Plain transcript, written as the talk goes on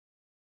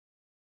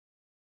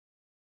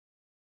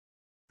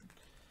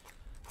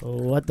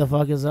What the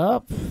fuck is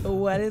up?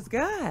 What is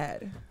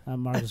God? I'm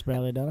Marcus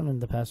Bradley Dunham,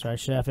 the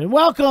Pasteurized Chef, and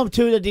welcome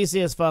to the DC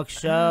As Fck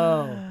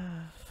Show.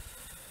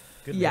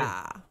 Good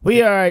yeah.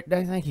 We are,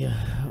 thank you.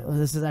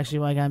 This is actually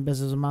why I got in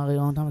business with Molly a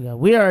long time ago.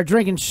 We are a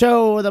drinking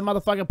show with a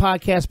motherfucking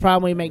podcast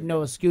problem. We make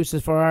no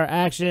excuses for our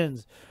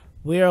actions.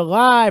 We are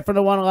live from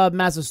the One Love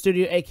Massive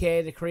Studio,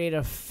 a.k.a. the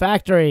Creative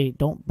Factory.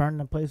 Don't burn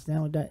the place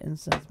down with that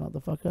incense,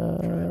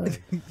 motherfucker.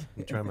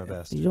 I'm trying my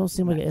best. You don't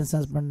seem like an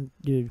incense burning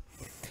dude.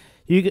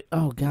 You get,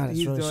 oh, God,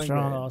 it's really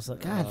strong. Also.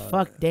 God,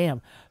 fuck,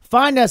 damn.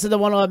 Find us at the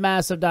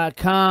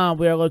onelovemassive.com.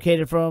 We are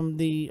located from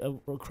the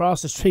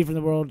across the street from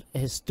the world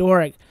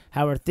historic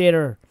Howard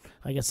Theater.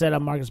 Like I said,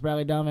 I'm Marcus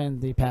Bradley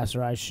Dunham, the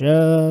Pasteurized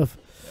Chef.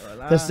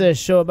 This is a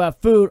show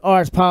about food,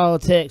 arts,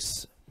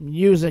 politics,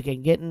 music,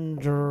 and getting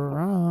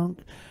drunk.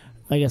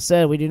 Like I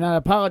said, we do not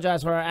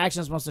apologize for our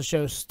actions once the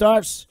show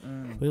starts.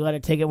 We let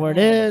it take it where it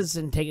is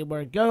and take it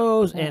where it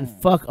goes and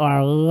fuck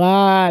our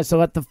lives. So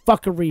let the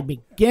fuckery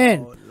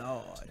begin. Oh,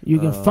 Lord. You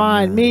can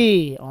find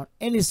me on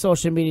any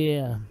social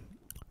media.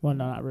 Well,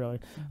 no, not really.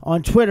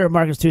 On Twitter,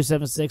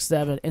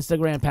 Marcus2767.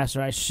 Instagram,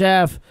 Pasteurized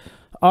Chef.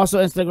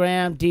 Also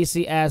Instagram,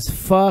 DC As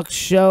Fck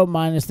Show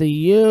minus the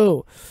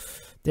U.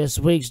 This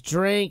week's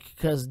drink,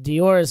 because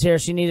Dior is here.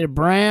 She needed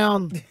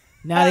brown.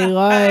 Natty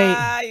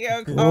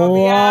Light,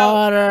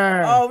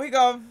 water. Oh, we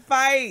gonna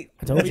fight.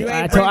 I told you. You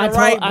ain't bring the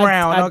right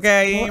brown,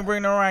 okay? You ain't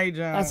bring the right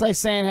brown. That's like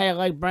saying, hey, I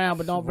like brown,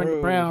 but don't bring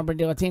the brown, bring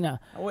the Latina.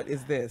 What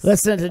is this?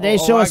 Listen,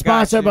 today's show is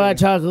sponsored by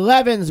Chuck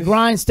Levin's,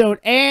 Grindstone,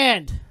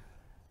 and...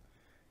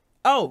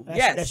 Oh,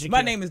 yes.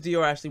 My name is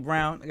Dior Ashley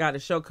Brown. I got a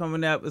show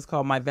coming up. It's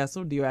called My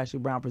Vessel. Dior Ashley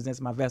Brown presents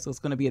My Vessel. It's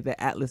going to be at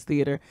the Atlas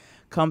Theater.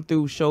 Come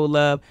through, show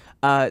love.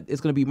 It's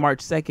going to be March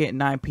 2nd,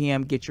 9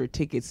 p.m. Get your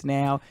tickets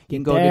now. You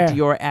can go to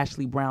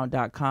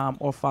DiorAshleyBrown.com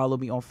or follow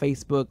me on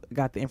Facebook. I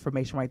got the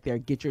information right there.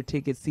 Get your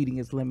tickets. Seating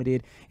is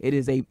limited. It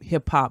is a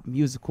hip-hop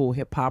musical,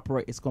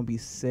 hip-hopera. It's going to be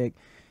sick.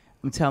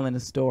 I'm telling a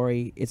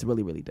story. It's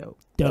really, really dope.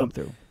 Come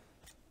through.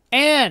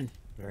 And...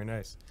 Very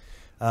nice.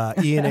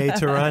 E&A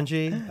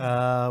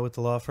Tarnoji with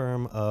the law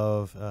firm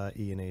of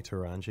E&A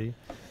Tarnoji.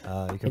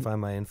 You can find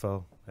my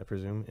info, I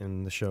presume,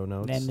 in the show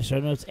notes. And the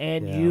show notes.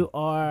 And you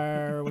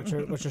are, what's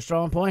your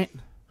strong point?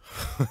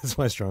 That's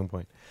my strong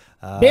point.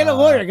 Being a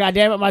lawyer,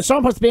 goddammit. My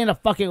strong point's being a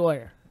fucking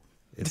lawyer.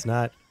 It's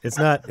not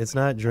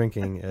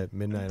drinking at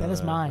midnight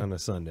on a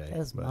Sunday. That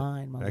is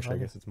mine, Actually, I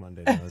guess it's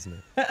Monday now, isn't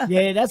it?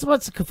 Yeah, that's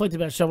what's conflicted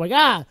about the show.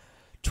 Like,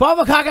 12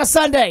 o'clock on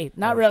Sunday.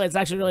 Not really. It's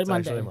actually really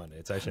Monday.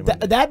 It's actually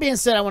Monday. That being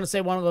said, I want to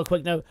say one little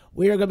quick note.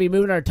 We are going to be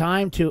moving our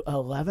time to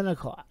 11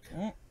 o'clock.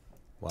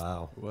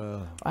 Wow.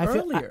 Earlier. I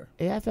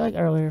feel like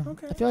earlier.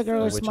 Okay. I feel like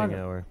earlier is witching smarter.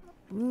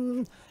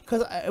 hour.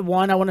 Because,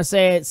 one, I want to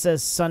say it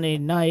says Sunday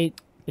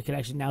night. It could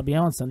actually now be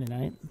on Sunday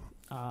night.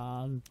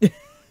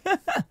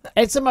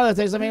 And some other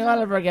things. I mean, a lot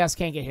of our guests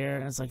can't get here.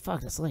 And it's like,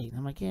 fuck, it's late.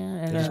 I'm like, yeah.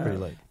 And, It's pretty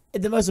late.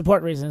 The most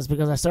important reason is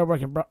because I started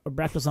working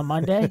breakfast on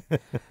Monday,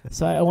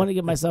 so I want to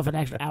give myself an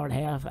extra hour and a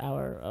half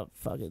of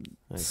fucking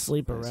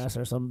sleep or rest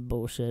or some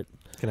bullshit.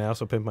 Can I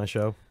also pimp my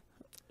show?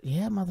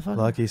 Yeah, motherfucker.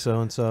 Lucky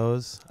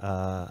So-and-So's.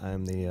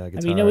 I'm the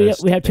guitarist. I mean,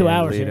 we have 2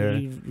 hours leader.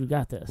 here. You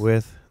got this.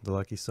 With the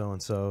Lucky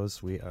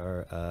So-and-So's, we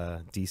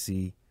are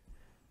DC,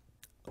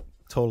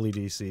 totally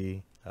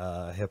DC,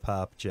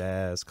 hip-hop,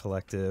 jazz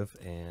collective.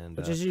 And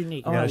which is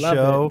unique. I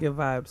love it. Good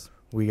vibes.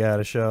 We got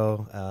a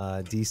show,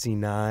 DC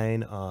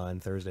 9 on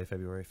Thursday,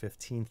 February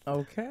 15th.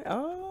 Okay.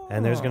 Oh.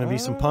 And there's going to be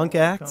some punk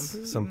acts.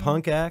 So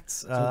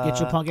get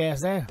your punk ass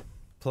there.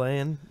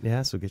 Playing.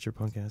 Yeah, so get your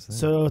punk ass there.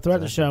 So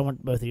throughout the show, I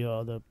want both of you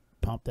all to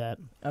pump that.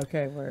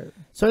 Okay, word.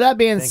 So that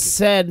being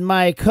said,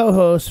 my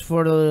co-host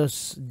for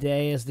this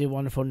day is the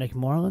wonderful Nick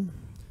Moreland.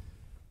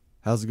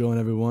 How's it going,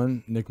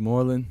 everyone? Nick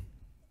Moreland.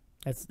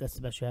 That's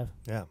the best you have.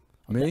 Yeah.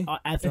 Me?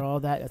 After all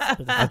that,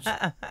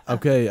 that's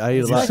okay. I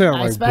eat a You lot. sound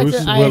like Bruce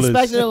Willis. I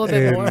expected a little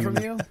bit more from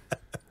you.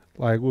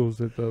 Like, what was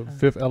it, the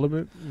Fifth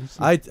Element?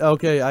 I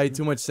ate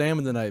too much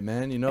salmon tonight,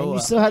 man. You know. And you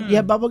still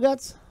have bubble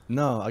guts?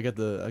 No, I got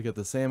the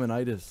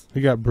salmonitis.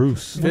 You got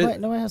Bruce.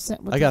 Nobody has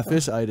I got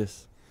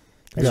fishitis.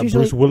 You got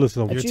Bruce Willis.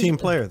 You're a team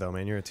player, though,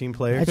 man. You're a team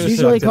player. It's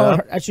usually called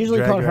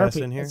herpes.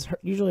 It's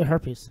usually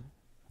herpes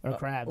or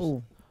crabs.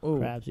 Ooh.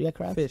 Crabs. You got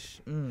crabs?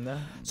 Fish. No.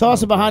 So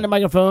also behind the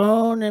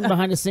microphone and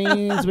behind the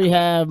scenes, we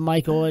have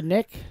Michael and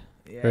Nick.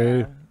 Yeah.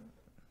 Hey.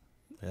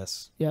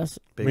 Yes.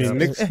 Big I mean, ups.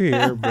 Nick's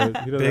here, but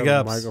he doesn't Big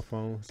have a ups.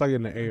 microphone. It's like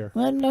in the air.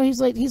 Well, no,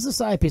 he's a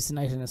side piece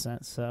tonight in a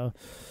sense. So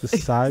The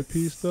side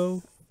piece,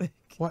 though?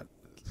 What?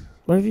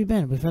 where have you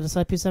been? We've had a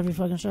side piece every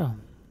fucking show.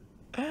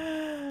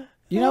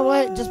 You know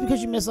what? Just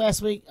because you missed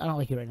last week, I don't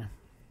like you right now.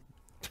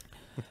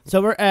 So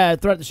we're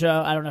throughout the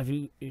show. I don't know if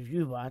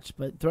you watch,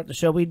 but throughout the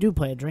show we do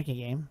play a drinking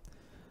game.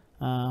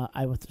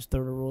 I will just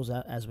throw the rules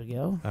out as we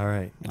go. All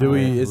right.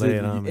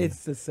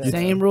 It's the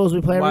same rules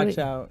we play every Watch week?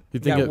 out. You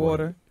think got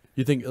water?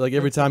 You think like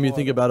every time you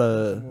think about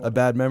a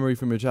bad memory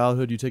from your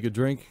childhood, you take a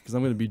drink? Because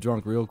I'm gonna be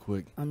drunk real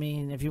quick. I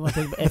mean, if you want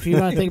to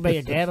think about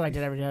your dad like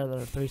that every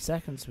other 3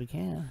 seconds, we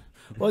can.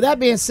 Well, that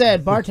being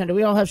said, bartender,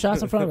 we all have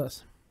shots in front of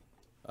us.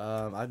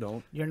 I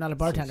don't. You're not a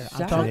bartender.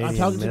 I'm Canadian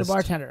talking to the mist.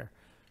 bartender.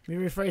 Let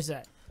me rephrase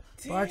that.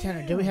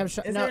 Bartender, do we have Is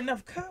there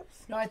enough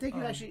cups? No, I think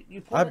you actually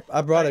poured it.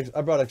 I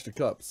brought extra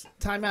cups.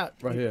 Time out.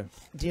 Right here.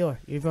 Dior,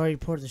 you've already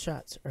poured the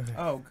shots.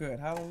 Oh, good.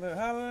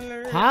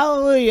 Hallelujah.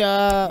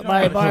 Hallelujah.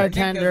 My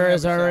bartender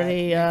is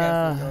already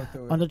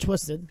on the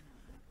twisted.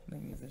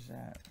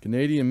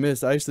 Canadian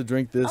Mist. I used to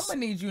drink this. I'm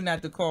gonna need you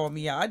not to call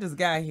me out. I just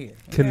got here.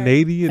 Okay?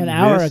 Canadian An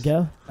hour Mist?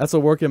 ago. That's a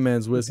working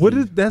man's whiskey. What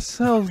is that?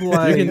 Sounds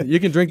like you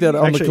can drink that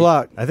on the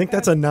clock. I think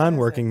that's a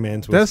non-working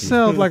man's that whiskey.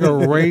 sounds like a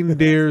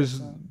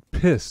reindeer's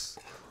piss.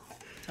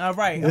 All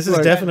right. This is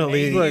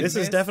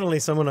definitely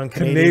someone on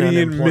Canadian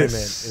unemployment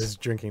is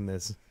drinking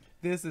this.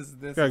 This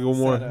gotta go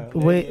more.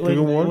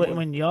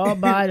 When y'all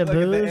buy the Look at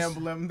the booze,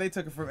 emblem. They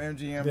took it from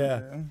MGM.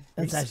 Yeah.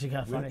 that's actually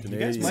kind of funny. You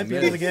guys might be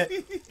able to get.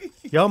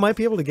 Y'all might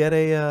be able to get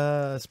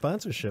a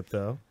sponsorship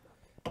though.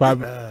 We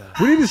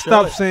need to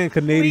stop saying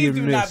Canadian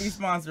Please do not be Mist.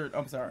 sponsored.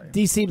 I'm sorry.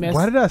 DC Mist.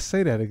 Why did I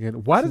say that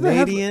again? Why does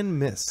Canadian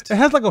Mist. it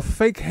has like a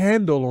fake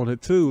handle on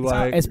it too?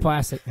 Like It's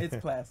plastic. It's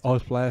plastic. oh,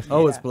 it's plastic.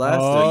 Oh, it's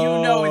plastic. So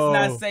you know it's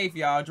not safe,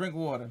 y'all. Drink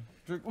water.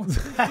 Drink water.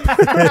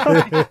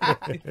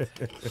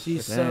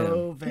 She's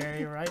so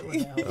very right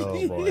with that.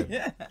 Oh boy.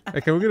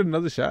 Hey, can we get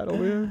another shot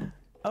over here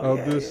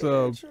of this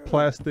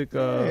plastic?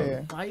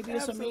 Why you being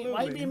so mean?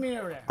 Why you being mean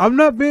over there? I'm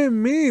not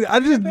being mean. I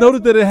just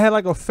noticed that it had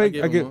like a fake.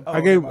 gave I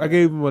him gave one. I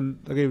gave him one.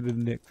 I gave it to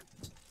Nick.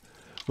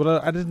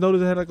 But I just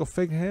noticed it had like a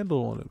fake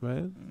handle on it,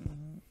 man.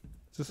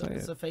 Just saying.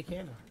 It's a fake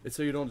handle. It's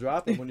so you don't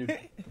drop it when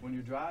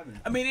you're driving.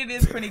 I mean, it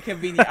is pretty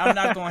convenient. I'm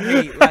not gonna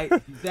hate. Like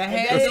the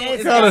handle it's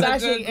is got a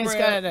actually- good it's grip,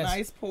 got this.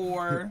 nice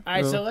pour. All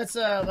right, so let's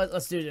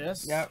do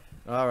this. Yep.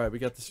 All right, we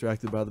got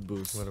distracted by the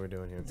booze. What are we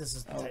doing here? This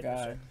is the Oh type of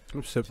god.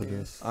 I'm sipping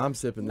this. I'm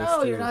sipping this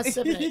No, too. you're not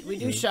sipping it. We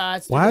do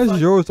shots. Why is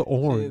yours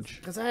orange?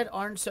 Because I had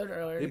orange soda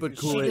earlier. He put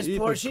She Kool-Aid- just he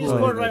poured, put she just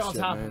Kool-Aid poured in right that on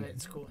shit, top man. of it.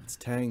 It's cool. It's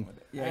tang.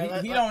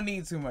 Yeah, he don't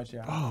need too much,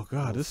 y'all. Oh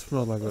god, this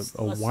smells like a let's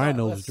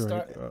wino's drink.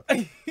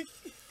 start-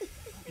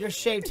 Your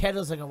shaved head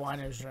looks like a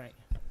winer's drink.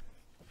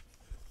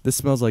 This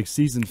smells like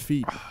seasoned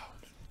feet.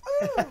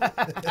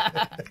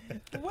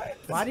 What?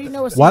 Why do you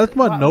know it's Why does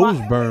my nose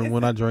burn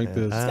when I drink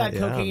this? got I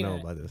don't cocaine know in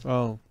it. about this.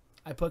 Oh,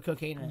 I put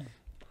cocaine in it.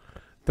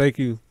 thank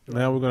you.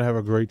 Now we're gonna have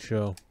a great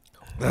show.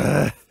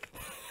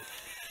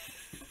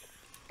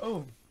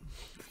 Oh.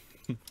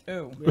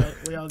 Ew.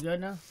 We all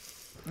good now?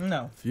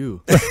 No.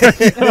 Phew. This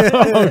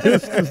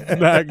is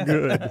not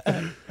good.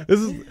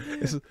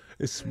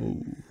 It's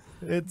smooth.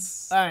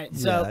 It's All right,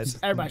 so Yeah, it's-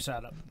 everybody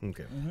shut up.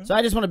 okay. So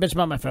I just want to bitch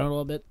about my phone a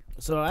little bit.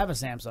 So I have a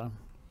Samsung,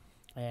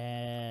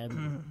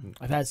 and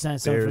I've had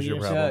Samsung for There's your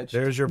years. problem. Judge.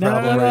 There's your No,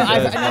 problem. no,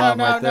 right there.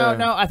 Right there.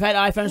 no. I've had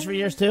iPhones for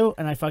years too,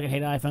 and I fucking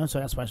hate iPhones, so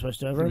that's why I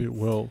switched over.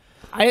 Well,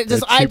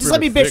 Just cheaper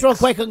let me to bitch real fix.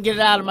 quick and get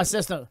it out of my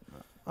system.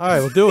 All right,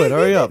 well, do it.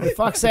 Hurry up. For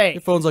fuck's Your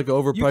sake, phone's like an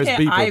You overpriced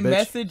can't beeper, bitch.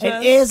 iMessage it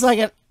us. is like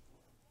a.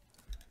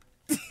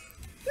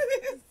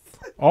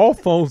 all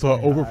phones are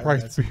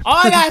overpriced. All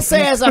I gotta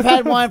say is I've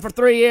had one for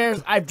 3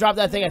 years. I've dropped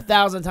that thing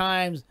 1,000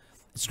 times.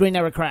 The screen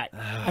never cracked.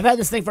 I've had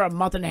this thing for a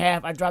month and a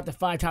half. I dropped it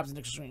 5 times and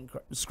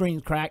the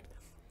screen cracked.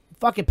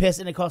 Fucking pissed,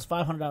 and it cost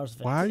 $500 to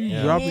fix. Why are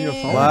you dropping your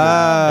phone?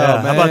 Wow,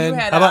 Yeah, how about, man. You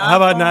had how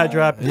about an not iPhone?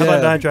 drop? How Yeah.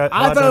 about not drop? how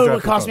about not iPhone drop would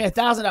your cost phone? me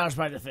 $1,000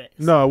 probably to fix.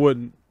 No, I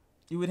wouldn't.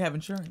 You would have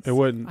insurance. It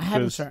wouldn't. I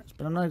have insurance,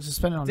 but I'm not just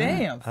spending on that.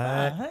 Damn.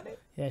 500.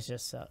 Yeah, it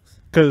just sucks.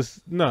 Because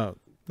no,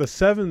 the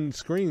 7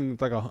 screen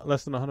is like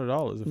less than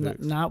 $100 to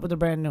fix. Not with the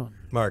brand new one.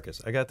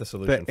 Marcus, I got the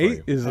solution The for 8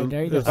 you. is. Oh,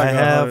 there you go. Is like I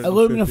have- 150.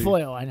 Aluminum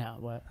foil, I know.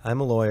 What?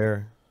 I'm a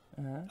lawyer.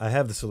 Uh-huh. I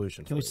have the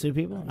solution Can for we you. sue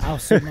people? I'll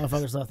sue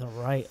motherfuckers left and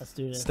right. Let's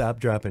do this. Stop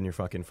dropping your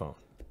fucking phone.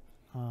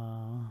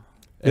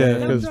 Yeah,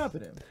 Let him because drop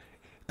it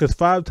in.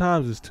 5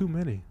 times is too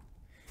many.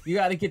 You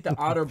got to get the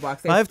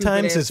OtterBox. That 5 stupid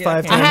times ass is shit.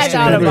 5 can't times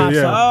stand too it. many.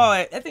 Yeah.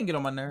 Oh, that thing get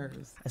on my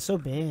nerves. It's so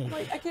big.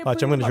 Like, I can't Watch,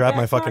 put I'm it going to in drop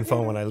my my back fucking pocket.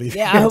 phone when I leave.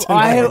 Yeah,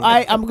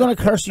 tonight. I'm gonna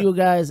curse you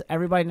guys,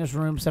 everybody in this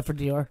room except for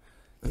Dior.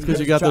 That's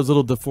because you got those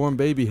little deformed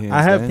baby hands.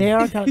 I have-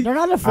 man. They're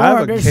not I have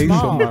deformed. a They're case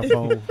small. on my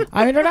phone.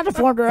 I mean, they're not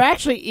deformed. They're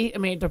actually. I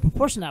mean, they're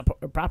proportioned out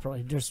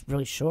properly. They're just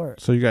really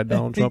short. So you got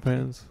Donald Trump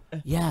hands?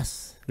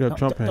 Yes. You have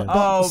Trump hands.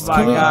 Oh my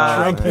Can we-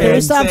 God. Trump Can we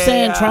hands. stop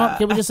saying Trump?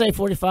 Can we just say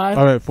 45?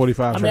 All right,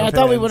 45. I mean, I Trump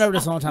thought we hands. went over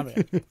this a long time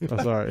ago. I'm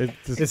sorry. It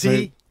just Is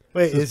he?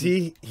 Wait, is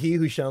he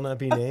who shall not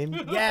be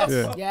named?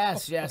 Yes,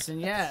 Yeah. yes,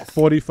 and yes.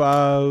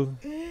 45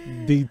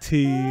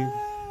 DT,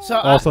 So,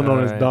 also known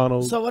as Alright.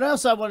 Donald. so what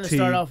else I wanted to T.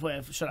 start off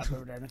with? Shut up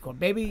over there, Nicole.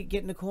 Baby,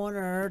 get in the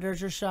corner. There's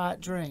your shot.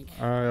 Drink.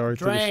 I already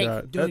took a Drink.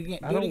 shot. Do it again.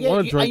 I Do it don't again.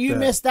 want to drink You that.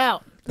 missed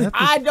out.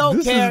 I don't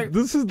this care.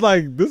 This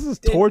is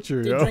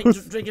torture, yo.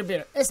 Drink your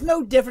beer. It's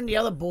no different than the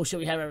other bullshit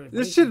we have every week.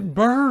 This shit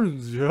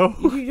burns, yo.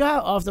 You know how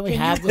often we Can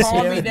have you this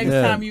call me here? next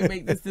Yeah. time you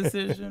make this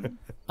decision?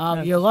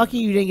 You're lucky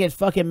you didn't get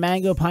fucking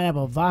mango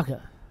pineapple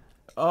vodka.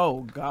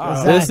 Oh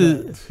God.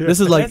 Exactly. This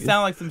is like That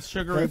sound like some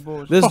sugary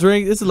bullshit. this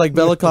drink. This is like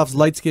Velikov's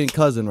light skinned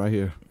cousin right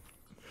here.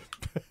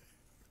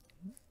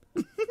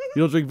 You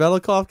don't drink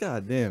Velikov?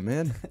 God damn,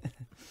 man.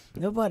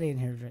 Nobody in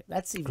here drink.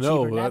 That's even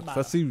No, cheaper than that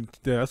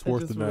that's bottle.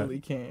 worse just than that. really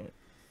can't.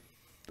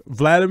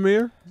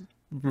 Vladimir?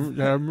 I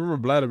remember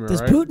Vladimir,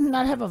 Does right? Putin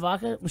not have a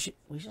vodka? We should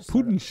start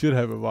Putin should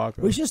have a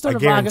vodka. We should I start a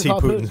vodka guarantee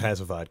called Putin Putin.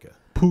 has a vodka.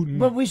 Putin.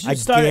 But we should I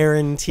start.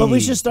 guarantee. But we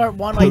should start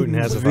one like Putin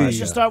has a we vodka.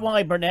 should start one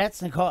like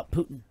Burnett's and call it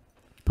Putin.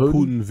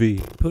 Putin V.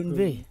 Putin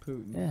V.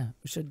 Putin. Yeah,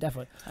 we should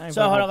definitely. I ain't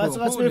So hold fucking on,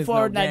 let's Putin. move Putin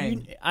forward. is Now, no you,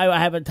 gang. I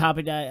have a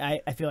topic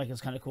that I feel like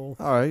is kind of cool.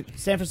 All right.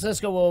 San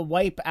Francisco will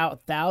wipe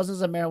out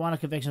thousands of marijuana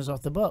convictions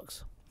off the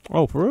books.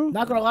 Oh, for real?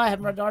 Not gonna lie, I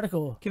haven't read the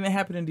article. Can it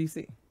happen in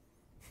D.C.?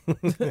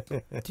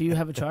 Do you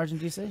have a charge in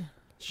DC?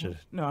 Should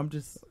No, I'm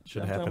just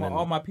Should I'm talking happen about in-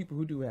 all my people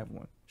who do have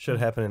one. should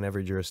happen in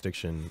every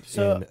jurisdiction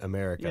So- in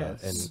America.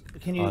 Yes.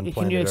 And Can on you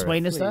planet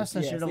explain this to Please, us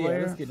since yes, you're the yeah,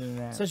 lawyer? let's get into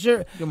that. Since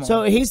you're Come on.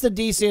 so he's the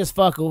DC as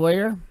fuck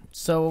lawyer.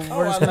 So Oh,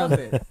 we're I just love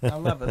gonna. it. I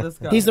love it. Let's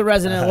go. He's the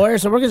resident lawyer,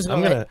 so we're just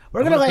I'm gonna gonna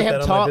we're gonna let put him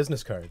that on my talk.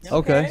 business cards.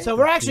 Okay. So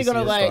we're actually gonna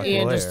DC is let fuck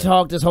Ian just lawyer.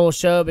 talk this whole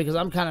show because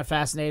I'm kind of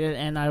fascinated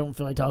and I don't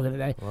feel like talking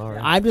today. All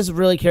right. I'm just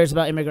really curious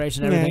about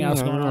immigration and everything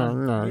else going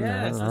on.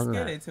 Yes, let's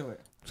get into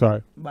it.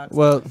 Sorry. Box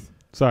Well, office.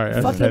 Sorry. I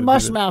just had Fucking to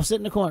mush do that. mouth, sit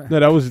in the corner. No,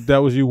 that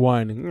was you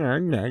whining. I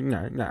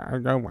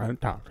don't want to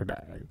talk today.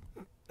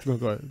 Go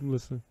ahead.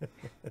 Listen.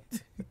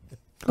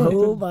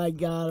 Oh my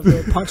god, I'm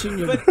gonna punch you in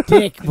your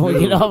dick when we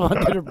get off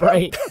onto the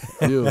break.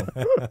 you. There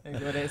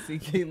go that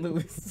C.K.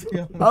 Lewis.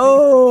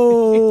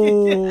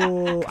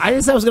 Oh, I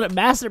didn't say I was gonna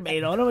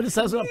masturbate on him. I just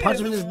said I was gonna punch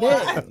him in his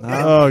dick.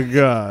 Oh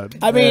God.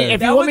 I mean, if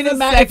That you want me was to,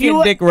 the if you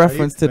second dick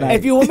reference tonight.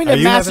 if you want me to Are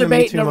you having a Me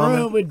masturbate in Too the room,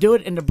 moment? we'd do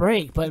it in the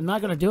break. But I'm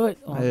not gonna do it.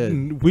 Yeah.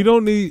 We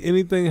don't need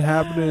anything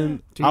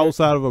happening Dude.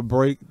 outside of a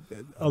break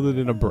other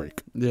than a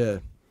break. Yeah.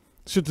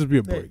 It should just be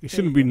a break. It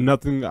shouldn't be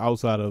nothing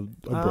outside of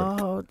a break.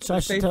 Oh, so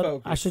Stay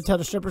I should tell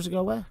the strippers to go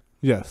away.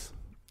 Yes.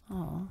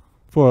 Oh,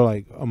 For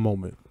like a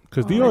moment.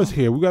 Because Dior's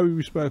here. We got to be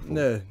respectful.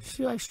 Yeah.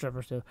 she likes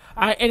strippers too.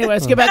 All right. Anyway,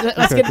 let's get back.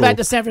 Let's Okay, get back cool.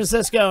 to San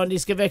Francisco and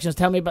these convictions.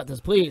 Tell me about this,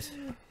 please.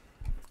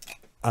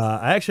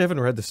 I actually haven't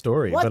read the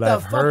story, What but the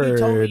I've fuck? You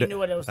told me you heard. knew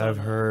what I was talking I've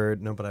about.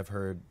 heard no, but I've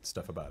heard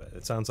stuff about it.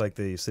 It sounds like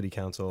the city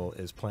council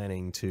is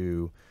planning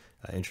to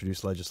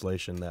introduce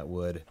legislation that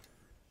would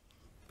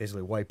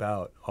basically wipe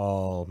out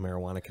all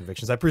marijuana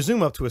convictions. I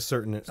presume up to a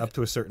certain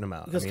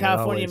amount. Because I mean,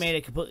 California always- made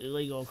it completely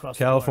legal across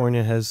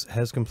California has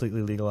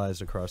completely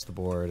legalized across the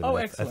board. And Oh,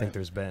 I excellent. think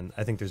there's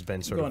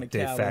been sort Going of to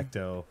de Cali.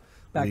 facto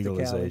Back to Cali.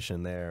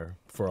 legalization there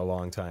for a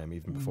long time,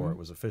 even before it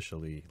was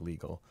officially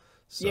legal.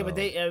 So, Yeah,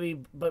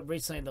 but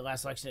recently in the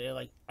last election,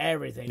 like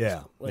everything.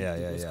 Yeah, was, like,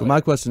 yeah. was But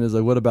my question is,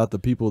 like, what about the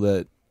people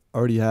that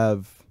already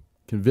have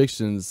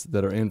convictions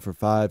that are in for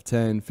 5,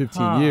 10,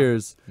 15 Huh.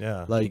 years?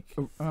 yeah, Like,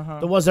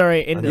 the ones that are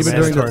in I the mean, even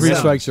during the Torres. three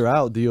strikes you're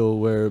out deal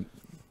where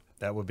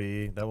that would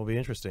be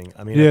interesting.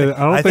 I mean, Yeah, I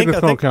don't think it's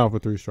I going to count for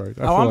 3 strikes.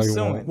 I Oh, feel I'm like it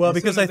suing. won't. Well, As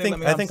soon because as I they let think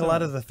me, I I'm think a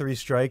lot suing. of the 3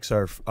 strikes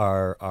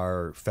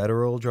are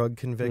federal drug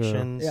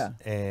convictions. Yeah.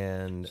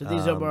 And So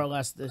these are more or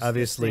less the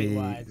obviously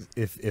statewide,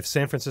 if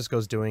San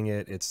Francisco's doing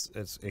it,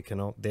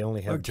 they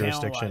only have Or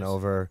jurisdiction town-wise.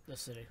 over the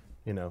city.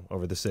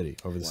 over the city,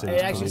 over the city.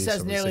 It actually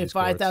says nearly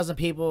 5,000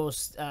 people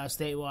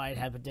statewide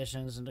have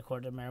petitions in the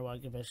court of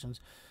marijuana convictions.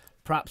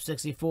 Prop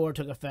 64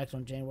 took effect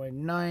on January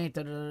 9th.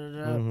 Da, da,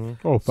 da, da. Oh,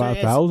 So it's-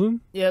 5,000?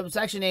 Yeah, it was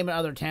actually naming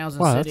other towns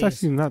and Wow, cities. that's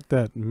actually not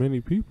that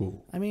many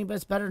people. I mean, but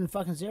it's better than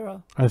fucking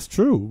zero. That's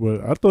true,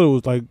 but I thought it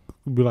was like,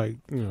 it'd be like,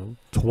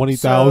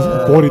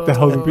 20,000,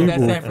 40,000 people. That's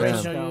San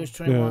Recreational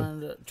Francisco.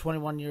 use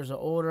 21 years or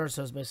older,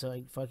 so it's basically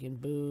like fucking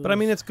booze. But I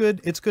mean, it's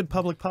good. It's good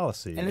public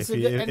policy. and it's if a,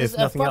 you- good, and if it's a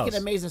nothing fucking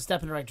else. amazing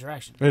step in the right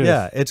direction. It is.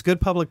 Yeah, it's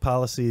good public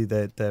policy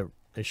that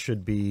it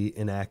should be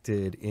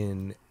enacted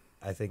in,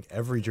 I think,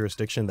 every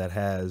jurisdiction that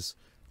has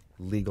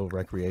legal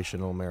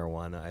recreational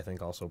marijuana. I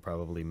think also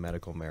probably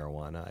medical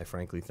marijuana. I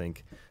frankly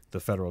think the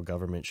federal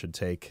government should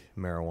take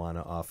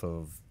marijuana off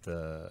of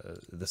the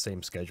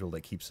same schedule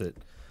that keeps it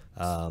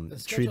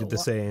treated the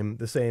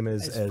same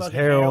as fucking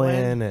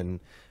heroin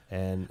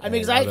and I mean,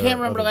 because I other- can't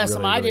remember the other last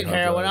time really, I really did hard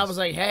heroin. I drugs. was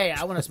like, hey,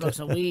 I want to smoke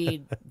some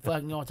weed,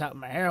 fucking go on top of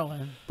my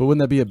heroin. But wouldn't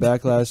that be a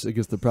backlash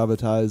against the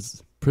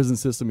privatized prison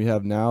system we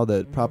have now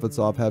that profits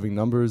off having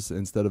numbers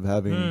instead of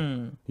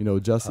having,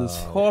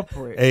 justice?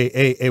 Corporate.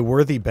 A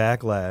worthy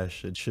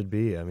backlash. It should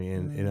be. I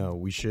mean,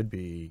 we should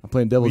be. I'm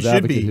playing devil's we should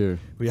advocate be- here.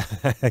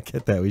 I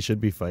get that. We should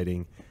be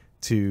fighting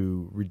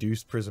to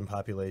reduce prison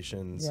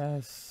populations.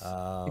 Yes.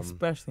 Um,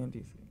 Especially in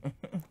D.C.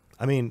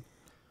 I mean,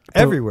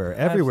 everywhere.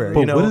 But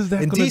You know, what is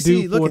that in going to DC,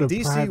 do look for in the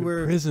DC, private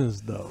we're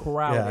prisons, though?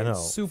 Crowded. Yeah, I know.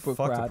 Super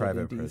Fuck the crowded private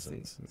in D.C.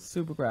 prisons.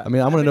 Super crowded. I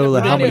mean, I want to know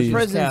the how private many.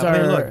 prisons I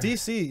mean, are. look,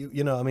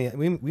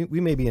 DC. We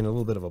may be in a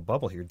little bit of a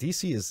bubble here.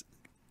 DC is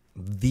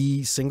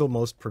the single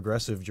most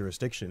progressive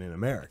jurisdiction in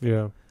America.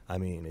 Yeah. I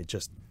mean, it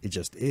just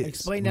is.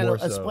 Explain more that.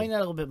 so. Explain that a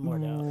little bit more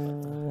now.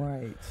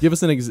 Right. Give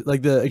us the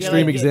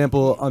extreme like,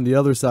 example on the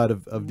other side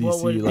of What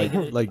DC. would make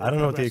it- Like I don't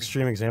know what the Progressive.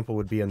 extreme example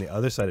would be on the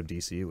other side of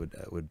DC. It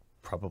would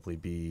probably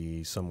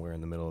be somewhere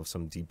in the middle of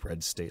some deep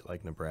red state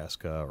like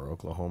Nebraska or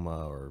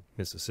Oklahoma or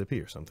Mississippi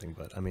or something.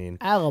 But I mean,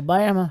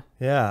 Alabama.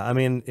 yeah, I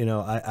mean,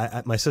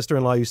 I my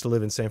sister-in-law used to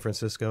live in San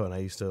Francisco, and I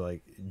used to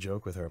like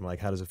joke with her. I'm like,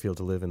 how does it feel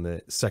to live in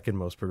the second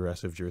most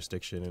progressive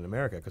jurisdiction in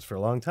America? Because for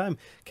a long time,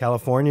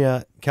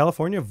 California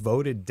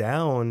voted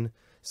down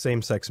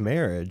same-sex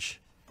marriage.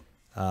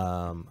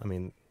 I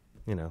mean,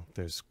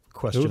 there's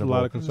There was a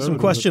lot of some conservatives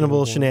questionable at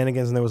that point.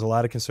 shenanigans, and there was a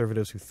lot of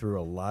conservatives who threw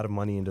a lot of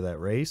money into that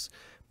race.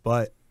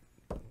 but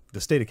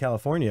the state of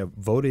California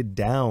voted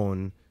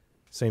down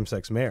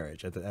same-sex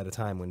marriage at a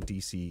time when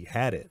DC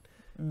had it.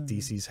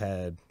 DC's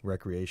had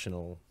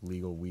recreational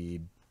legal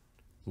weed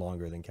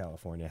longer than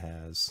California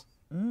has.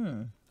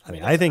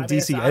 I think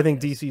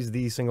DC's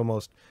the single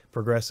most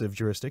progressive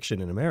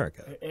jurisdiction in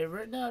America. It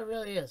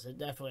really is. It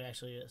definitely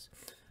actually is.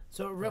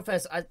 So real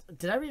fast,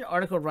 did I read an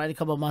article about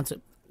a month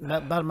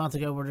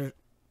ago where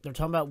they're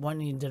talking about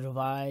wanting to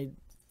divide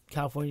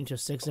California into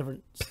 6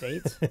 different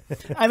states?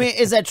 I mean,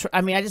 is that true?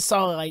 I mean, I just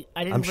saw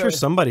I'm sure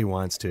somebody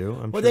wants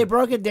to. Sure they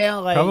broke it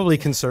down probably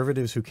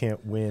conservatives who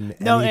can't win.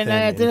 No, and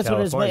I think that's what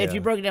it is. But if you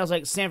broke it down, it's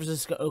like San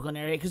Francisco, Oakland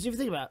area. Because if you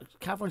think about it,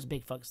 California's a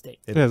big fucking state.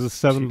 It has the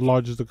 7th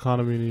largest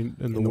economy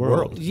in the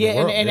world.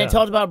 Yeah, and they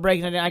talked about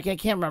breaking it down. I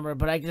can't remember,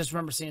 but I just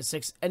remember seeing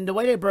 6. And the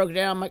way they broke it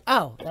down, I'm like,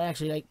 oh, that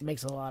actually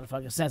makes a lot of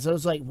fucking sense. So it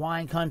was like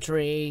wine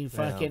country,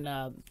 fucking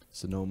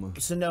Sonoma.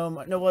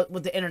 No,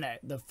 with the internet,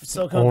 the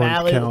Silicon Orange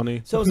Valley.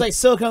 County. So it was like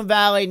Silicon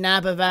Valley,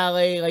 Napa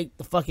Valley, like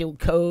the fucking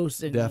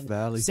coast, and Death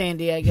Valley, San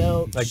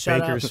Diego, like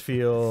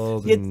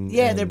Bakersfield.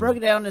 They broke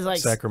it down as like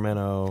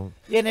Sacramento.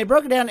 Yeah, and they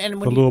broke it down,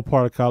 and when a little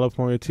part of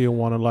California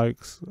Tijuana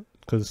likes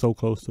because it's so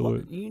close to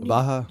it.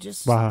 Baja,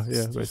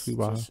 basically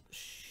Baja.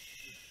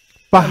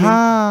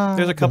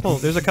 There's a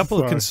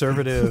couple of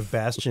conservative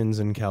bastions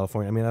in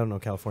California. I mean, I don't know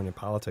California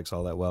politics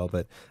all that well,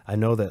 but I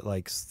know that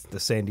like the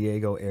San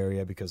Diego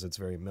area, because it's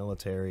very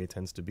military, it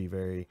tends to be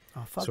very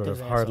sort of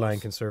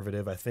hardline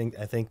conservative. I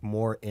think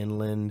more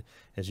inland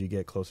as you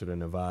get closer to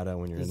Nevada,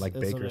 when you're in like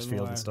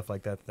Bakersfield and stuff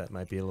like that, that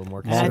might be a little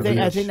more conservative.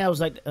 I think that was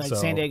like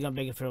San Diego and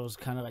Bakersfield was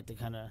kind of like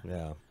I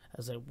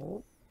was like,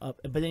 well,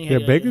 but then you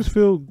had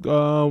Bakersfield,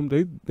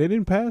 they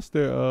didn't pass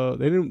their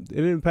they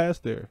didn't pass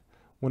there.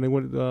 When they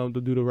went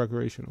to do the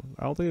recreational,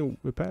 I don't think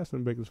it passed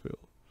in Bakersfield.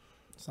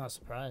 It's not a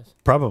surprise.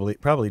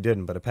 Probably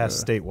didn't, but it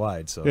passed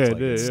statewide, so it's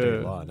like it's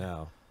state law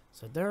now.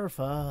 So they're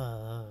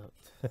fucked.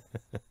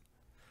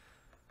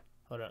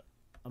 Hold up,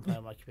 I'm playing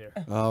on my computer.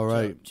 All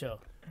right, chill.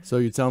 So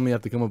you're telling me I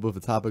have to come up with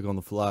a topic on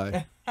the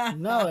fly?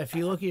 No, if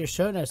you look at your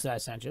show notes that I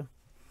sent you.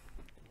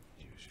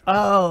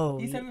 Oh,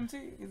 you sent them to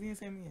you? Is he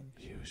send me in?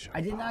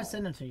 I did not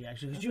send them to you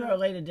actually, because you are a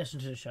late addition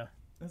to the show.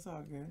 That's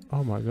all good.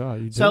 Oh my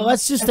God! So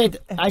let's just state.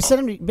 I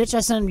send them, bitch. I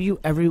send them to you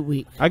every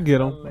week. I get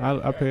them.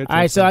 I pay attention. All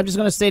right, so I'm just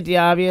gonna state the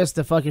obvious: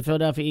 the fucking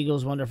Philadelphia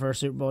Eagles won their first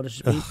Super Bowl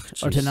this week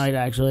or tonight,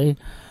 actually.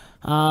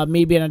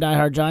 Me being a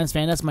diehard Giants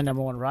fan, that's my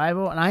 _1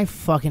 rival, and I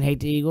fucking hate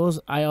the Eagles.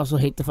 I also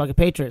hate the fucking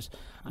Patriots.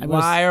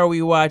 Why are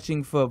we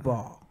watching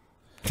football?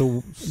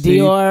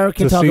 Dior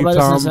can talk about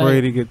Tom this. Tom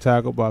Brady get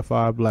tackled by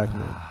 5 black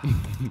men.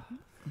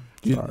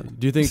 Do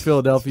you think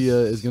Philadelphia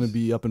is going to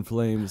be up in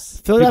flames?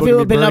 Philadelphia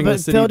would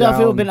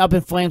have been up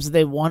in flames if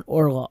they won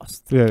or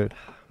lost. Yeah.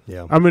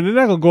 I mean, they're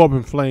not going to go up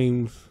in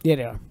flames. Yeah,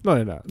 they are. No,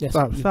 they're not. Yes.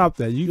 Stop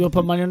that. You want to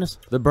put money on this?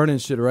 They're burning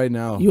shit right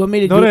now. You want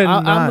me to do it?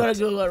 I'm going to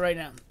Google it right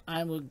now.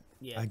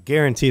 I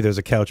guarantee there's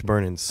a couch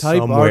burning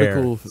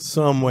somewhere.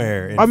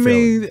 I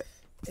mean,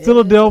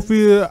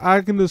 Philadelphia, I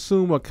can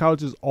assume a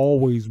couch is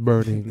always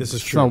burning. This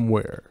is true.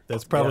 Somewhere.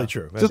 That's probably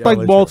true. That's just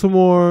like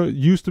Baltimore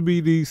used to be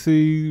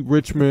D.C.,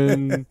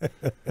 Richmond,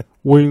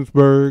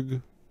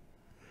 Williamsburg,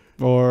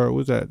 or what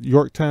was that?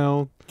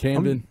 Yorktown,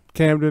 Camden.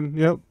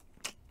 Yep,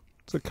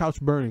 it's a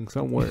couch burning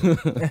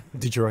somewhere.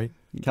 Detroit.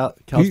 Couch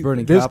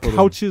burning. There's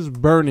couches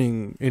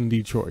burning in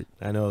Detroit.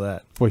 I know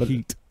that for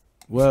heat.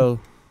 Well,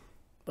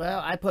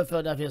 I put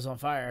Philadelphia's on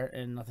fire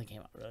and nothing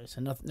came out really.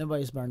 So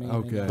nobody's burning.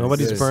 Okay,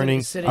 nobody's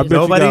burning.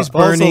 Nobody's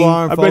burning.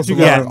 I bet you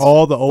got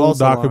all the old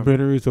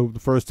documentaries of the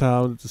first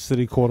time the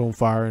city caught on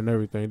fire and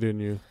everything,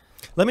 didn't you?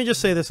 Let me just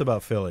say this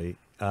about Philly.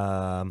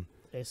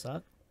 They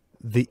suck.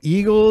 The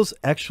Eagles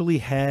actually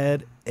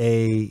had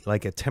a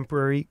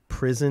temporary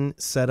prison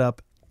set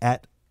up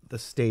at the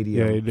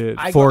stadium. Yeah, they did.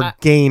 For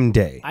game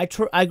day. I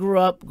grew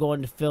up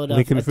going to Philadelphia.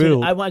 Lincoln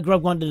Field. I grew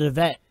up going to the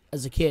vet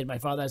as a kid. My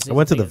father had I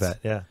went to the vet,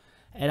 yeah.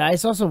 And I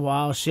saw some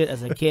wild shit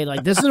as a kid.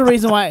 Like, this is the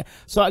reason why.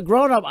 So,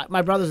 growing up,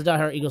 my brother's a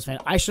diehard Eagles fan.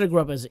 I should have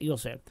grew up as an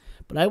Eagles fan.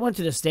 But I went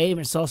to the stadium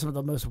and saw some of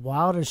the most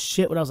wildest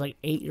shit when I was like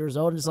 8 years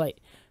old. And it's like,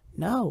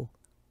 no,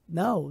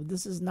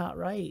 this is not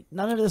right.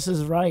 None of this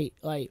is right.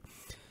 Like,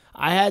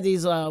 I had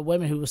these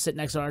women who would sit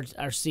next to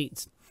our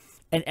seats.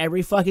 And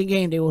every fucking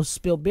game, they will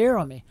spill beer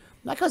on me.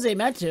 Not because they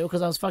meant to,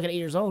 because I was fucking 8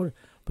 years old.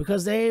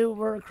 Because they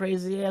were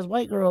crazy-ass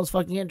white girls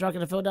fucking getting drunk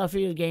in the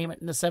Philadelphia game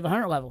in the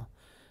 700 level.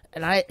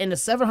 And in the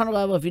 700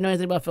 level, if you know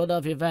anything about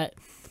Philadelphia vet,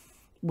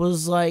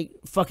 was like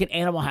fucking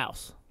Animal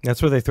House.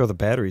 That's where they throw the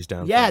batteries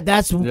down. Yeah,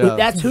 that's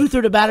who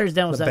threw the batteries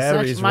down. The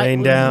batteries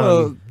rain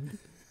down.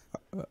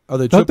 Are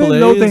they triple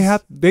A's? Are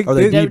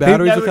they D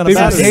batteries? What kind of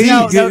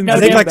batteries? No,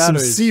 they like some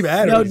C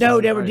batteries. No,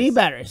 they were D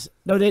batteries.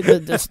 No,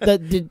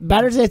 the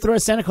batteries they throw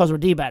at Santa Claus were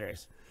D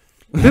batteries.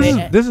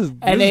 This is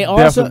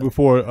definitely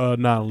before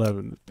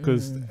 9/11,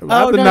 because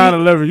after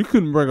 9/11 you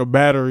couldn't bring a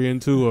battery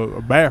into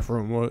a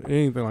bathroom or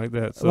anything like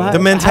that. So the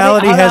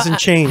mentality hasn't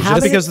changed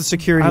just because the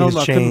security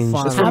has changed.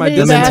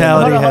 The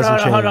mentality hasn't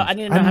changed. Hold on.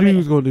 I knew he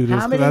was going to do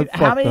this.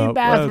 How many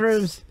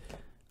bathrooms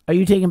are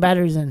you taking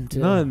batteries into?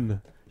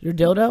 None. Your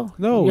dildo?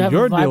 No, you have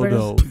your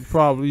vibrators? dildo.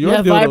 Probably your You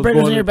have dildo's vibrators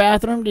going in your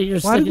bathroom?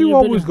 Why do you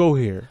always go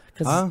here?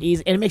 Because it's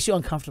easy and it makes you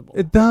uncomfortable.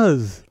 It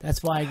does.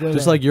 That's why I go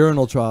Just there. like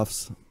urinal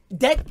troughs.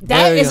 That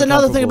Very is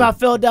another thing uncomfortable. about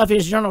Philadelphia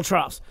is urinal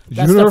troughs.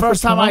 That's the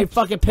first time I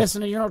fucking pissed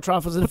in a urinal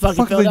trough was in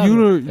fucking Philadelphia.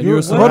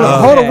 Hold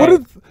on. What is?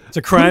 It's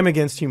a crime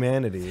against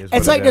humanity.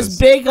 It's like this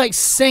big like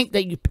sink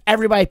that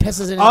everybody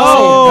pisses in.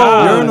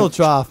 Urinal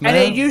trough, man.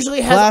 And it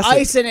usually has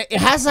ice in it. It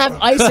has to have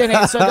ice in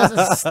it so it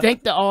doesn't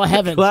stink to all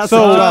heaven. Classic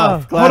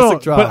trough.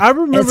 Classic trough. But I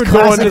remember It's doing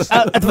classic.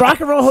 this. The Rock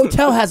and Roll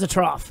Hotel has a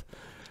trough.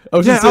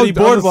 Ocean City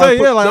Boardwalk. I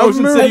remember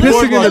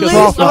pissing in the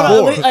trough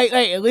before.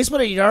 At least with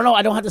a urinal,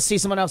 I don't have to see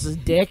someone else's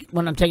dick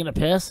when I'm taking a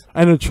piss.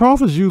 And the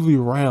trough is usually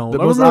round. The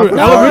most No,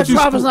 the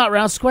trough is not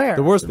round, square.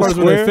 The worst part is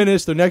when they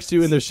finish, they're next to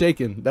you and they're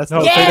shaking. That's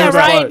the yeah,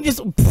 right. part. Just,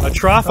 a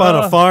trough on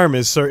a farm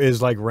is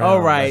like round.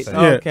 All right.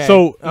 Yeah.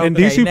 So in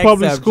DC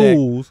public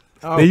schools,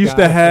 they used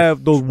to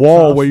have those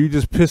walls where you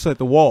just piss at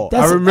the wall.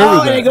 I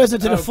remember that. And it goes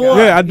into the floor.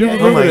 Yeah, I do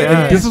remember that.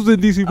 God. And this was in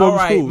DC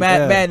public schools.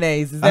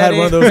 Mayonnaise. Is I had that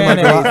one of it? those in my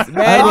garage.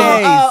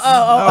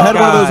 I had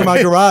one of those in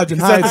my garage in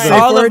high school.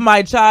 All of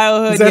my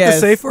childhood. Is that the yes,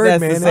 safe word,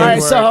 that's man? the safe All right,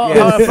 word. so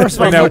Yes. first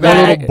of all, And that one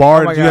back. little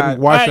bar Oh my that you had to God.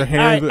 wash your All right,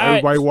 hands. all right,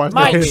 Everybody wash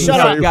Mike, their hands. shut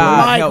up.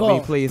 God, Michael.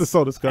 help me, please. It's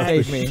so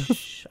disgusting. Save me.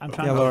 I'm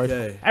trying Yeah, to. Lord.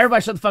 Okay.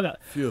 Everybody, shut the fuck up.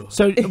 Phew.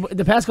 So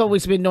the past couple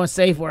weeks we've been doing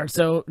safe work.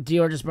 So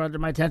Dior just brought it to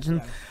my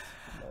attention.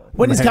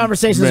 When these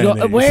conversations go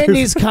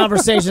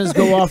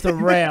off the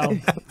rail,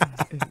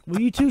 will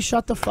you two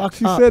shut the fuck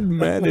She up? said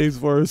mayonnaise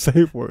for a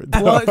safe word.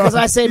 Well, because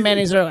I say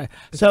mayonnaise earlier.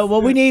 So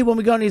what we need when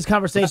we go into these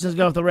conversations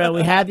go off the rail,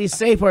 we have these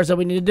safe words that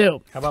we need to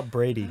do. How about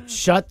Brady?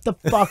 Shut the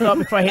fuck up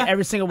before I hit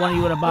every single one of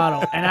you with a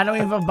bottle. And I don't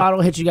even have a bottle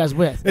to hit you guys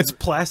with. It's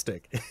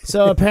plastic.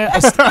 So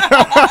apparently,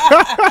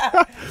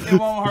 It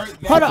won't hurt.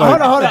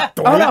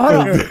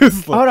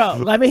 hold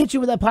on. Let me hit you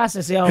with that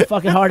plastic. See how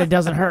fucking hard it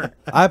doesn't hurt.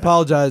 I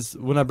apologize.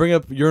 When I bring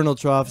up urinal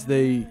troughs,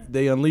 they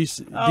unleash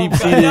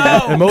deep-seated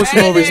no.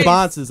 emotional Mayonnaise.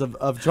 responses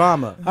of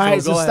trauma. All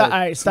right, so go stop. ahead. All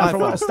right, stop My for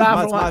fault. one.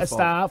 Stop It's for my one. fault.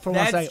 Stop for 1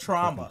 That's second.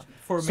 trauma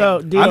for me.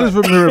 So Dior, I just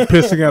remember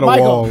pissing at a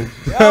Michael. wall.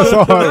 That's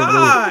all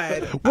I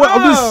remember. Well,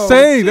 I'm just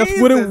saying, that's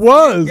what it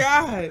was.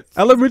 God.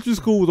 Elementary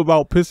school was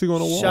about pissing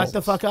on a wall. shut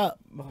the fuck up.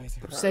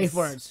 Safe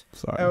words.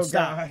 Sorry. Oh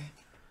Stop. God.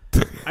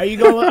 Are you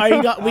going? Are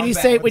you going? We need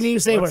safe. We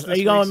need safe words. Are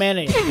you going with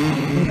mayonnaise?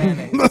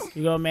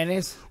 You going with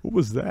mayonnaise? What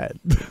was that?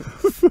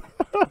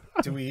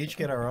 Do we each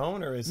get our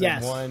own, or is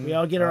Yes, it one? we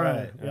all get our own.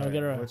 right, We all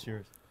get our own. What's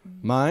yours?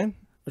 Mine?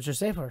 What's your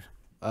safe word?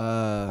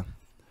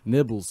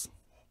 Nibbles.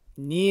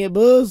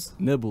 Nibbles.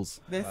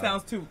 Nibbles. That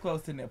sounds too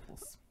close to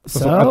nipples.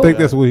 So I think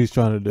that's what he's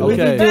trying to do.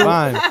 Okay, do-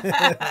 fine.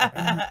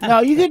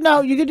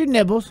 You could do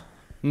nibbles.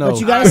 No. But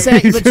you gotta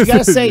say. But you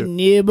gotta say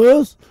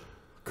nibbles.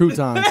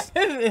 Croutons.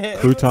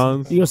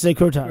 Croutons. You gonna say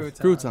croutons?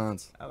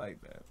 Croutons. I like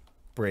that.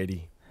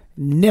 Brady.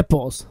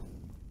 Nipples.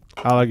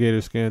 Alligator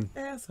skin.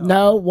 Asshole.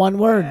 No, one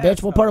word,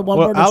 bitch. We'll put it one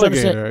Well, word. and try to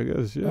say- alligator, I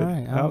guess. Yeah. All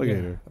right,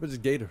 alligator. How about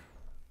just gator?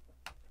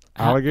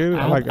 Alligator?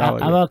 I like How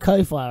alligator. about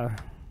cauliflower?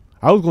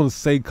 I was going to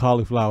say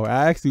cauliflower.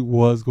 I actually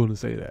was going to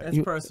say that. That's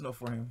personal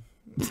for him.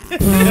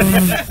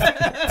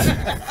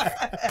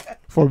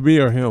 For me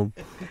or him.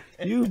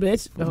 You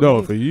bitch.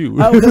 No, for you.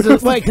 Oh, because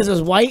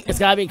it's white. It's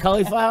gotta be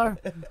cauliflower.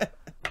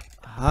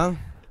 Huh?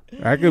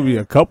 That could be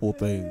a couple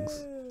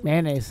things.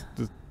 Mayonnaise.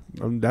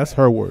 That's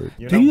her word.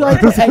 Do you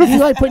like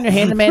putting your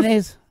hand in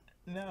mayonnaise?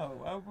 No,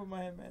 I would put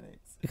my hand mayonnaise.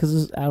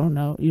 Because I don't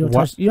know. You don't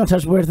What? touch. You don't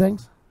touch weird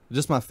things.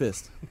 Just my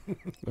fist.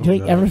 Do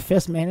you ever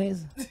fist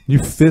mayonnaise? You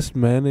fist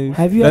mayonnaise?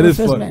 Have you That ever is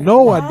fist fun. mayonnaise?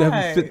 No, I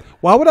never.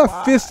 Why would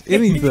I fist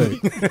anything?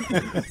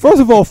 First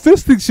of all,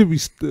 fisting should be.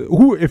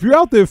 If you're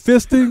out there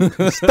fisting,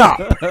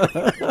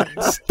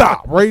 stop.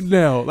 Stop right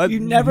now. Like, You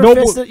never no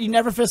fisted. You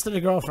never fisted a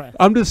girlfriend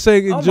I'm just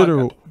saying in my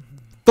general. God.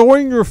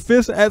 Throwing your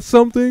fist at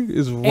something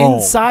is wrong.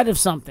 inside of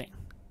something.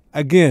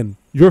 Again,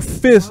 your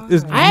fist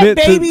is I have meant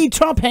baby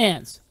Trump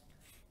hands. to.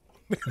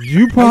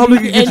 You probably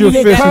can get and your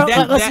you fist. curl-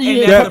 That- listen, that-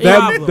 you that- get-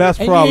 problem. That's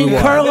and probably you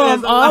why. curl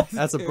them up.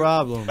 That's a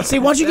problem. See,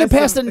 once you get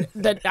past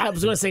I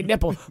was gonna say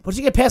nipple. Once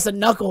you get past the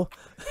knuckle,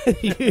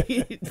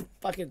 you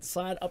fucking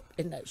slide up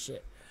in that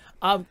shit.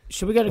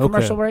 Should we go to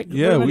commercial break?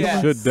 Yeah, we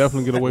Yes. should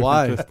definitely get away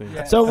Why? from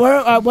fisting. So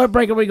what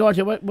break are we going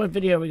to? What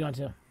video are we going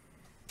to?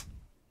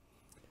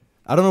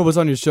 I don't know what's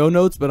on your show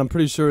notes, but I'm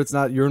pretty sure it's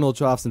not urinal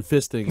troughs and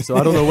fisting. So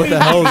I don't know what the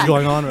hell is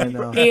going on right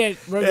now. Ian,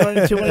 we're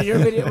going to one of your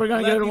video. We're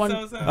going to go to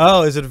one.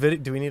 Oh, is it a video?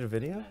 Do we need a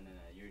video?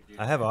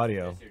 I have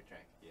audio.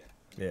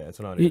 Yeah, it's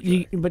an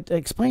audio. But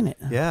explain it.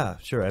 Yeah,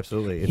 sure,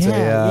 absolutely. It's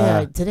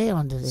yeah, a today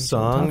on today's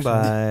song Talk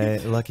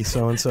Show. by Lucky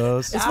So and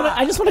So's.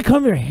 I just want to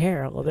comb your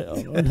hair a little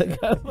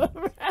bit.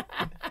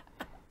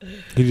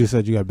 He just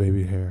said you got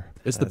baby hair.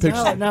 It's the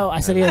picture. No,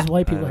 I said he has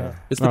white people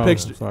hair. It's the Oh,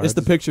 picture. sorry. It's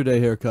the picture day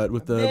haircut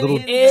with the little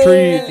Yeah.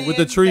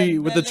 tree,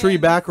 with the tree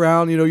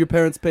background. You know, your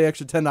parents pay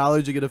extra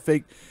 $10 to get a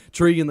fake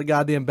tree in the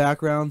goddamn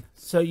background.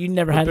 So you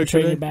never had a picture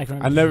tree in your day?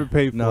 background. I never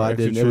paid for No, I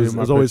extra didn't. tree It in my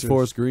was always pictures.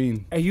 forest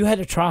green. You had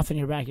a trough in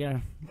your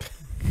backyard.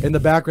 In the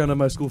background of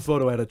my school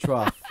photo, I had a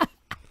trough.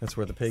 That's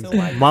where the pigs. So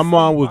why- My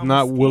mom was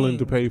not willing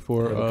to pay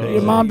for.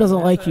 Your mom doesn't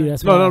like you.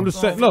 That's No, why. I'm just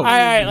saying. No, All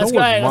right, let's no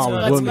go one's ahead. mom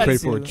was willing to pay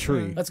let's- for a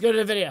tree. Let's go to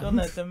the video. Don't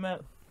let them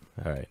out.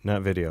 All right,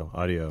 not video,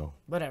 audio.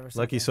 Whatever.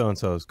 Lucky So and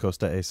So's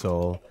Costa e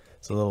Sol.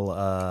 It's a little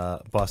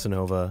bossa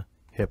nova,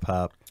 hip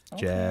hop,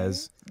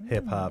 jazz,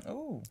 hip hop,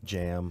 Oh,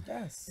 jam.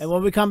 yes. And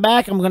when we come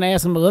back, I'm going to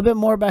ask him a little bit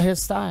more about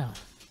his style.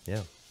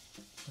 Yeah.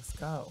 Let's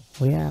go.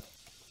 We out.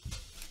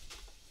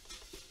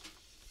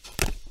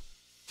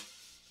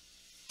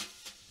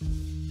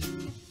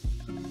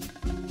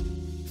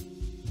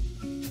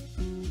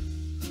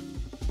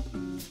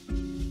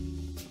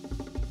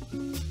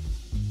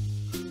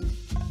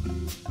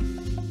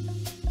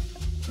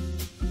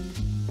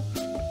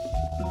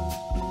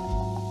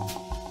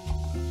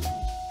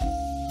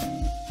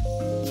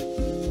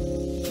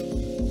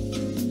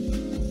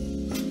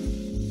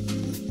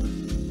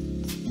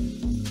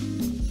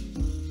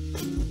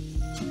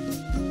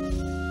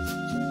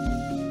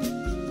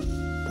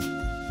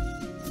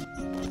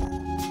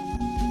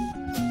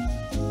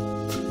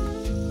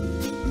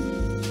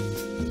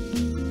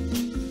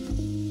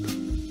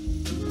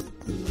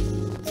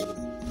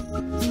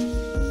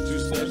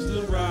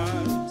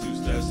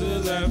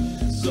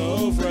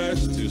 So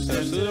fresh, 2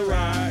 steps to the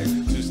right,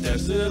 2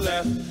 steps to the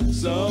left.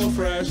 So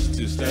fresh,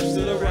 2 steps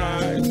to the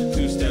right,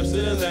 2 steps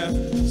to the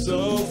left.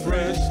 So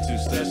fresh, 2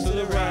 steps to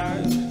the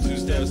right, 2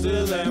 steps to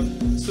the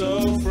left.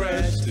 So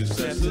fresh, 2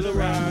 steps to the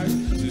right,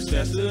 2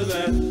 steps to the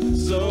left.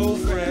 So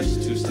fresh,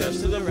 2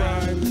 steps to the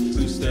right,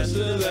 2 steps to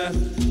the left.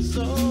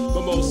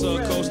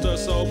 Mimosa, coaster,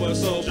 sober,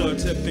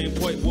 tipping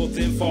point will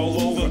then fall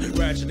over.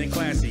 Ratchet and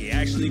classy,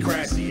 actually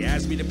crassy.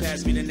 Ask me to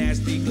pass me the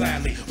nasty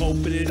gladly.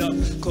 Open it up,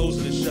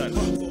 close it shut.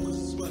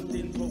 Focus the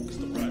then focus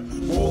the rut.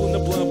 Rolling the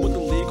blunt with the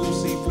legal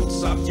seafood.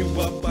 Sop you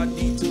up, I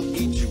need to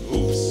eat you.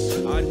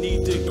 Oops, I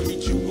need to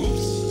greet you.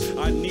 Oops,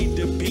 I need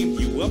to beam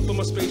you up in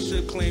my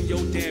spaceship. Claim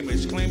your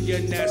damage, claim your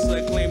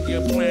NASA, claim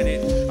your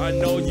planet. I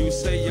know you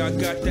say I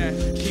got that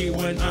key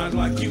when I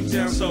lock you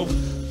down. So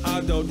I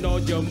don't know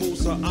your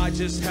moves, so I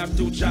just have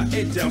to jot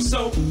it down.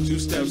 So 2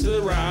 steps to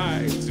the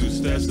right, 2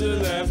 steps to the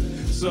left.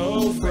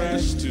 So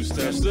fresh, 2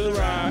 steps to the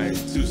right,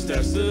 2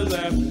 steps to the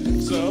left.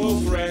 So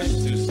fresh,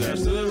 2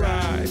 steps to the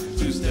right,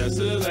 2 steps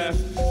to the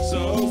left.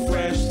 So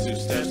fresh, 2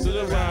 steps to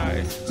the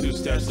right, 2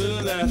 steps to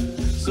the left.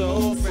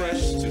 So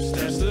fresh, 2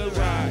 steps to the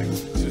right,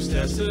 2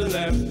 steps to the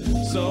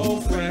left.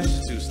 So fresh,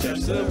 2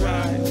 steps to the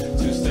right,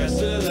 2 steps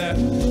to the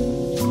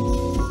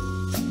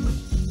left.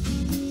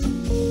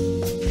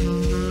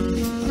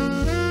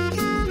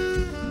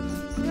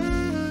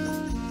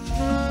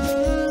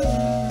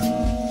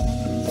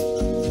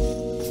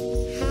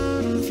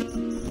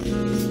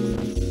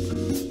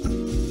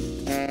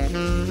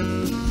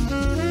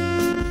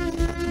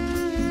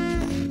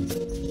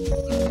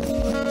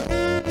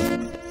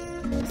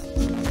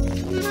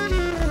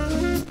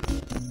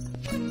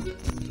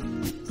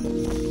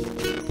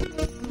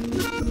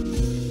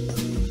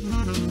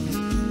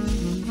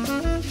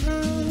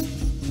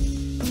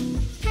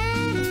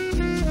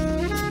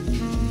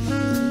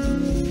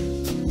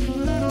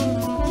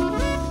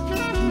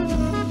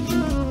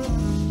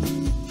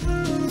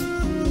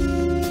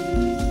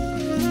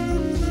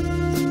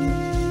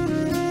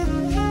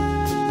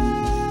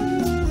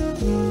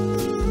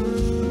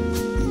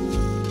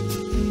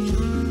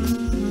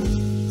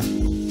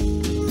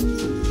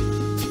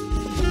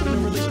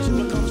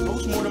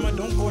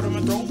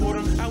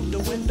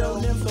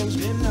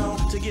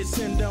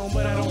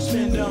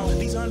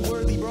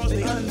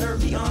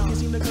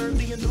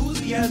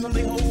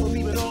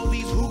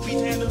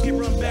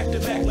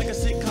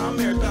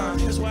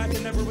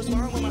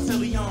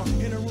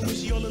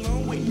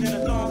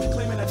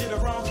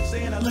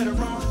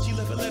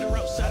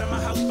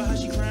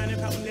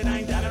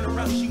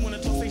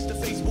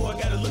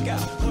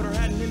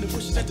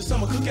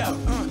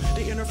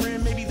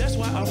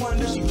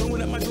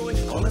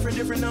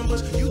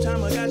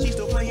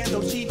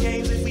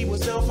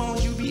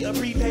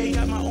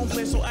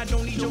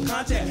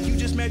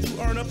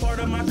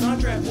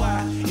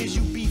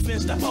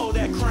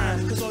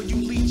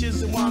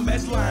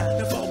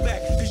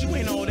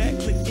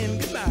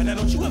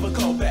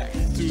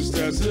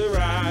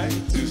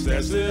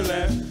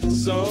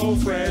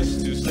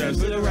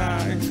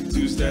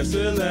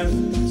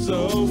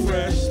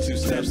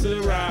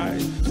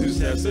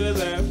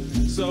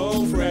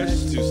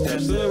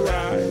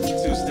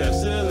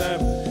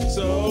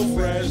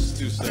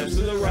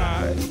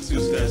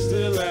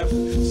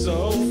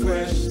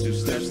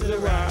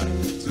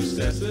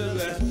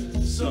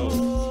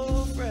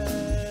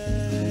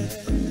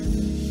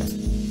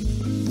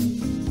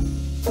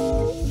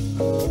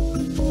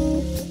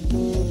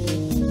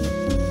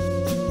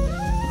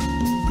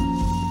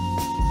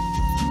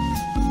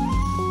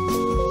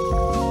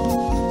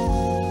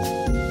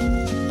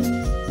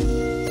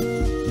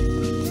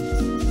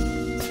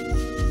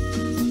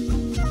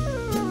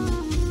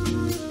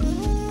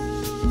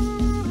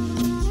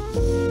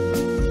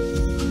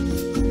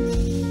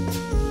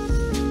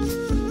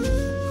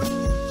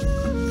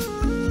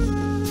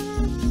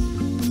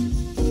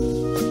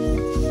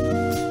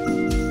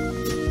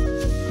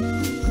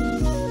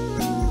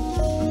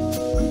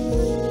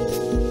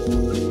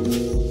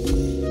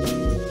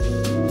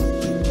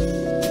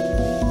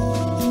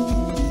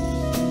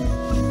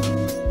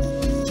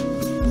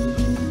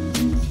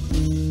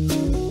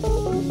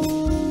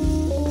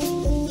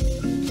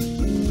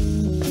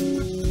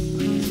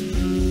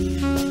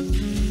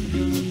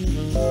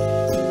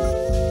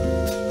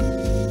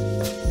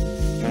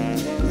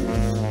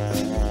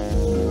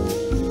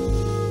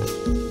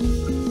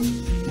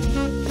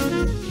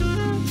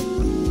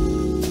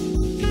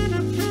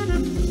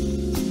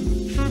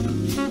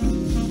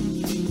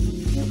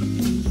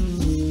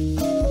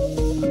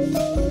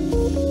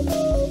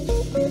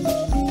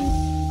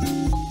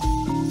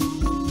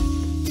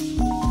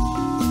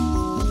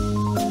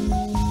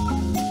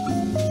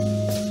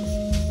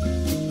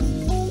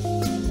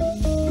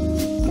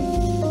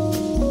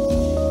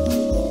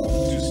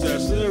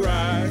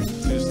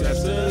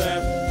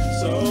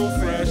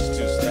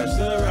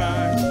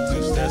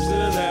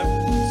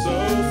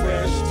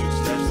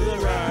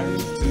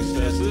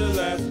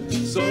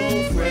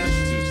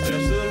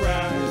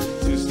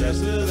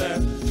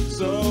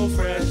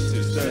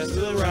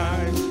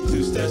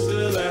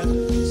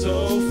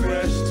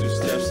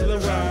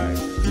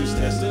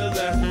 steps to the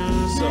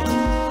left.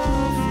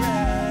 So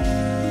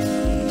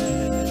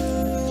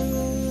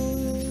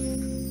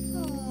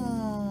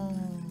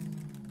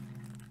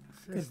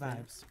Good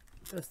vibes.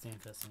 Testing.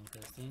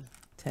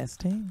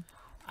 Testing.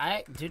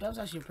 Dude, that was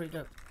actually pretty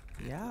dope.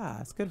 Yeah,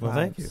 it's good vibes. Well,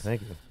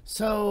 thank you.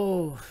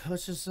 So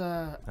let's just.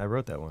 I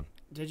wrote that one.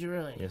 Did you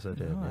really? Yes, I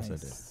did. Nice.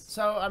 Yes, I did.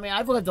 So I mean,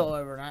 I've lived all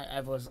over, and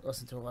I've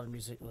listened to a lot of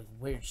music, like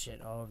weird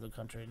shit, all over the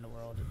country and the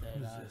world.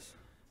 And,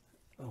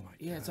 Oh my god.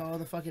 yeah, it's all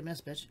the fucking mess,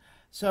 bitch.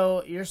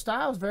 So your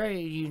style is very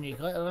unique.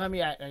 Let me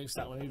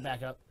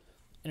back up.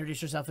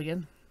 Introduce yourself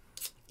again.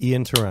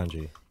 Ian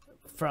Tarnoji,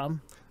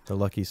 From. the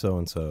Lucky So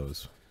and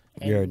So's.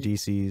 We are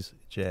DC's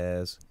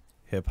jazz,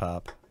 hip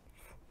hop,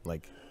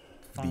 like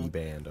the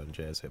band on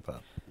jazz hip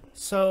hop.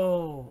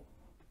 So,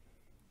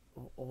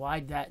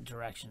 why that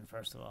direction?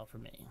 First of all, for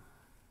me.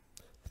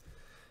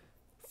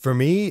 For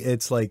me,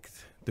 it's like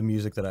the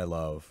music that I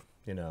love.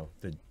 You know,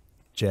 the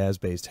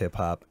jazz-based hip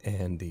hop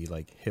and the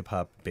like hip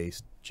hop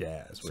based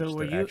jazz,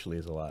 which there actually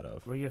is a lot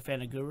of. Were you a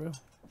fan of Guru?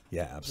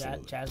 Yeah,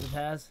 absolutely.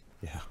 Jazzmatazz?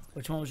 Yeah.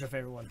 Which one was your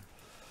favorite one?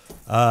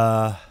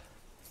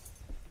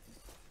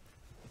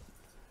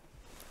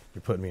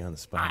 You're putting me on the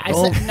spot. I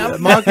said, no.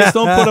 Marcus,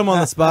 don't put him on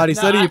the spot. He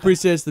said he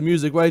appreciates the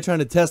music. Why are you trying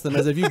to test him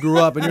as if you grew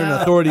up and you're an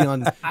authority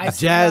on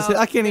jazz?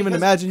 I can't even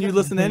imagine you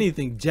listen to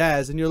anything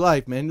jazz in your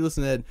life, man. You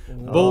listen to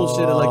that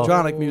bullshit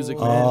electronic music,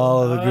 man.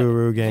 All of the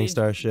Guru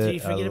Gangstar shit. Do you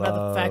forget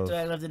about the fact that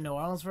I lived in New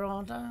Orleans for a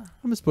long time?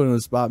 I'm just putting him on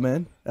the spot,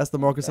 man. That's the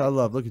Marcus I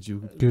love. Look at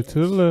you. Get to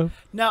the left.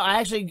 No,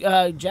 I actually,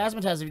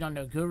 Jazzmatazz, if you don't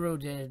know, Guru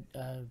did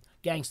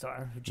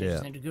Gangstar, who changed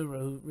his name to Guru,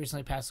 who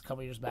recently passed a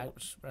couple years back,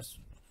 which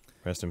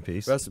Rest in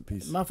peace. Rest in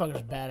peace.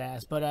 motherfucker's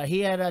badass. But he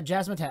had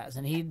Jazzmatazz,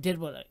 and he did,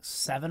 what, like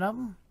 7 of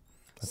them?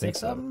 I think 6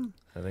 so. of them?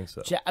 I think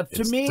so.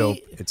 To me, dope.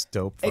 It's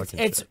dope.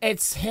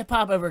 it's hip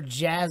hop over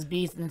jazz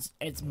beats, and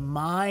it's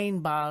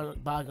mind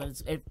boggling.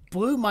 It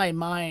blew my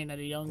mind as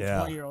a young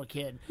 20-year-old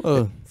kid.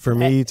 For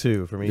me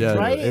too. For me Yeah. too.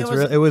 Right?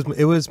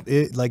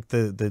 It like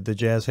the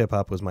jazz hip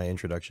hop was my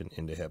introduction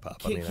into hip hop.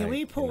 Can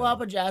we pull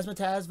up a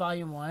Jazzmatazz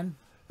Volume 1?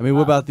 I mean,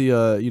 what about the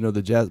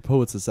the Jazz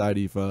Poet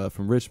Society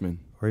from Richmond?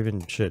 Or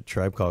even shit,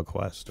 Tribe Called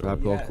Quest. Or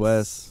Tribe Called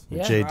Quest.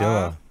 Yeah. Jay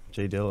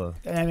Dilla.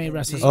 I mean,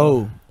 rest his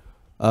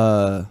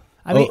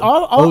I mean,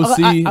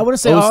 I would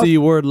say OC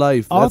Word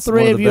Life. All That's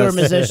three one of the you are best.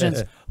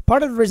 musicians.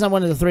 Part of the reason I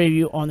wanted the three of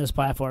you on this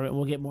platform, and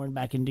we'll get more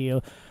back into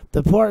you.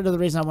 The part of the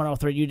reason I want all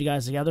three of you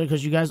guys together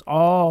because you guys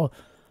all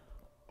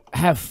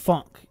have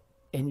funk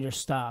in your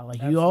style.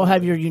 Like you all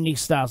have your unique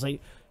styles.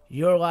 Like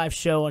your live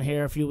show on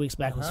here a few weeks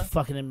back was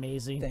fucking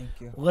amazing. Thank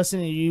you.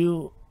 Listening to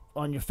you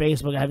on your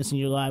Facebook, I haven't seen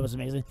you live, was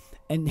amazing.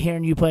 And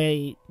hearing you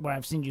play where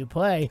I've seen you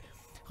play,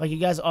 like you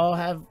guys all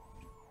have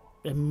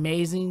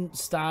amazing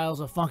styles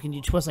of funk, and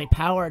you twist like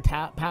tower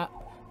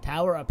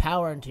of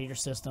power into your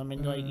system,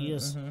 and like you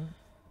just.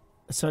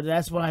 So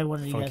that's why I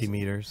wanted you guys. Funky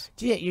meters.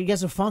 Yeah, you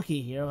guys are funky.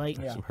 You're like,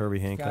 Some Herbie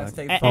Hancock.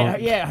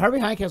 yeah, Herbie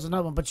Hancock is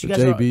another one. But you guys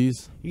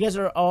JBs. you guys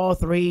are all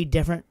three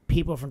different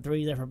people from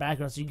three different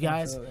backgrounds. You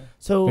guys,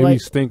 so They be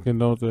like, stinking,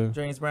 don't they?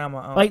 James Brown, my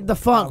uncle. like the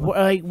funk,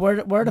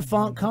 where the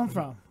funk come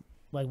from?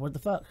 Like what the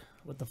fuck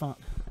with the funk?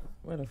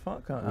 Where the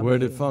funk come? Where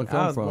did funk I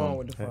come was from? born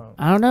with the funk.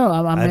 I don't know.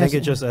 I think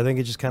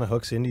it just kind of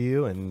hooks into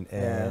you and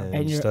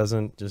just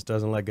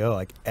doesn't let go.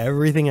 Like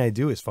everything I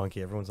do is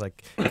funky. Everyone's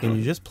like, can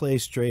you just play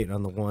straight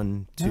on the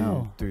 1,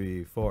 2,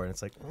 3, 4? And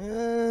it's like,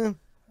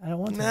 I don't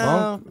want to.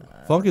 no.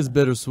 Funk is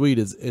bittersweet.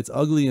 It's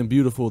ugly and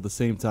beautiful at the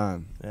same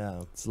time.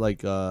 Yeah. It's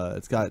like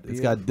it's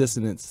got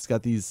dissonance. It's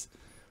got these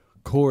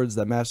chords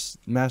that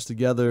mash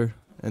together,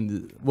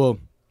 and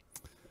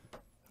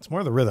It's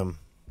more the rhythm.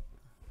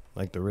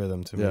 Like the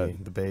rhythm to Yeah. me,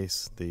 the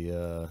bass,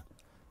 the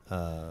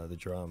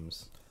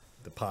drums,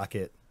 the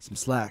pocket. some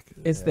slack.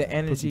 It's the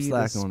energy, the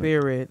slack on it.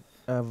 spirit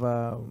of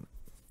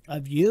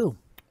Of you.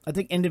 I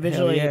think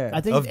individually. Hell yeah.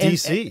 I think Of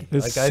DC.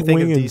 It's Like I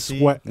think of swing and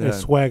DC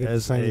swag at the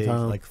as same a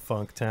time. like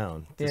funk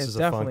town. yeah, This is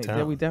definitely. a funk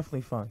town. We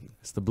definitely funky.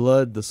 It's the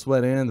blood, the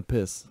sweat, and the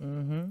piss,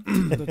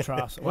 the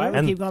troughs. Why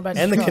do we keep going back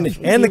to and the the troughs?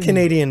 and the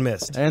Canadian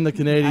mist. and the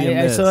Canadian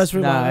mist. So let's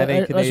rewind. Nah, it ain't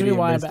let's Canadian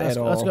rewind mist back. at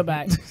Let's all. go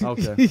back.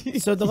 Okay.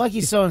 So the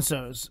Lucky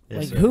So-and-Sos. Yes,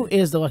 Like, sir. who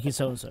is the Lucky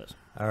So-and-Sos?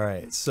 All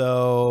right,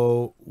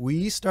 so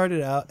we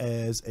started out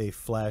as a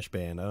flash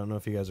band. I don't know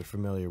if you guys are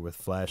familiar with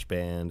Flash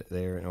Band.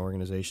 They're an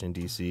organization in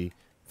DC.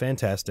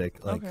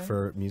 Fantastic, like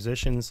for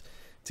musicians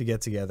to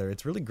get together.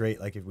 It's really great.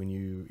 Like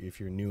if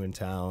you're new in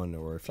town,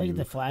 or if Like you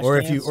the Flash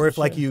or dance if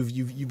like shit?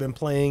 you've been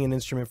playing an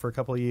instrument for a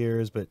couple of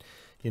years, but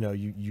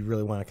you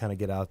really want to kind of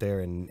get out there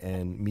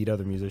and meet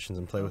other musicians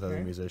and play with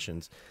other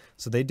musicians.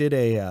 So they did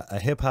a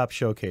hip hop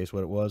showcase.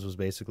 What it was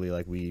basically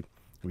like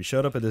we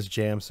showed up at this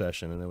jam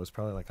session, and there was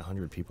probably like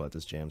 100 people at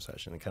this jam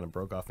session. It kind of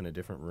broke off into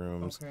different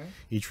rooms. Okay.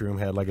 Each room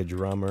had like a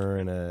drummer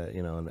and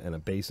a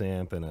bass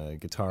amp and a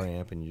guitar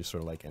amp, and you just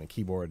sort of like and a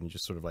keyboard, and you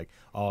just sort of like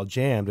all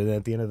jammed. And then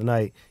at the end of the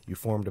night, you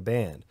formed a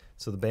band.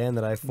 So the band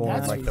that I formed,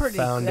 That's like pretty-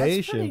 the foundation,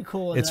 that's pretty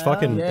cool, it's though.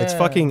 fucking it's Yeah.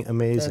 fucking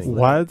amazing.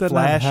 Why is that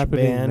Flash not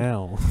happening band.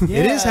 now? It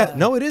is Yeah.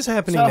 no, it is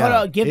happening So now. hold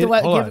on. Give Hold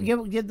on.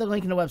 the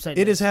link in the website.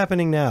 It is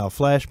happening now.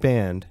 Flash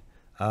Band.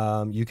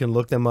 You can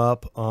look them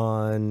up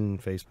on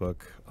Facebook,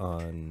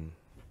 on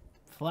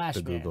Flash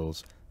the band.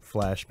 Googles,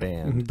 Flash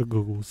Band. The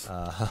Googles.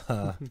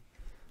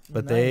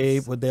 But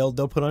Nice.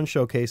 they'll put on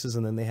showcases,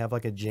 and then they have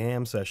like a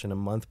jam session a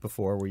month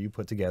before where you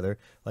put together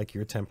like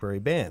your temporary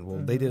band. Well,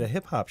 they did a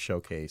hip hop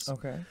showcase.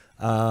 Okay.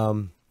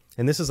 And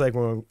this is like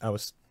when I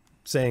was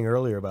saying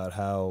earlier about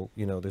how,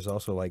 you know, there's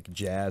also like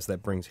jazz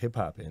that brings hip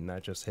hop in,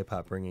 not just hip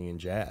hop bringing in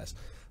jazz.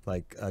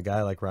 Like a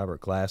guy like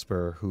Robert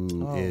Glasper,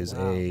 who is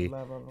an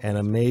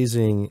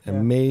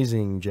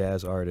amazing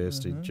jazz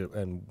artist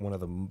and one of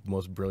the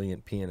most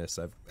brilliant pianists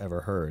I've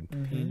ever heard.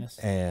 Penis.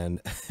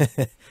 And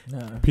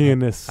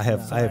Pianist. I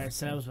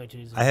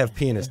have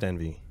pianist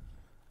envy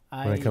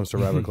when it comes to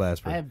Robert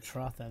Glasper. I have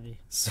trough envy.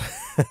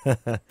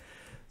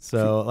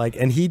 So like,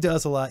 and he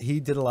does a lot. He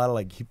did a lot of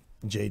like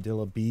J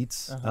Dilla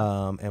beats,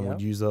 and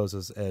would use those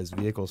as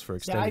vehicles for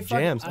extended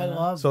jams. I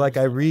love. So like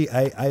I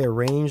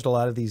arranged a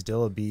lot of these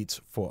Dilla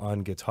beats on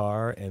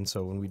guitar, and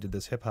so when we did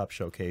this hip hop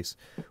showcase,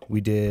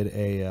 we did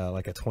a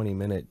like a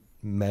 20-minute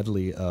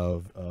medley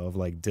of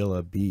like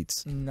Dilla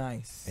beats.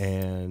 Nice.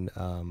 And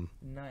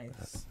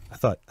nice. I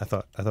thought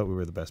we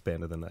were the best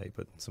band of the night,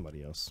 but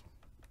somebody else.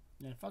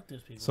 Yeah, fuck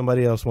those people.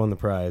 Somebody else won the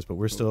prize, but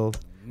we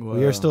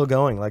are still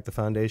going. Like the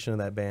foundation of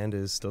that band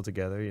is still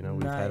together. You know,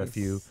 we've had a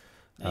few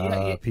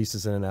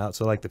pieces in and out.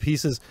 So like the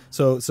pieces,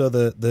 so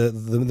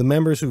the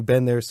members who've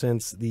been there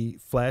since the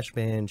Flash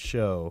Band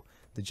show,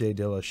 the J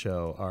Dilla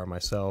show, are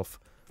myself,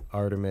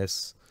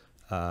 Artemis,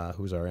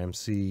 who's our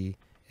MC,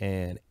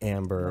 and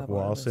Amber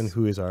Walson,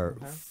 who is our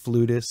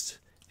flutist,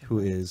 who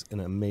is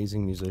an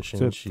amazing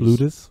musician. She's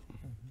flutist.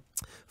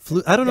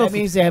 I don't know. That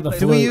means they have a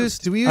do we use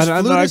flutist?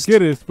 I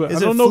get it, but is I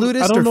don't it know.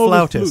 flutist I don't or know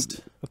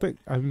flautist? I think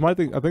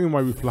it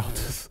might be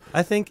flautist.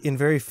 I think in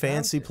very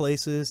fancy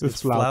places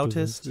it's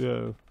flautist.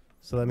 Yeah.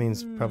 So that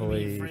means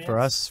probably for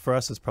us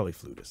it's probably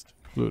flutist.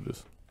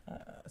 Flutist.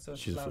 So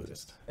She's a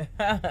flutist.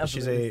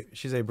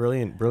 she's a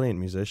brilliant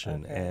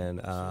musician,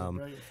 and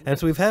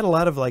so we've had a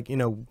lot of like, you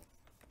know,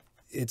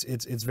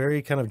 it's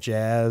very kind of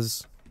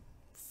jazz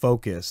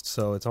focused.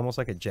 So it's almost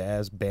like a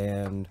jazz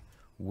band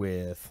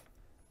with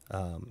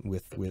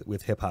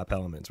hip hop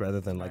elements rather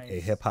than like a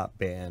hip hop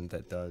band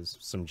that does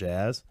some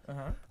jazz.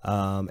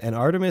 And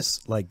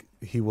Artemis, like,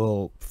 he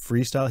will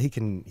freestyle.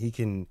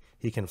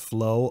 He can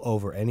flow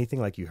over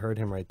anything. Like you heard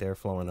him right there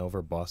flowing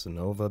over bossa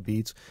nova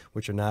beats,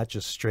 which are not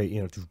just straight,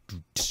 you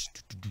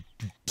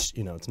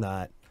know, it's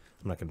not.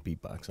 I'm not going to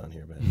beatbox on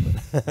here,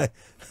 man.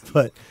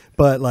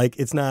 But like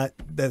it's not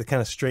that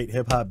kind of straight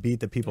hip hop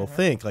beat that people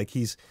think. Like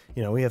he's,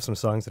 you know, we have some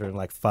songs that are in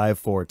like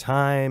 5/4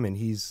 time, and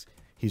he's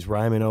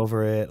rhyming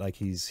over it. Like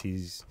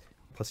he's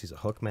plus he's a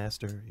hook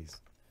master.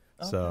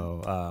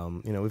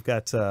 So you know, we've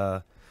got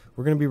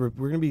we're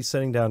gonna be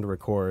sitting down to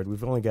record.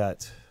 We've only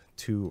got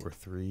 2 or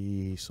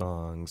 3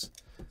 songs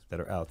that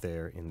are out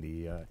there in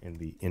the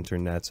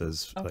internets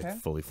as like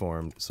fully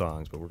formed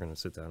songs, but we're gonna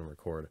sit down and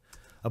record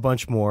a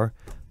bunch more.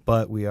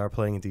 But we are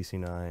playing in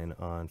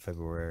DC9 on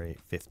February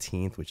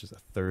 15th, which is a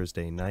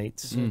Thursday night.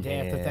 The day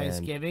after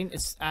Thanksgiving.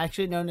 It's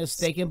actually known as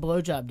Steak and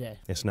Blowjob Day.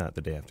 It's not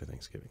the day after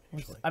Thanksgiving,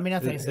 actually. I mean,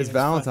 not Thanksgiving. It's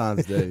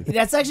Valentine's Day.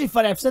 That's actually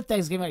funny. I've said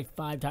Thanksgiving like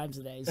 5 times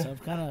a day, so I'm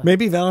kind of...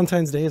 Maybe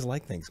Valentine's Day is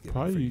like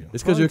Thanksgiving for you.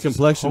 It's because your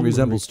complexion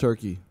resembles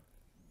turkey.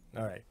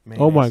 All right.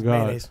 Mayonnaise. Oh, my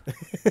God. Mayonnaise.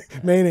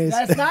 Mayonnaise.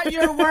 That's not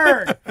your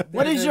word.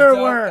 What is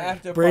your word?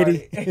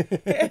 Brady.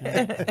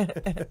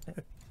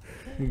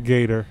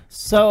 Gator.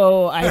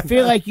 So I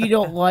feel like you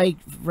don't like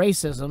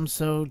racism,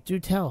 so do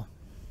tell.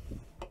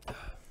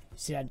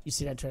 You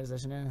see that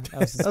transition there?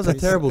 That was a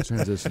terrible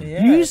transition.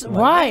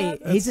 Why?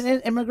 He's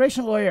an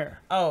immigration lawyer.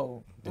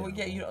 Oh. Well,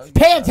 yeah,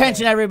 pay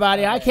attention,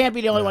 everybody. I can't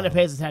be the only one that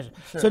pays attention.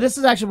 Sure. So this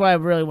is actually why I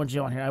really want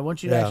you on here. I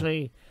want you to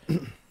actually...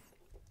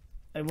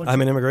 I'm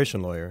an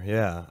immigration lawyer,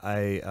 yeah.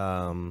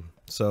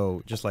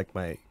 So just like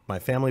my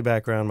family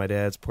background, my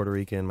dad's Puerto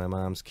Rican, my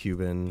mom's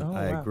Cuban.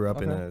 I grew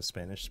up in a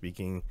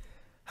Spanish-speaking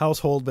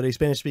household, but a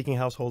Spanish-speaking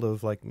household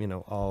of, like, you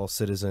know, all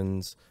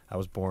citizens. I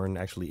was born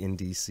actually in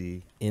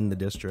D.C., in the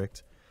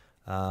district.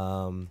 You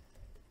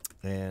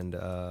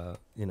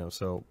know,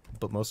 so,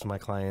 but most of my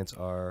clients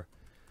are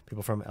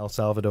people from El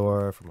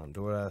Salvador, from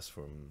Honduras,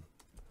 from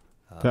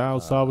the El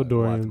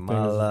Salvadorian thing is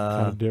Guatemala.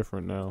 kind of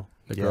different now.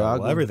 Yeah,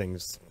 well,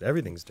 everything's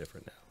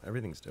different now.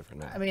 Everything's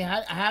different now. I mean,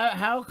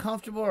 how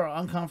comfortable or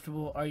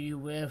uncomfortable are you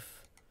with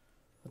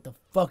what the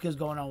fuck is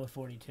going on with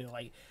 42?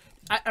 Like,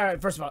 all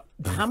right, first of all,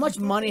 how much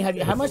money have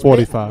you? How much?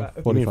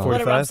 45.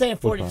 Whatever. I'm saying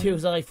 42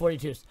 because I like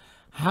 42s.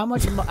 How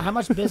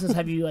much business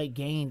have you like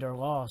gained or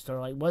lost or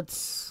like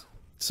what's?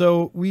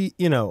 So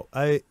you know,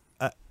 I've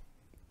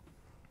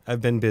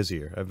been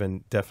busier.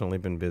 Definitely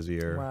been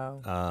busier.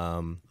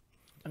 Wow.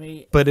 I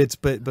mean, but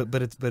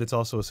it's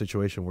also a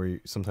situation where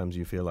sometimes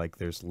you feel like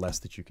there's less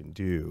that you can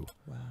do.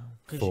 Wow.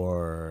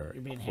 For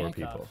you're being handcuffed,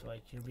 people.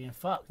 Like you're being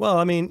fucked. Well,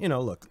 I mean, you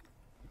know, look,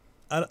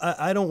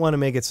 I don't want to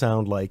make it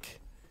sound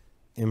like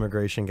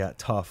immigration got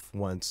tough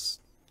once,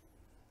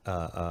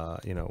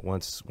 you know,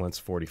 once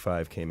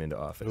 45 came into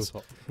office.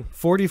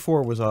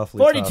 44 was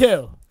awfully 42.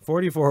 Tough.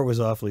 44 was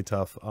awfully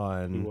tough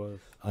on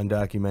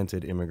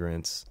undocumented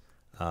immigrants.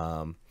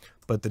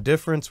 But the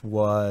difference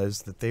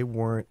was that they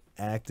weren't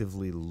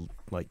actively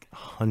like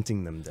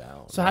hunting them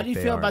down. So how do you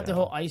feel about the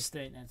whole ICE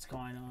thing that's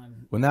going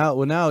on?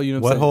 Well, now you know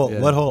what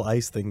whole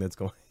ICE thing that's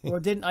going? Or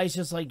didn't ICE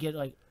just like get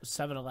like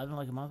 7-Eleven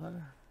like a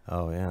motherfucker?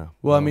 Oh yeah.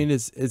 Well, I mean,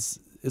 it's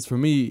for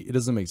me, it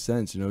doesn't make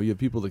sense. You know, you have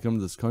people that come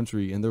to this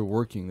country and they're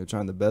working, they're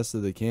trying the best that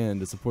they can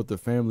to support their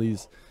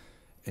families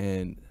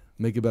and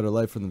make a better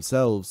life for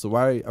themselves. So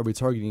why are we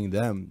targeting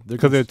them?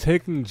 Because they're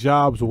taking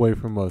jobs away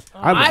from us.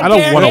 I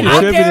don't want to.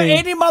 I dare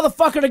any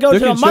motherfucker to go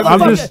to a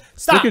motherfucker.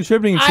 Stop. They're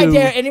contributing to I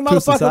dare any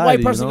motherfucking society,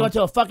 white person you know? to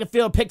go to a fucking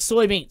field, pick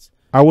soybeans.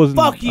 I wasn't.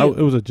 Fuck you.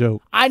 It was a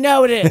joke. I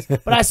know it is,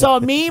 but I saw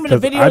a meme in a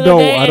video the other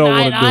day,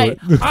 and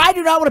I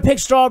do not want to pick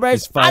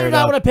strawberries. I do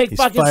not want to pick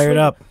fucking fired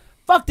up.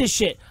 Fuck this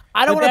shit.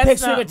 I don't want to pick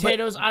sweet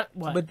potatoes.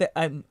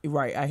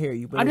 Right, I hear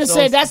you. But I'm just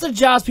saying that's the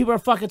jobs people are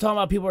fucking talking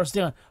about. People are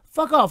stealing.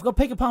 Fuck off. Go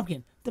pick a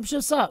pumpkin. Them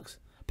shit sucks.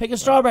 Picking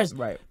strawberries.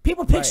 Right.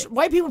 People pick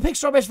white people pick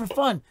strawberries for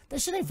fun.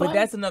 That shit ain't fun. But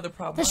that's another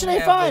problem. That shit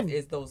ain't fun.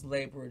 Is those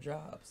labor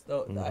jobs?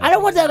 I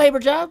don't want that labor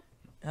job.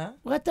 Huh?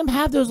 Let them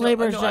have those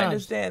labor jobs. I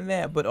understand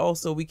that, but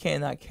also we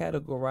cannot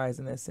categorize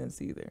in that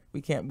sense either.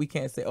 We can't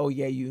say, oh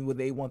yeah,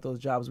 they want those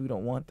jobs, we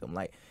don't want them.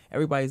 Like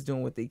everybody's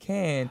doing what they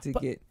can to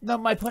get. No,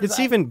 my point is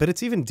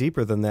it's even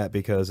deeper than that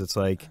because it's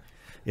like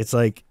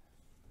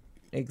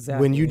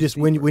exactly when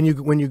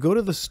you go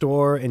to the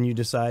store and you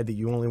decide that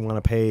you only want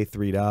to pay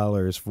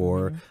 $3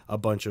 for a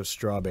bunch of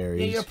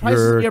strawberries. Yeah,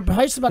 your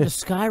price is about to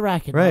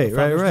skyrocket. Right.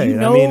 You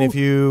know, I mean,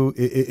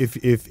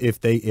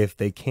 if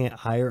they can't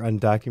hire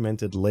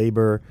undocumented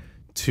labor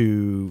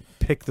to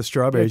pick the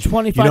strawberries,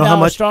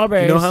 $25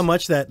 strawberries. You know how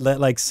much that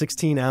like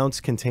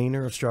 16-ounce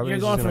container of strawberries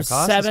is going to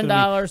cost?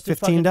 $7 to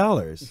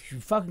 $15. You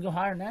fucking go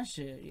higher than that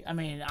shit. I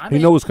mean, you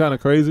know what's kind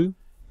of crazy?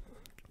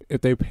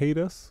 If they paid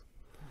us.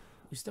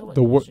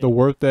 The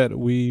work that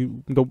we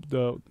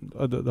the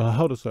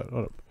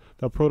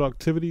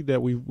productivity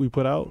that we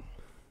put out,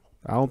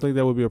 I don't think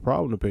that would be a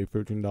problem to pay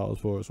 $15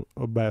 for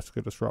a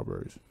basket of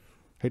strawberries.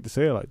 Hate to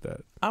say it like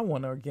that. I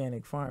want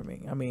organic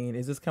farming. I mean,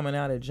 is this coming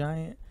out of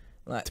Giant?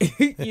 Like,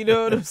 you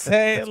know what I'm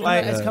saying?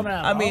 Like, it's coming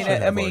out. I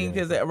mean,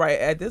 because right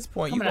at this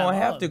point, you're gonna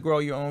have to grow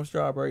your own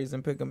strawberries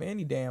and pick them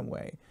any damn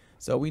way.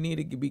 So we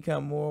need to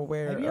become more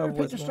aware. Have you ever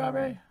picked a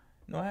strawberry?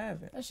 No, I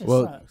haven't. That shit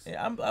sucks.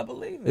 Yeah, I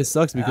believe it. It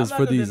sucks because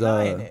for these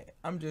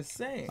I'm just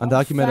saying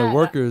undocumented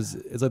workers,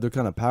 it's like they're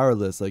kind of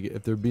powerless. Like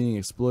if they're being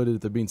exploited,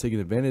 if they're being taken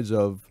advantage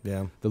of,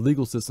 the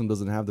legal system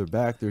doesn't have their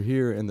back. They're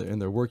here and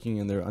they're working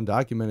and they're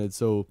undocumented,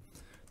 so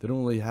they don't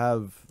really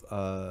have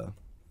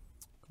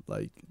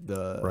like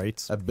the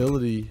rights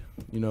ability,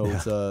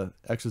 to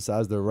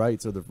exercise their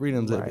rights or their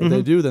freedoms. If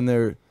they do, then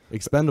they're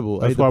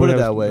expendable. I hate to put it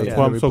that way. That's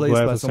why I'm so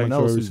glad for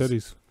sanctuary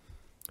cities.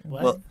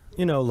 Well,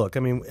 look, I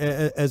mean,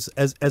 as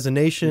a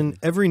nation,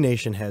 every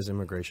nation has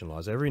immigration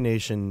laws. Every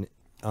nation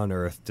on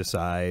earth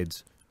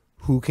decides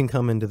who can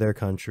come into their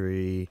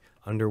country,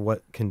 under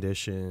what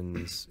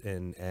conditions,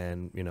 and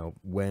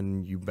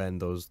when you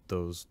bend those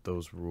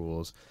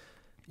rules.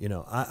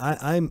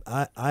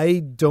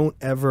 I don't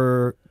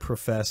ever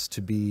profess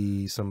to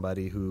be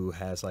somebody who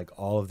has like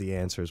all of the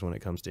answers when it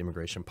comes to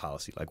immigration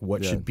policy. Like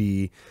what should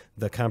be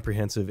the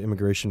comprehensive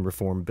immigration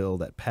reform bill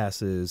that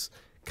passes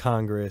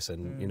Congress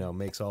and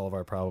makes all of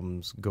our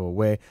problems go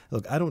away.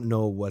 Look, I don't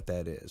know what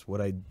that is.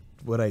 What I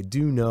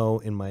do know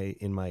in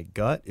my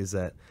gut is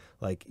that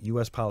like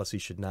U.S. policy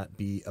should not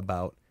be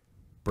about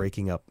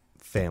breaking up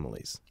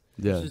families.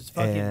 Yeah,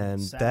 and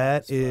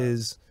that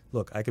is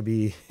look. I could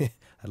be.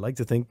 I'd like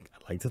to think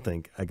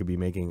I could be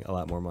making a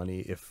lot more money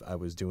if I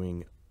was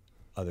doing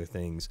other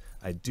things.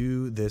 I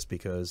do this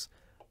because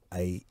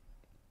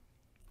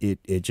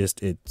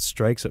it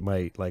strikes at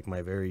my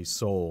very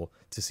soul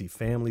to see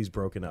families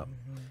broken up.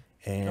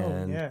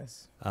 And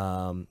if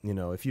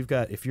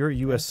you're a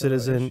U.S.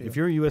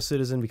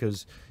 citizen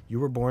because you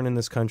were born in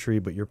this country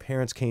but your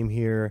parents came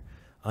here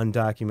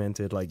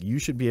undocumented, like you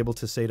should be able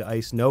to say to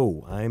ICE,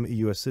 no, I'm a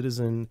U.S.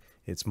 citizen.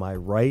 It's my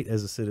right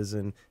as a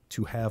citizen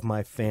to have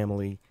my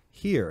family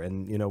here.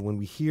 And when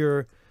we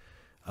hear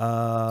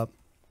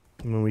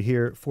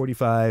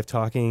 45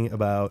 talking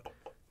about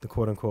the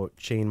quote unquote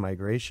chain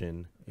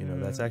migration,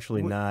 that's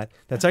actually not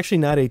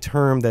a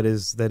term that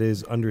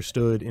is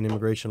understood in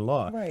immigration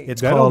law. Right.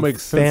 It's that called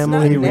makes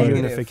family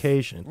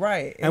reunification.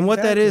 Right. And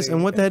what that is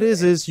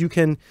you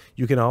can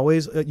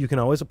always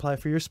apply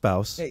for your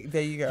spouse. Hey,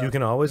 there you go. You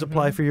can always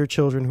apply for your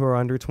children who are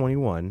under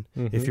 21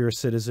 if you're a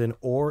citizen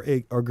or a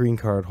green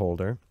card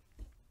holder.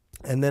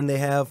 And then they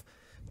have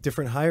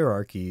different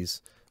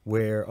hierarchies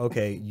where,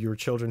 okay, your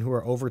children who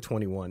are over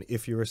 21,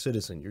 if you're a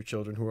citizen, your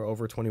children who are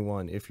over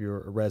 21, if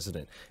you're a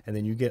resident, and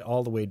then you get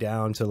all the way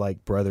down to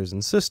like brothers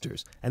and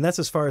sisters. And that's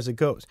as far as it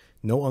goes.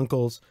 No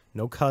uncles,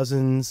 no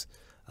cousins.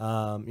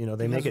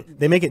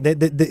 They make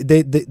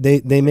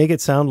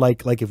it sound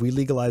like if we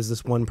legalize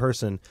this one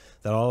person,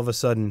 that all of a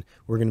sudden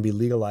we're going to be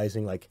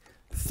legalizing like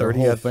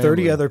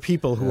 30 other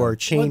people who are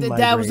chain migrating.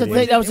 That was the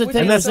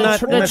thing. And that's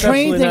not the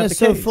train thing is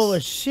so case. full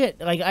of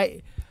shit.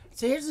 Like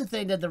so here's the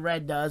thing that the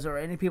red does, or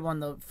any people on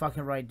the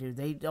fucking right do.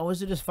 They always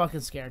do this fucking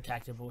scare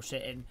tactic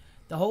bullshit, and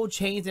the whole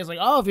chain thing is like,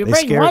 oh, if you They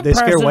bring scare one they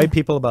person, scare white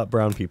people about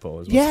brown people.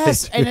 Is what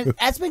yes, they do. and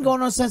that's been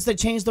going on since they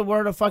changed the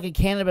word of fucking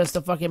cannabis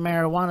to fucking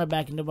marijuana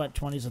back into what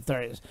 20s and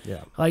 30s.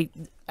 Yeah. Like,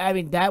 I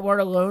mean, that word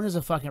alone is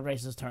a fucking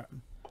racist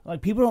term.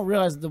 Like, people don't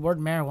realize that the word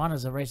marijuana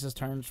is a racist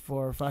term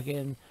for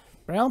fucking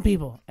brown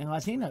people and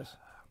Latinos.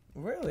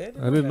 Really? I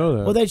didn't know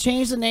that. Well, they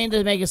changed the name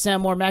to make it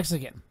sound more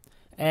Mexican,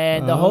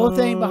 and the whole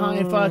thing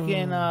behind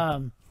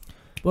fucking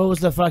what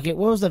was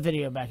the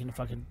video back in the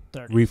fucking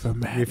 30s? Reefer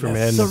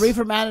Madness. So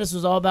Reefer Madness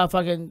was all about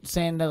fucking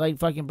saying that like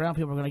fucking brown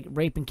people are gonna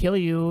rape and kill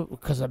you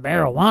because of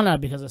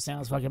marijuana because it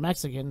sounds fucking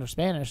Mexican or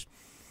Spanish,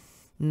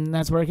 and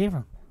that's where it came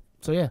from.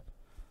 So yeah.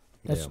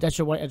 That's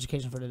your white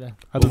education for today.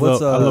 I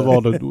love all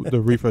the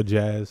reefer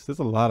jazz. There's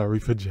a lot of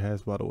reefer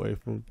jazz, by the way.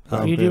 From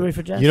You do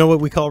reefer jazz? You know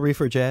what we call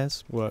reefer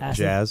jazz? What?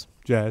 Acid?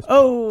 Jazz.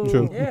 Oh,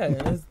 True.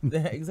 Yeah,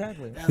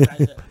 exactly.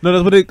 No,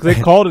 that's what they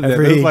called it.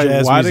 Every like,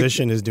 jazz why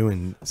musician is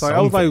doing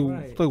I was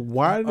something. like,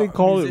 why do they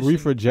call it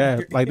reefer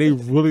jazz? Like they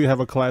really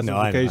have a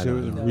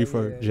classification know. as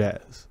reefer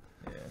jazz.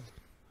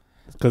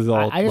 Because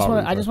I just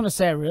want to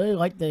say I really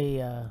like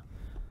the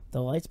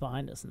lights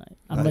behind us tonight.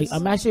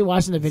 I'm actually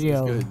watching the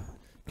video. Good.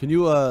 Can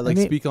you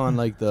speak on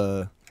like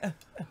the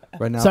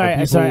right now? Sorry.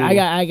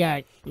 I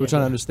got. We're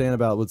trying to understand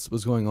about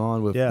what's going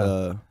on with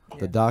the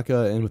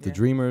DACA and with the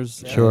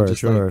Dreamers. Sure, and just,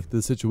 sure. Like,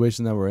 the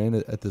situation that we're in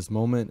at this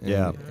moment.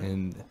 And,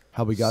 and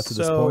how we got to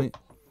this point.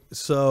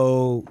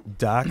 So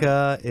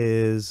DACA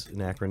is an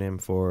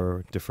acronym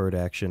for Deferred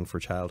Action for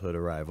Childhood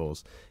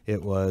Arrivals.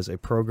 It was a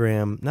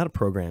program, not a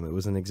program. It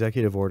was an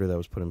executive order that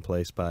was put in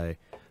place by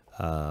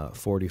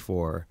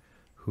 44,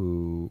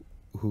 who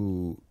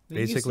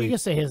basically you can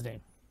say his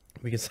name.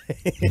 We can say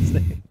his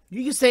name.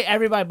 You can say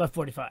everybody but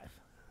 45.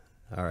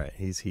 All right,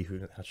 he's he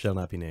who shall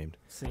not be named.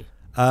 See.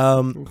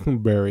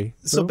 Barry.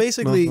 So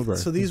basically, No, Barry.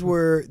 so these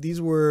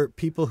were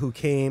people who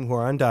came who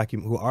are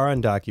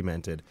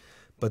undocumented,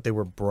 but they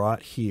were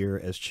brought here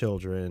as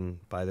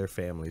children by their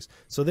families.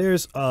 So there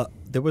was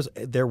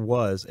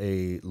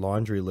a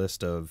laundry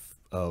list of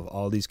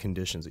all these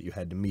conditions that you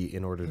had to meet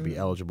in order to be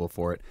eligible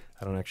for it.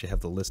 I don't actually have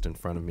the list in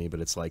front of me,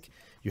 but it's like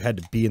you had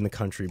to be in the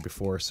country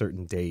before a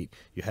certain date.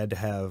 You had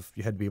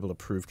to be able to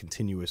prove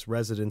continuous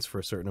residence for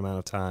a certain amount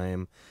of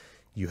time.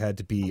 You had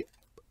to be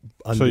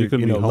under,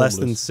 less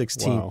than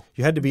 16. Wow.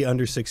 You had to be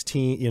under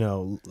 16,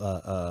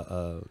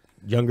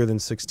 younger than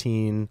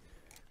 16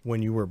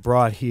 when you were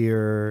brought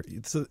here.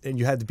 And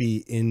you had to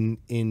be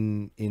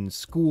in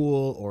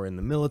school or in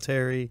the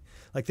military.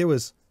 Like there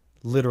was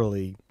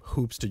literally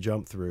hoops to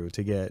jump through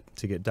to get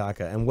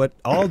DACA. And what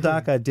all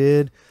DACA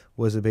did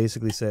was it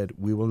basically said,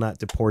 we will not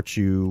deport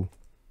you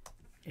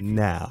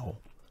now.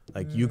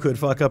 Like you could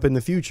fuck up in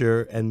the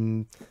future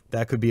and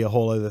that could be a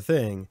whole other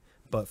thing.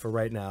 But for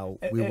right now,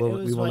 we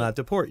will not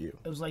deport you.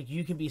 It was like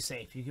you can be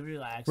safe, you can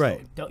relax. Right.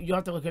 You don't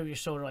have to look over your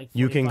shoulder like 45.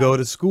 You can go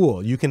to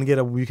school. You can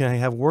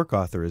have work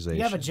authorization.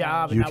 You have a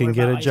job. You can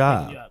get a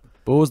job.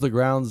 But what was the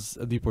grounds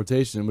of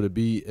deportation? Would it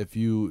be if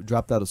you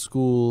dropped out of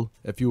school,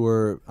 if you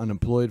were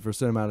unemployed for a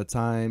certain amount of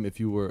time, if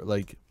you were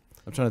like,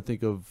 I'm trying to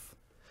think of.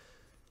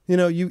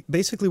 You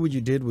basically what you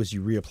did was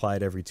you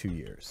reapplied every 2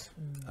 years,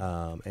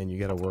 and you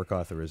got a work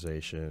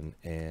authorization,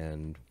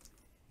 and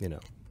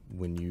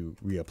when you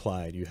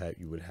reapplied,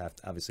 you would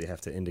obviously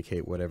have to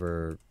indicate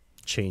whatever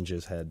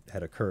changes had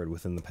occurred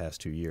within the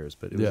past 2 years.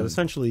 But it was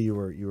essentially you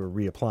were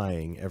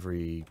reapplying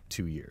every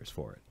 2 years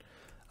for it.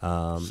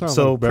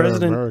 So like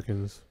President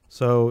Americans.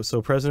 So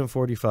President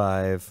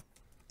 45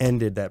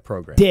 ended that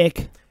program.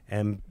 Dick.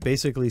 And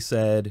basically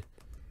said,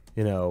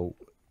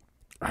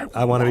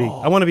 I want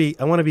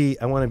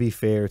to be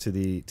fair to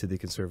the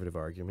conservative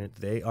argument.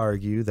 They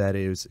argue that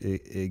it was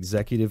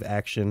executive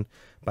action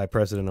by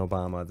President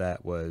Obama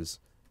that was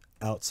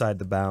outside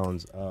the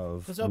bounds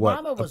of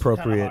what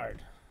appropriate.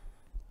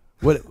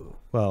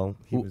 Well,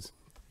 he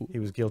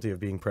was guilty of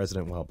being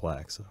president while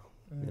black. So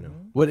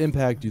What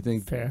impact do you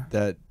think Fair.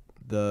 that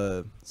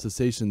the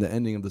cessation, the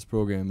ending of this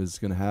program is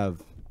going to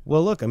have?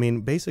 Well, look, I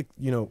mean,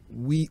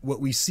 what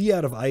we see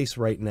out of ICE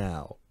right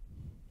now.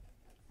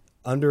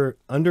 Under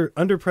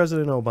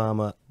President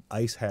Obama,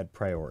 ICE had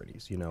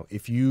priorities.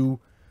 If you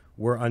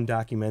were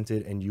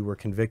undocumented and you were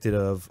convicted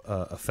of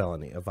a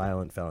felony, a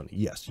violent felony,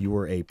 yes, you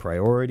were a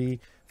priority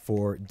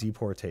for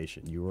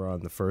deportation. You were on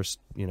the first,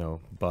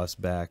 bus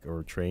back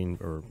or train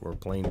or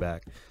plane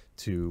back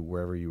to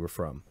wherever you were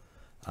from.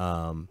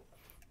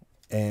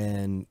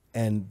 And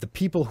the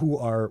people who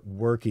are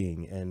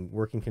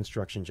working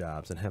construction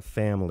jobs and have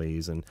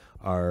families and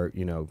are,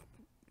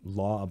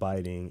 law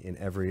abiding in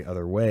every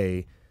other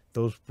way,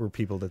 those were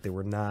people that they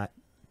were not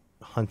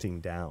hunting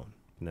down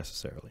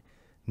necessarily.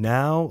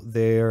 Now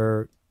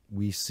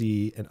we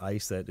see an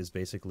ICE that is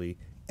basically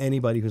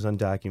anybody who's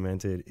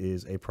undocumented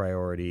is a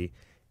priority,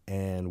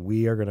 and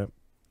we are going to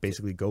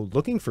basically go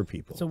looking for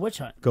people. So witch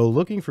hunt. Go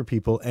looking for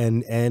people,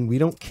 and we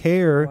don't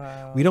care.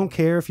 Wow. We don't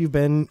care if you've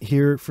been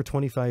here for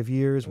 25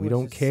 years. We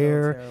don't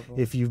care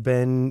if you've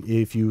been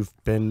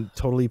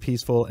totally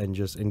peaceful and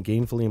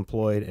gainfully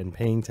employed and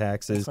paying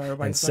taxes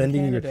and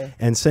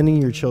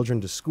sending your children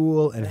to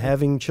school and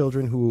having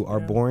children who are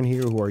born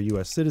here who are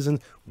U.S. citizens.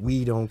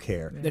 We don't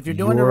care. If you're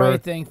doing the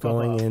right thing,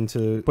 going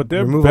into but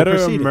they're better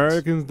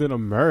Americans than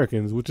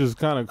Americans, which is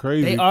kind of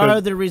crazy. They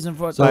are the reason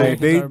for it. So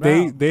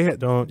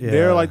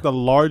they're like the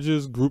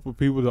largest group of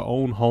people that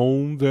own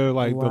homes. They're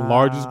like the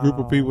largest group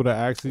of people that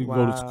actually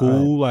go to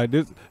school. Like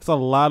this, it's a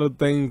lot of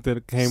things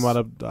that came out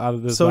of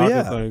this.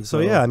 Thing.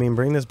 So I mean,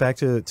 bring this back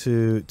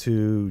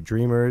to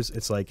dreamers.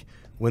 It's like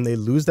when they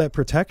lose that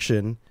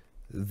protection,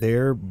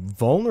 they're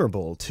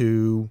vulnerable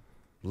to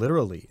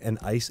literally an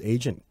ICE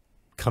agent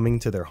coming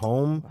to their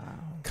home,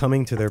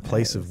 coming to their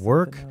place of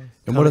work,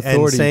 and what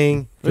authority? And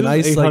saying, "Can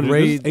ICE like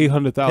raid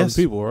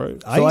 800,000 people?"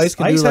 Right? So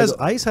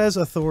ICE has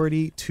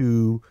authority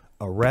to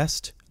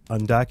arrest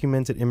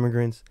undocumented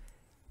immigrants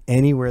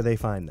anywhere they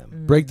find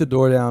them. Break the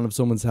door down of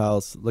someone's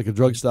house like a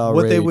drug style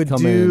What raid.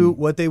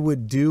 What they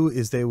would do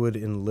is they would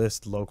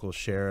enlist local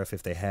sheriff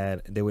if they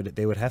had. They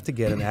would have to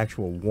get an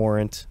actual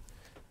warrant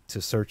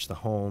to search the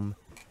home,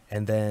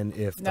 and then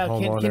if the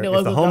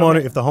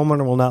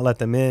homeowner will not let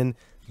them in,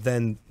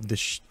 then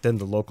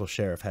the local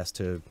sheriff has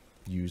to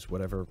use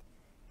whatever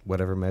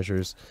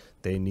measures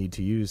they need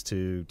to use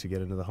to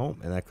get into the home,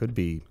 and that could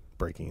be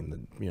breaking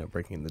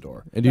in the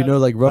door. And you know,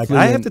 like roughly,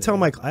 I have to tell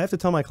my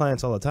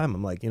clients all the time.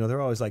 I'm like,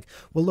 they're always like,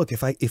 well, look,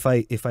 if I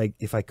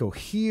go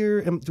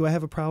here, do I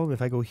have a problem?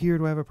 If I go here,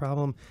 do I have a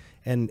problem?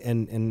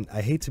 And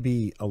I hate to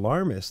be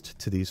alarmist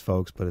to these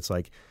folks, but it's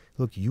like,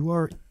 look, you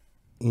are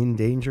in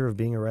danger of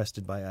being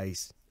arrested by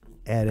ICE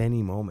at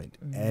any moment,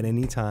 at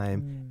any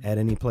time, at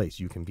any place.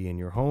 You can be in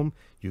your home,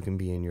 you can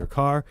be in your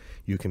car,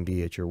 you can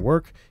be at your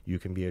work, you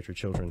can be at your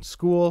children's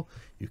school,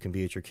 you can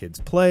be at your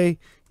kids' play,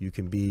 you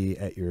can be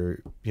at your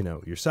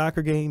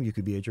soccer game, you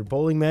could be at your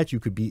bowling match, you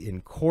could be in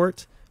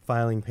court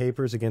filing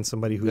papers against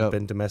somebody who's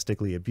been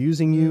domestically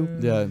abusing you.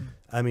 Yeah.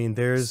 I mean,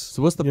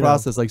 so what's the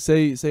process? Like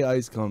say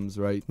ICE comes,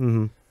 right?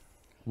 Mm-hmm.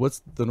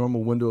 What's the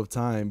normal window of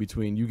time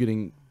between you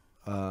getting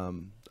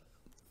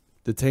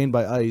detained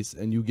by ICE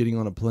and you getting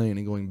on a plane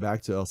and going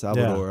back to El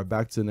Salvador or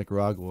back to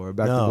Nicaragua or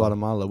back to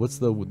Guatemala? What's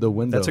the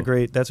window? That's a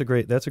great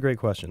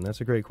question.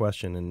 That's a great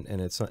question,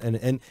 and it's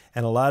and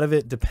a lot of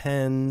it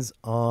depends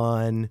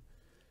on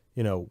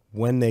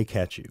when they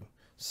catch you.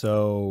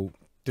 So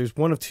there's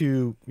one of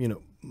two.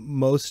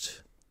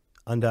 Most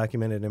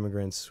undocumented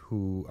immigrants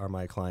who are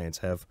my clients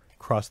have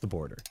crossed the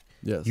border.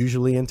 Yes.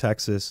 Usually in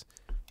Texas,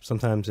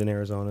 sometimes in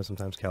Arizona,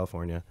 sometimes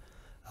California,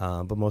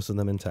 but most of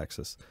them in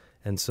Texas.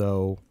 And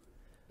so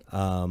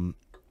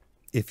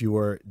if you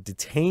are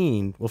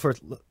detained, well,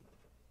 first,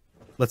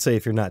 let's say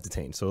if you're not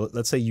detained. So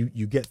let's say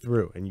you get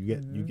through and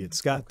you get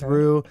scot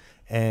through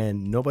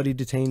and nobody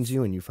detains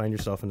you and you find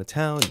yourself in a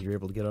town and you're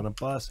able to get on a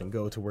bus and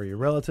go to where your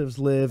relatives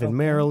live in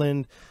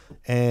Maryland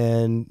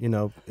and,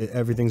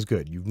 everything's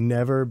good. You've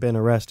never been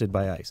arrested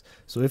by ICE.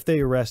 So if they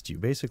arrest you,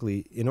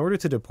 basically, in order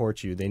to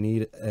deport you, they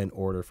need an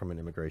order from an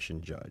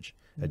immigration judge,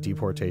 a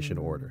deportation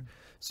order.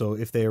 So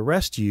if they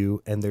arrest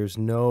you and there's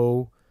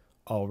no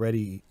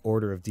already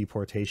order of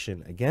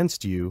deportation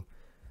against you,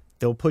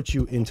 they'll put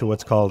you into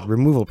what's called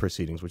removal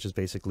proceedings, which is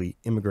basically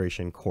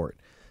immigration court.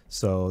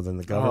 So then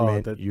the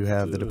government, you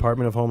have the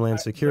Department of Homeland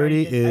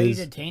Security. Are you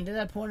detained at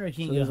that point, or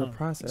can you go home?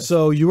 Process?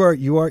 So you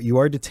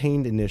are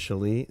detained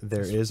initially.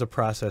 There is a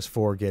process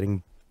for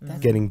getting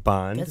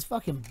bond. That's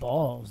fucking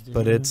balls, dude.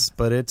 But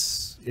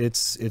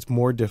it's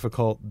more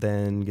difficult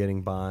than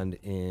getting bond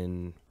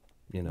in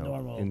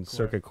Normal in court.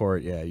 circuit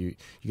court. Yeah, you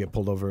get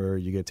pulled over,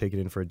 you get taken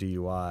in for a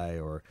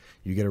DUI, or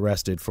you get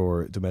arrested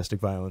for domestic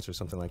violence or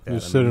something like that.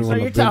 So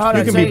you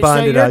can be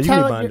bonded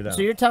out.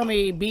 So you're telling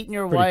me beating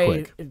your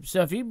wife. Quick.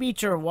 So if you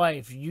beat your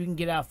wife, you can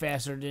get out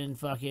faster than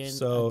fucking a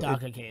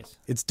DACA case.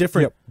 It's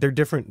different. Yep.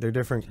 They're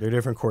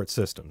different court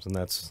systems, and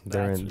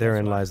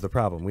therein lies the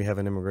problem. We have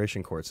an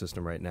immigration court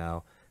system right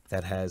now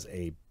that has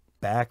a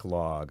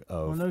backlog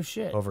of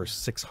over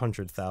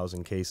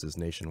 600,000 cases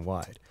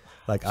nationwide.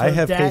 Like, so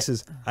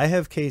I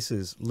have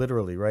cases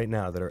literally right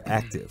now that are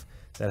active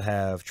that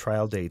have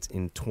trial dates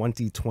in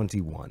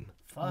 2021.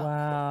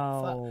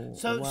 Wow.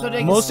 So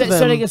they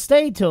can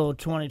stay till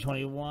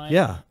 2021.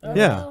 Yeah.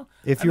 Yeah.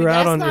 If you're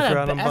out on bond.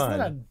 That's not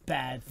a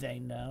bad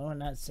thing, though.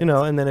 And that's and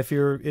then if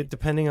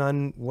depending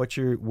on what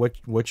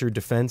your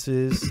defense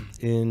is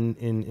in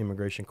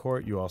immigration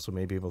court, you also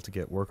may be able to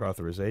get work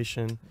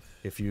authorization.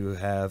 If you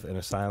have an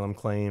asylum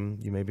claim,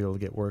 you may be able to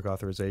get work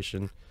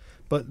authorization.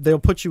 But they'll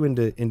put you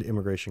into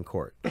immigration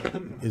court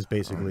is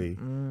basically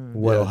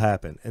what'll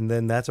happen. And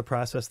then that's a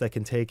process that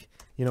can take,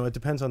 it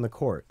depends on the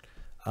court.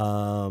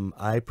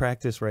 I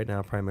practice right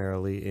now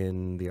primarily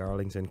in the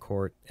Arlington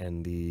court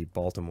and the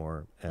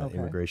Baltimore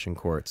immigration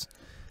courts.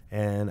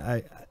 And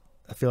I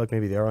feel like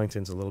maybe the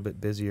Arlington's a little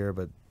bit busier,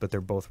 but they're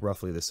both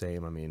roughly the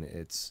same. I mean,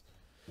 it's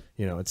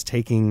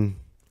taking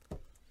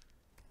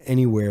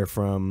anywhere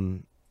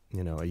from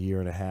you know, a year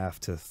and a half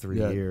to 3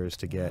 years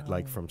to get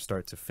like from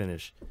start to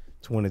finish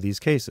to one of these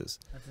cases.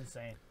 That's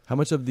insane. How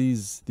much of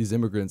these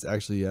immigrants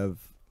actually have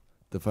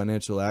the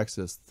financial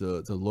access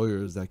to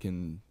lawyers that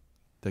can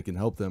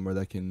help them or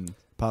that can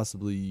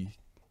possibly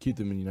keep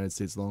them in the United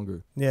States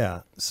longer?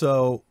 Yeah.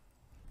 So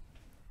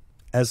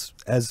as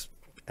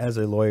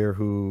a lawyer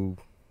who,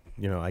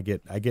 you know, I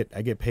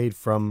get paid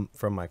from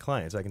my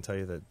clients, I can tell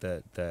you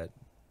that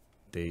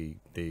they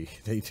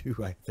do,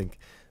 I think,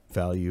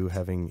 value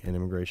having an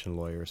immigration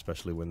lawyer,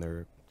 especially when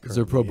they're. Is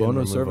there pro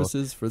bono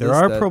services for this? There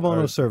are pro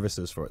bono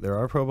services for it. There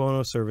are pro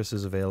bono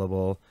services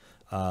available.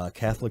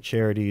 Catholic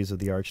Charities of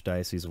the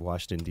Archdiocese of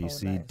Washington,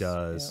 D.C.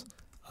 does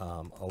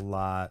a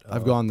lot of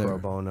I've gone there, pro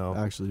bono.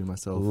 actually,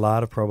 myself. A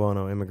lot of pro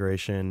bono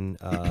immigration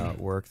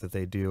work that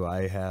they do.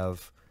 I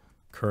have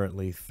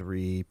currently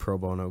 3 pro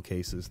bono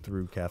cases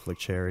through Catholic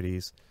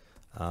Charities.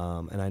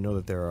 And I know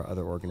that there are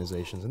other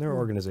organizations, and there are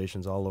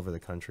organizations all over the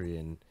country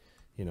and,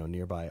 you know,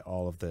 nearby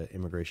all of the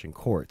immigration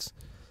courts.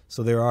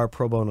 So there are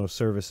pro bono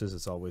services.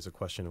 It's always a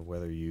question of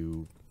whether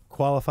you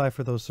qualify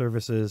for those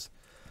services.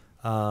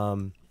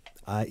 I'm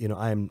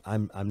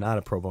not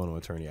a pro bono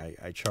attorney.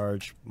 I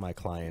charge my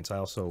clients. I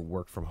also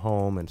work from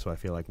home, and so I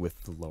feel like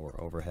with the lower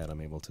overhead,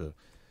 I'm able to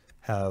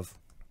have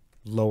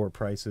lower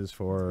prices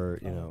for,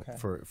 you know,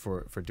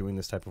 for doing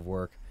this type of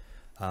work.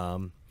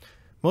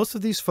 Most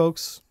of these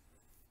folks,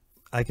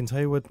 I can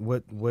tell you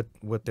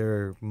what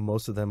they're,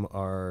 most of them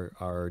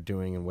are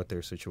doing and what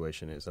their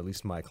situation is. At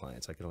least my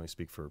clients. I can only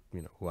speak for,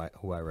 you know,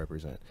 who I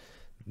represent.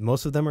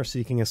 Most of them are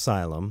seeking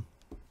asylum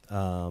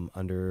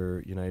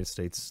under United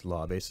States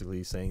law,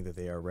 basically saying that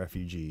they are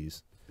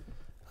refugees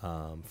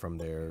from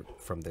their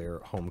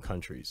home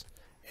countries.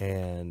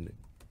 And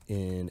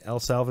in El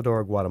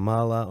Salvador,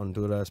 Guatemala,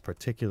 Honduras,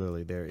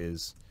 particularly, there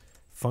is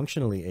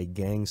functionally a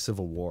gang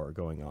civil war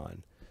going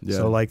on. Yeah.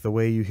 So like the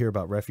way you hear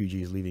about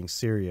refugees leaving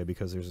Syria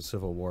because there's a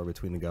civil war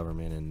between the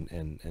government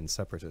and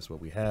separatists, what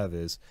we have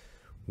is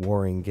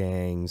warring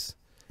gangs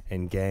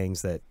and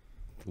gangs that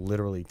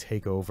literally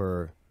take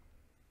over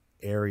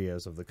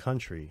areas of the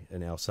country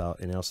in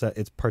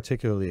it's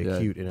particularly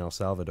acute in El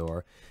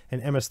Salvador.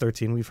 And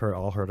MS-13, we've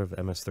all heard of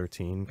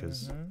MS-13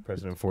 because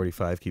President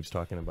 45 keeps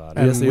talking about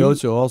it. Yes, the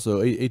Ocho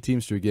also,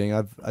 18th Street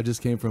gang. I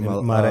just came from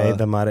the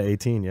Mata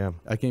 18, yeah.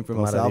 I came from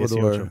El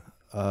Salvador.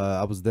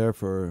 I was there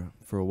for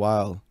a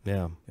while.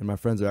 Yeah. And my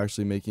friends are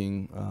actually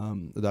making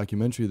a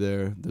documentary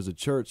there. There's a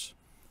church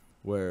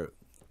where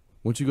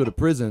once you go to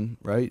prison,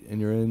 right, and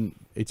you're in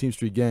 18th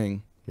Street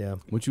gang, yeah.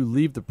 Once you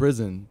leave the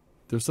prison,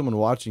 there's someone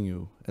watching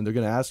you, and they're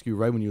going to ask you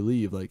right when you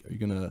leave, like, are you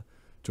going to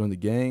join the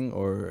gang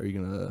or are you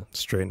going to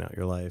straighten out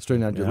your life?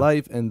 Straighten out your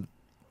life. And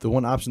the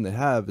one option they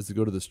have is to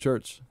go to this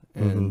church.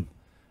 And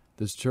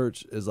this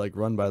church is like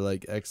run by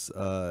like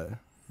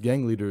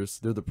gang leaders.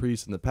 They're the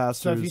priests and the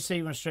pastors. So if you say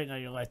you want to straighten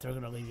out your life, they're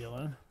going to leave you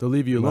alone? They'll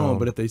leave you alone.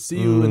 But if they see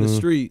you in the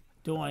street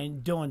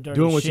doing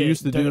dirty what shit, you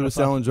used to do,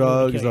 selling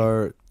drugs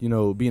or, you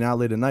know, being out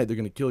late at night, they're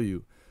going to kill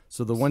you.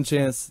 So the one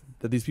chance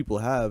that these people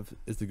have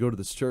is to go to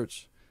this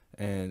church.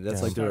 And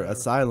that's like their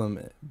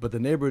asylum. But the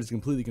neighborhood is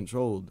completely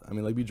controlled. I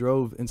mean, like, we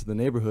drove into the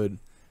neighborhood, and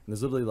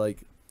there's literally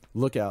like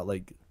lookout,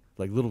 like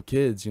little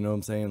kids, you know what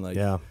I'm saying? Like,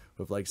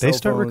 with like they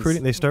start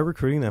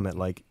recruiting them at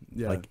like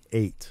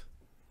 8.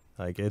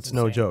 Like, it's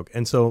no joke.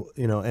 And so,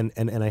 you know,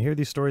 and I hear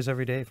these stories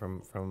every day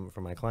from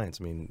my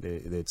clients. I mean,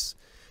 it's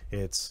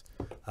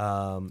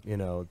you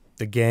know,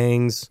 the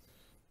gangs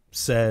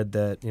said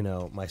that, you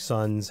know, my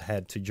sons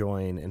had to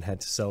join and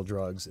had to sell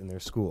drugs in their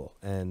school.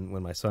 And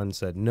when my son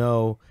said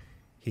no,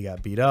 he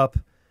got beat up,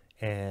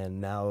 and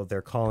now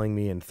they're calling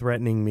me and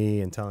threatening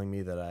me and telling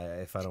me that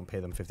if I don't pay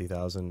them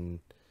 $50,000,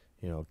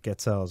 you know,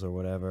 quetzals or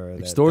whatever.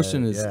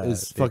 Extortion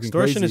is fucking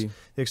crazy.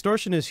 The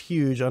extortion is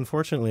huge.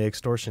 Unfortunately,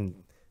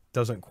 extortion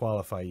doesn't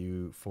qualify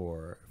you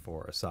for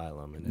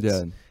asylum,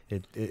 and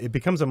it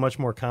becomes a much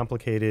more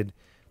complicated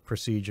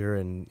procedure.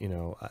 And, you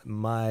know,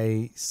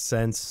 my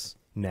sense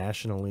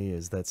nationally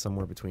is that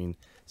somewhere between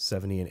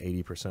 70 and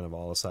 80% of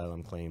all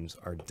asylum claims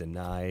are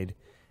denied.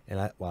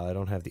 And while I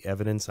don't have the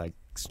evidence, I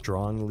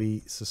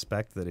strongly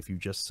suspect that if you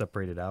just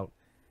separated out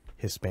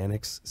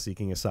Hispanics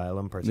seeking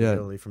asylum,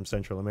 particularly from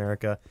Central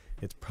America,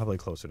 it's probably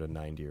closer to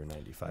 90 or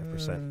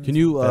 95%. Can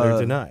you that are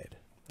denied?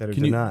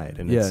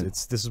 And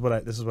this is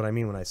what I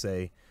mean when I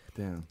say,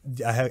 damn.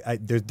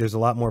 There's a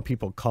lot more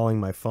people calling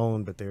my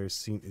phone, but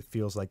it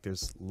feels like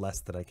there's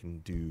less that I can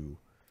do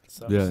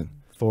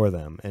for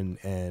them. And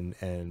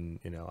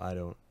you know,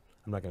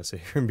 I'm not going to sit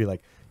here and be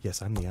like,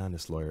 yes, I'm the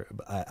honest lawyer.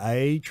 But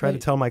I try to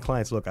tell my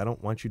clients, look, I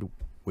don't want you to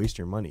waste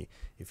your money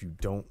if you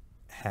don't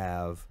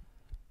have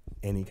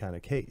any kind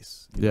of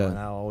case. You know, and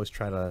I always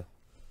try to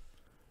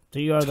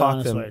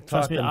talk them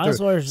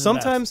through.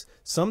 Sometimes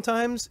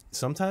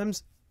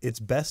it's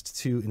best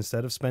to,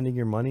 instead of spending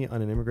your money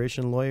on an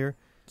immigration lawyer,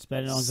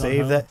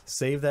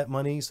 save that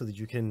money so that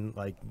you can,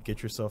 like,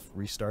 get yourself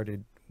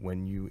restarted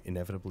when you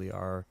inevitably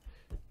are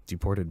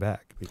deported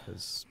back,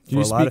 because for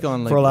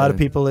a lot of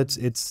people,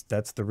 it's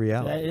that's the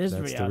reality. That is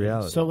the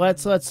reality. So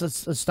let's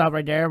stop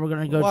right there. We're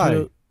gonna go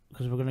to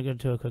because we're gonna go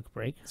to a quick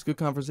break. It's good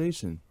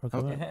conversation.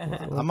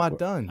 I'm not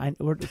done.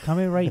 We're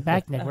coming right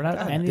back, Nick. We're not.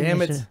 God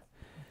damn it!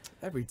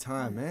 Every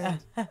time, man.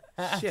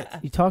 Shit.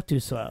 You talk too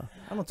slow.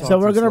 I don't talk So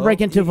we're too gonna slow.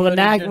 break into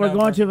vernacular. We're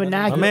going to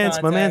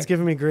vernacular. My man's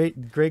giving me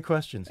great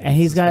questions. And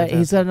he's got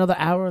another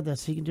hour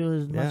that he can do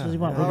as much as he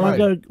wants. Yeah.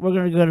 We're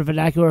gonna go to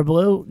Vernacular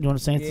Blue. You want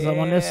to say something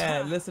on this?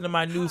 Yeah, listen to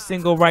my new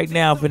single right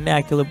now,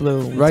 Vernacular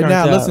Blue. Right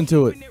now, listen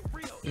to it.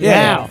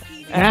 Yeah.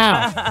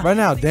 Now. Right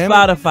now, damn it.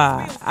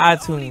 Spotify,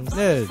 iTunes.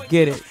 Yeah.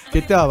 Get it.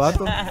 Get that,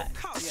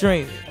 vato.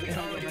 Stream.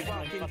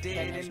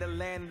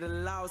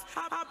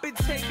 I've been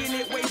taking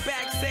it way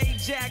back, say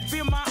Jack.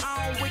 Be my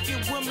own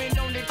wicked woman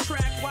on the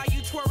track while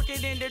you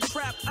twerking in the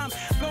trap. I'm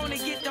gonna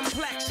get them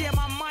plaques. Yeah,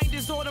 my mind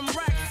is on them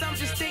racks. I'm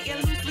just stating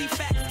loosely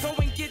facts. Go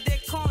and get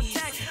that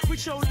contact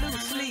with your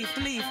loose leaf.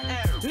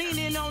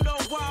 Leaning on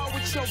the wall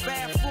with your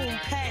bathroom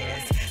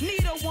pass.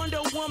 Need a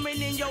Wonder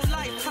Woman in your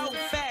life, how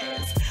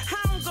fast?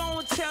 How I'm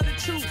gonna tell the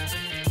truth,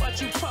 but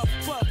you puff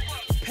up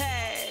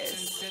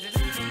pass.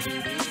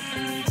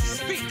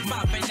 Speak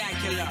my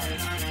vernacular.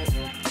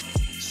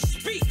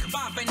 Speak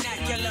my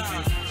vernacular.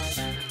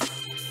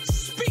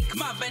 Speak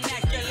my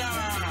vernacular.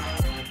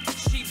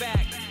 She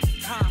back,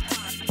 huh?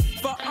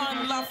 For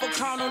unlawful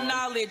carnal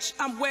knowledge,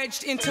 I'm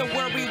wedged into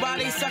worry while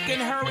they suck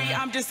and hurry.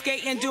 I'm just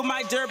skating, do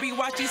my derby.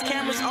 Watch these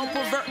cameras all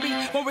pervert me.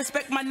 Won't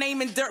respect my name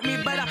and dirt me,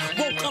 but I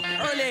woke up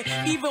early.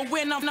 Even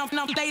when I'm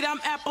late, I'm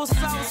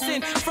applesauce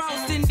and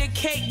frosting the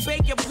cake.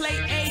 Bake your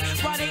plate A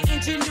while they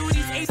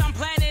ingenuity's ace. I'm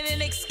planning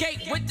an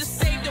escape with the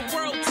Save the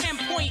World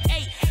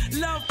 10.8.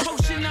 Love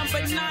potion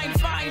number 9,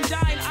 fine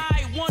dine.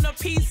 I want a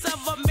piece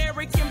of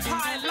American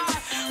pie.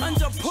 Lie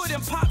under pudding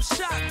pop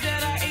shock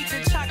that I ate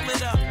the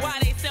chocolate up. Why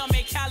they sell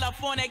me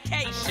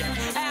Californication?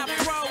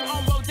 Afro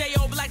on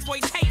Rodeo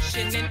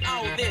blaxploitation, and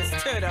all this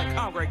to the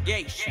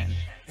congregation.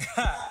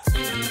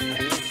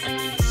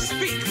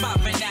 Speak my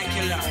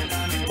vernacular.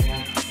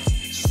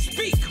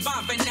 Speak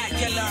my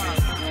vernacular.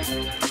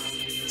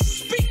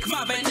 Speak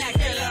my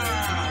vernacular.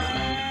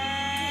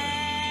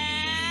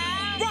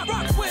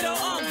 Rock with a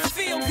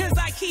feel, cause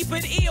I keep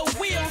it ill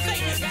will.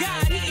 Thank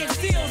God he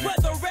instills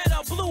whether red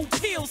or blue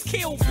pills.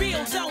 Kill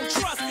Bill, don't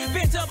trust.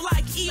 Bent up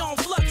like Eon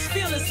Flux,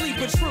 fearlessly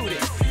protruded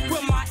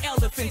with my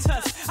elephant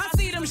tusk. I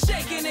see them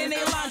shaking in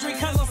their laundry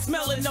cause I'm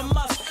smelling the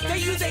musk. They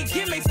use their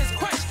gimmicks as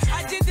crutch.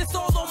 I did this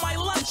all on my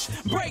lunch.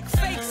 Break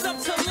fakes up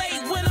to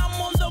late. When I'm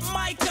on the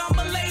mic, I'm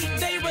late.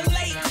 They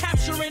relate,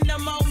 capturing the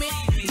moment.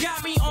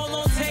 Got me all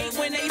on tape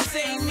when they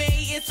say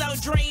me. It's so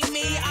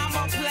dreamy. I'm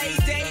a play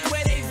date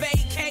where they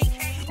vacate.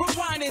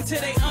 Rewinding to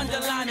they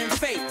underlining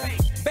fate.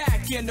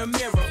 Back in the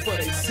mirror for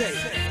they say.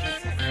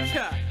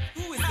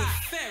 Who is the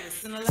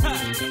fairest in the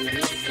line?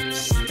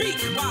 Speak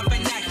my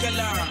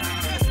vernacular.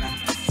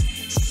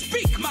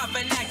 Speak my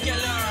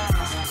vernacular.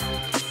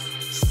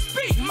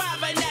 Speak my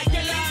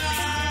vernacular.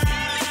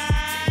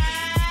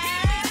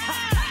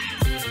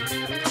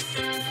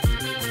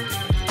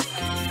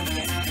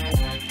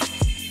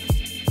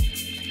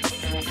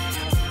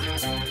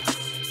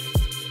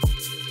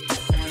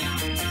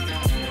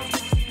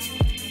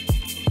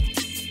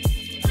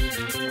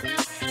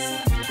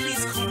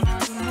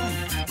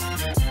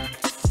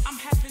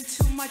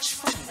 Much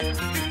fun.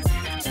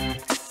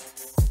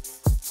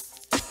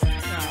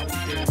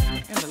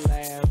 In the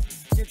lab,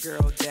 your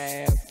girl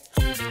dab.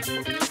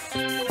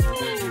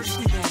 Ooh,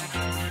 she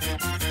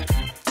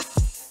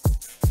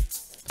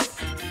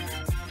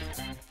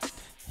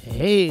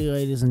Hey,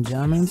 ladies and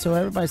gentlemen. So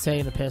everybody's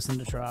taking a piss in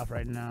the trough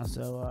right now.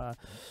 So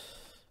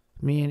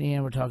me and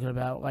Ian were talking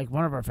about like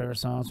one of our favorite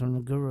songs from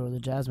the Guru, the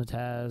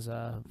Jazzmatazz,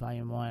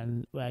 Volume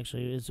 1.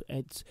 Actually, it's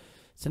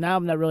an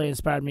album that really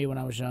inspired me when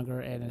I was younger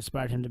and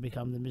inspired him to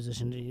become the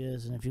musician that he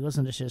is. And if you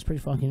listen to this shit, it's pretty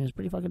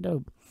fucking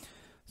dope.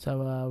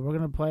 So we're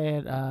gonna play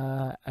it.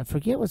 I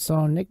forget what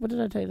song. Nick, what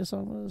did I tell you the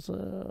song was?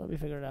 Let me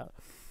figure it out.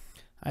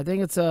 I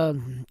think it's a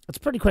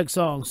pretty quick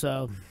song.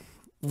 So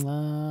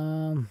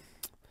yeah,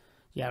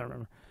 I don't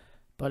remember,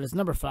 but it's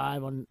number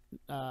 5 on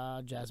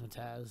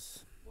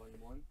Jazzmatazz. Volume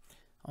 1.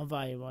 On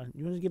Volume 1.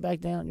 You want to get back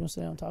down? You want to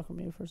stay on talk with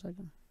me for a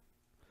second?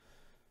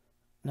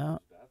 No.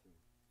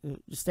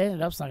 Just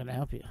standing up's not gonna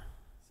help you.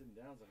 Sitting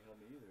down's not gonna help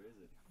me either, is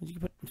it? You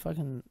can put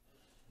fucking.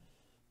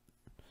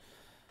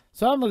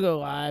 So I'm gonna go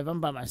live. I'm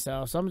by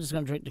myself, so I'm just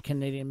gonna drink the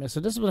Canadian Mist. So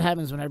this is what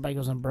happens when everybody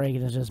goes on break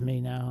and it's just me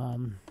now.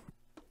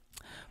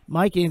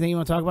 Mike, anything you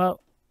want to talk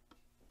about?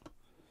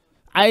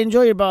 I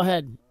enjoy your bald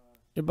head.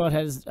 Your bald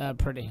head is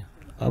pretty.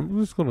 I'm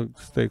just gonna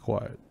stay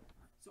quiet.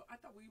 So I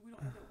thought we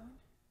don't have that one.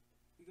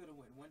 We go to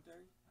what,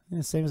 1:30?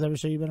 Yeah, same as every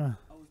show you've been on.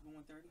 Oh, it's been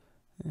 1:30?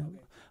 Yeah.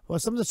 Okay. Well,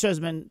 some of the shows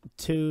been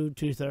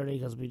 2:30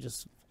 because we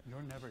just.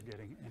 You're never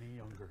getting any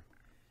younger.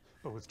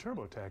 But with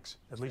TurboTax,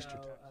 at least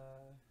you're taxed.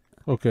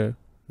 Okay.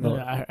 No,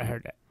 Yeah, I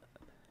heard that.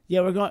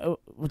 Yeah, we're going.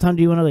 What time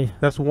do you want to leave?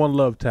 that's one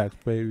love tax,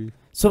 baby.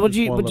 So what Just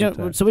you, one what love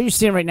you tax. so what you're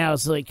seeing right now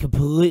is like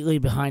completely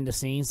behind the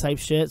scenes type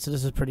shit. So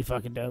this is pretty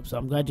fucking dope. So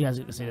I'm glad you guys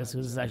get to see this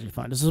because this is actually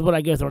fun. This is what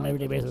I go through on an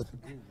everyday basis.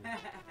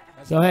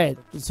 Go ahead.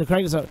 So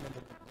crank this up.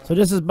 So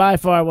this is by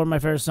far one of my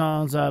favorite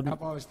songs.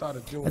 I've always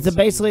started doing it's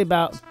basically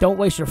about don't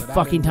waste your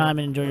fucking time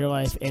and enjoy your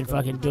life and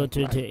fucking do it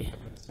to the T.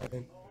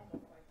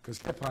 Because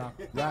hip-hop,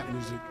 rap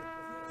music,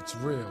 it's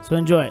real. So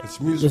enjoy it. It's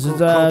This is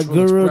cultural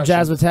Guru expression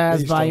Jazz with Taz,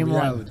 based on Volume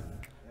 1. reality.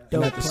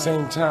 And at the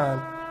same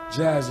time,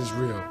 jazz is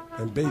real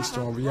and based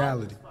on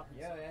reality.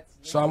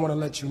 So I want to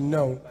let you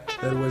know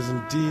that it was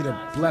indeed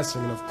a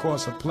blessing and of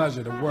course a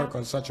pleasure to work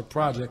on such a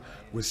project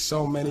with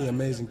so many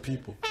amazing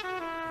people.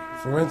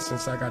 For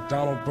instance, I got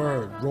Donald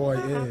Byrd, Roy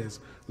Ayers,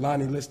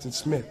 Lonnie Liston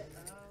Smith,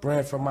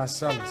 Branford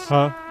Marcellus,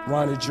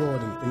 Ronnie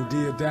Jordan,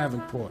 India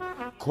Davenport,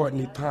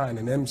 Courtney Pine,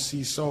 and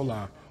MC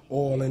Solar,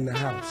 all in the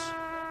house.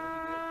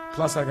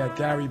 Plus I got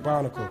Gary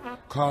Barnacle,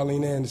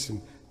 Carlene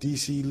Anderson,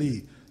 DC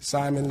Lee,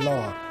 Simon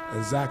Law,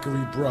 and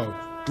Zachary Bro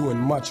doing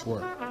much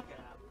work.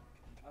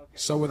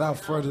 So without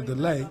further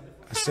delay,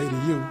 I say to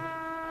you,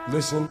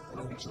 listen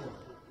and enjoy.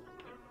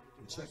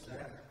 Check it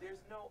out. There's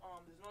no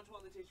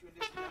toilet tissue in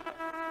this.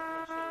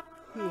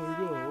 Here we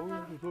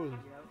go.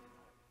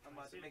 I'm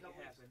about to make it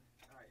happen.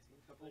 All right, in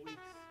a couple of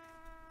weeks.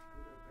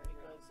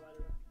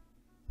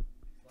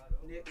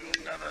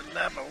 Another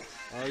level.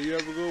 Oh, you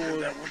ever go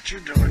with That what you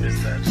doing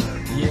is that.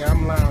 Yeah,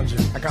 I'm lounging.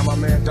 I got my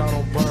man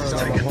Donald Byrd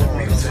on the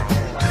horns.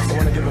 I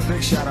want to give a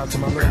big shout out to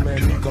my little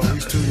man Nico.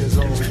 He's 2 years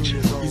old.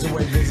 He's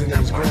away visiting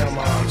his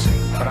grandma,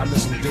 but I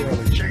miss him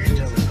dearly. Check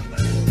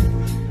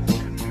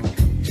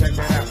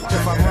that out.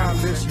 If I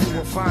rhyme this, you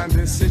will find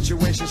this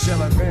situation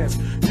shall advance.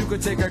 You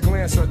could take a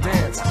glance or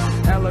dance.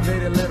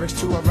 Elevated lyrics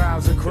to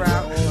arouse a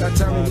crowd. Now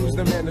tell me who's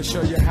the man to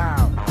show you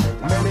how.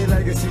 Many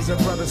legacies of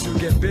brothers who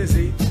get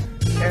busy.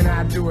 And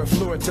I do it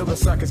fluid till the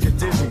suckers get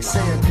dizzy.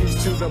 Saying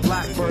peace to the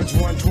Blackbirds,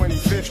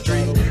 125th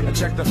Street. And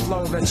check the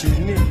flow that's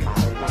unique.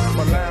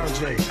 For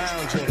lounging,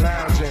 lounging,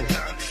 lounging.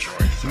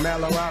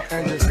 Mellow out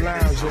and just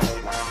lounging.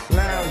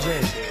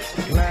 Lounging,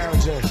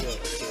 lounging.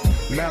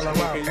 Mellow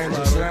out and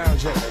just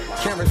lounging.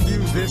 Can't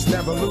refuse this,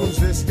 never lose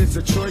this. It's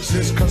a choice,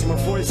 this, cause my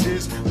voice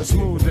is the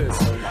smoothest.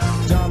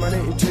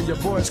 Dominating to your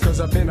voice, cause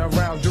I've been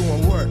around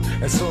doing work.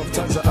 And so have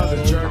tons of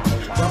other jerk.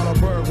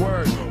 Donald Byrd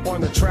word on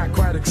the track,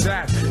 quite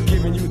exact.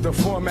 Giving you the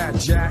format,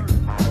 Jack.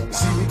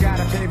 See, we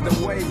gotta pave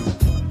the way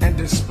and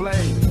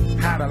display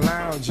how to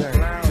lounging.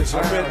 Just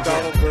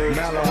lounging,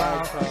 mellow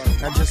out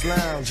and just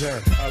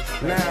lounging.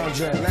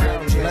 Lounging,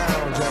 lounging,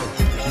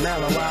 lounging.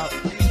 Mellow out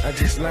and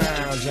just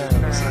lounging.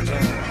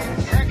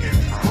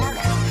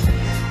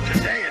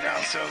 Today it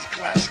outsells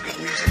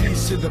classical music.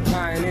 Peace to the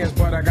pioneers,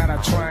 but I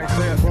gotta try and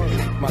clear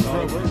my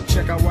throat.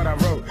 Check out what I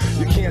wrote.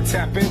 You can't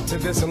tap into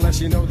this unless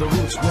you know the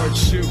roots. Word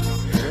shoot.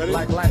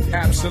 Like life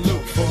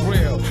absolute, for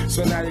real.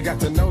 So now you got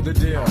to know the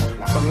deal.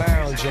 For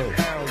lounging,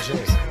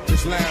 lounging,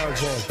 just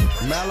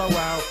lounging. Mellow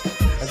out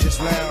and just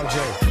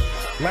lounging.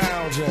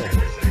 Lounging,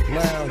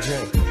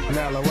 lounging.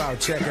 Mellow out,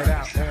 check it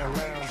out. And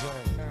lounging.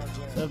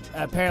 So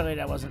apparently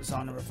that wasn't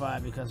song number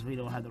 5 because we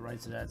don't have the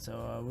rights to that.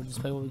 So we'll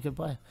just play what we could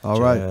play. All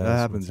right, that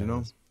happens, you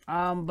know.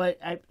 But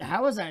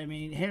how was that? I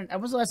mean,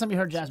 when was the last time you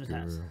heard Jazz with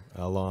Taz?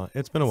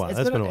 It's been a while.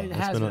 It's been a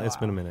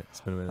minute.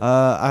 It's been a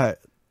minute.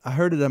 I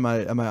heard it at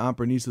my Aunt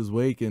Bernice's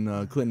wake in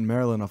Clinton,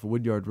 Maryland, off of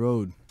Woodyard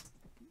Road.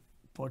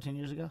 14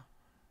 years ago.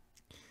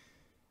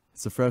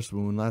 It's a fresh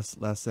one. Last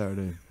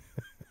Saturday.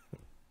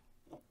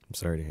 I'm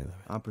sorry to hear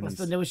that. Aunt Bernice.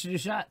 Then we should do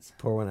shots.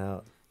 Pour one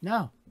out.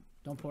 No,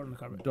 don't pour it in the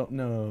carpet. Don't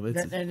no.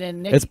 And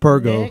then Nick, it's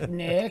Pergo.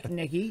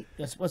 Nikki.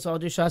 Let's all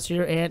do shots to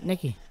your Aunt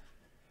Nikki.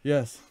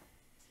 Yes.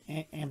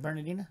 Aunt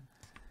Bernadina.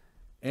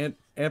 Aunt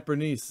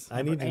Bernice.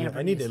 I need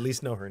to at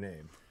least know her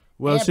name.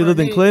 Well, Aunt she lived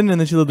in Bernice. Clinton and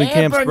then she lived in Aunt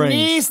Camp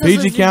Bernice, Springs. this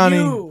PG is County.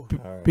 you.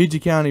 PG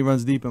County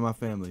runs deep in my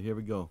family. Here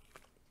we go.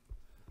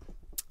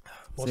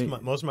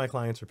 Most of my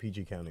clients are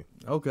PG County.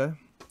 Okay.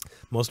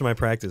 Most of my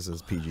practice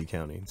is PG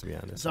County, to be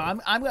honest. So I'm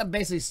gonna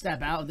basically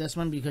step out of this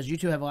one because you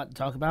two have a lot to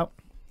talk about.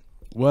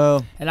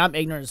 Well, and I'm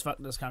ignorant as fuck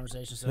to this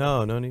conversation. So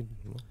no need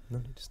to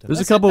step.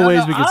 There's a couple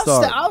ways we can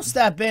start. I'll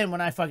step in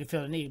when I fucking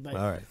feel the need. But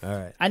all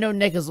right. I know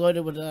Nick is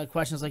loaded with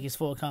questions like he's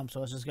full of cum,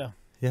 so let's just go.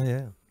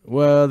 Yeah.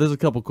 Well, there's a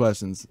couple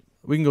questions.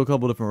 We can go a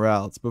couple different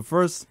routes, but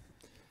first,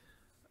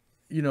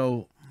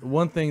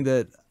 one thing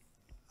that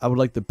I would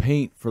like to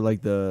paint for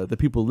like the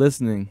people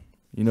listening,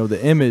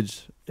 the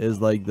image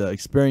is like the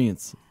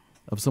experience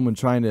of someone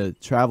trying to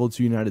travel to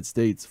the United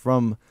States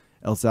from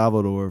El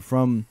Salvador,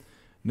 from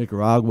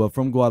Nicaragua,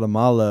 from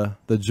Guatemala,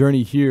 the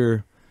journey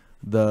here,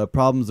 the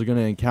problems they're going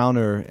to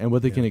encounter, and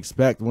what they can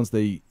expect once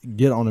they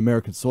get on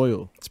American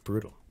soil. It's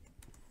brutal.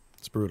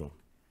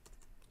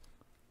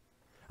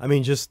 I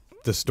mean, just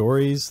the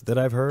stories that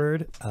I've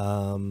heard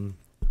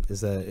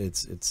is that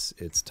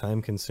it's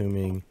time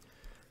consuming.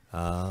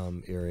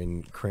 You're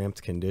in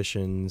cramped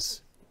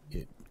conditions.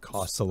 It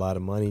costs a lot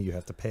of money. You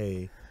have to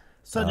pay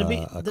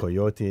a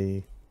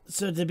coyote.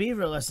 So to be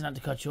realistic, not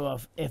to cut you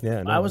off, if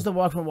I was to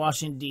walk from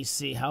Washington,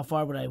 D.C., how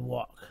far would I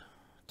walk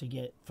to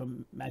get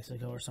from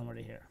Mexico or somewhere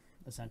to here,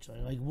 essentially?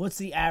 Like, what's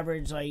the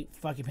average, like,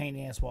 fucking pain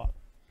in the ass walk?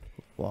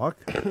 Walk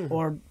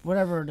or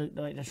whatever.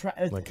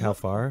 Like how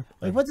far?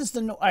 Like what is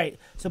the all right?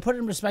 So put it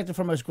in perspective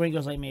for most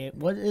gringos like me.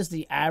 What is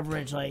the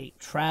average like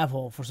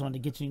travel for someone to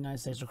get to the United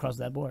States or across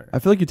that border? I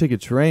feel like you take a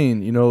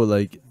train. You know,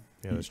 like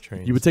there's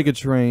trains. You would take a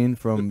train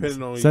from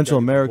Central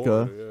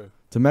America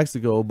to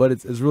Mexico, but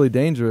it's really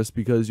dangerous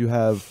because you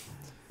have,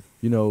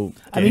 you know.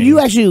 I mean, you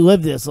actually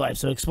live this life,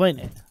 so explain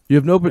it. You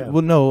have no,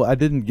 well, no, I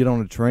didn't get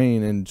on a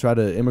train and try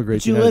to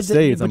immigrate to the United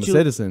States. I'm a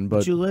citizen,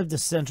 but you lived the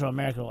Central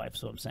America life.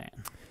 So I'm saying.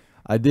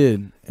 I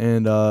did,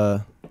 and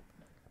I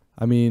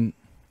mean,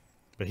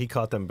 but he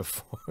caught them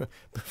before.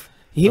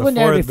 He went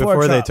there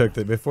before they took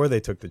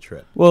the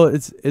trip. Well,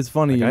 it's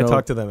funny. Like I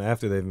talked to them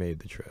after they've made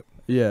the trip.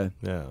 Yeah.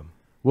 Yeah.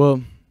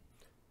 Well,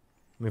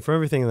 I mean, for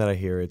everything that I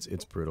hear,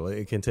 it's brutal.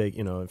 It can take,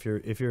 you know, if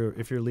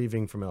you're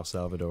leaving from El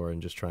Salvador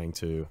and just trying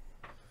to,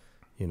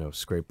 you know,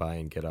 scrape by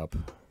and get up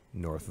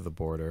north of the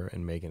border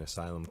and make an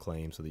asylum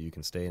claim so that you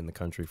can stay in the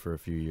country for a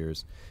few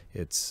years,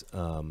 it's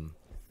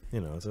you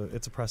know,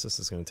 it's a process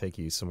that's going to take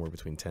you somewhere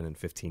between 10 and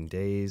 15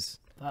 days.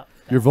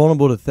 You're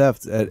vulnerable to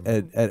theft at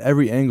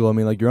every angle. I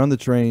mean, like you're on the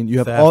train, you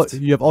have theft,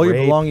 all rape.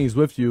 your belongings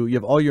with you, you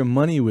have all your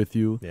money with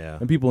you, yeah,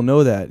 and people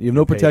know that. You have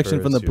no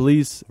protection from the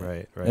police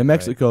in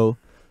Mexico. Right.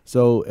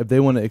 So if they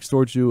want to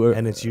extort you,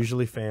 and it's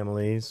usually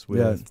families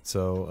with,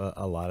 so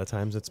a lot of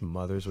times it's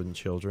mothers with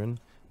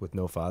children with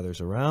no fathers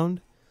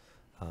around,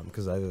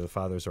 because either the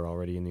fathers are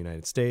already in the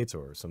United States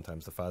or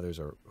sometimes the fathers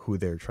are who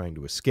they're trying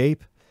to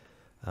escape.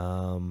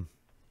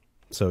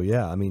 So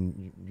yeah, I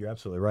mean, you're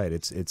absolutely right.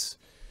 It's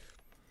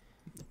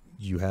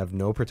you have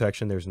no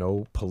protection. There's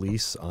no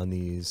police on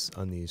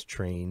these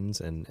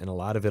trains, and a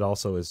lot of it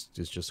also is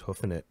just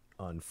hoofing it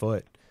on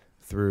foot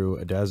through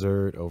a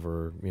desert,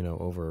 over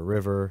a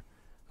river.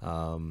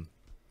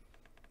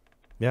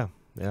 Yeah,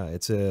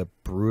 it's a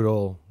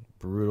brutal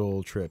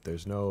trip.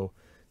 There's no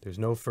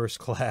first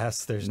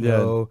class. There's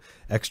no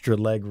extra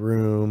leg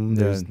room.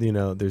 There's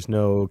there's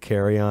no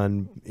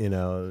carry-on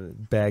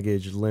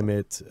baggage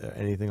limit,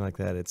 anything like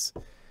that. It's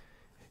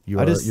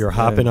you're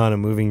hopping on a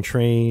moving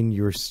train.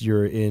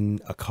 You're in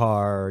a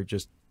car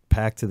just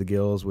packed to the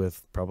gills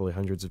with probably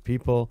hundreds of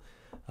people,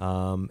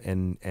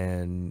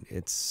 and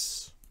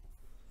it's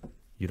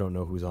you don't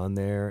know who's on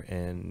there,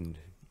 and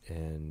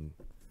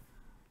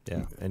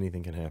yeah,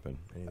 anything can happen.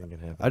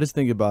 I just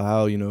think about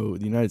how, the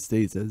United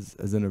States has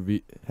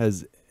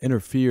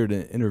interfered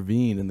and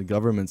intervened in the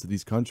governments of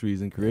these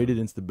countries and created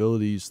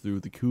instabilities through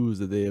the coups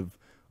that they have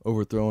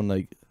overthrown,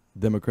 like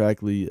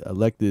democratically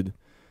elected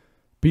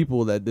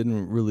people that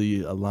didn't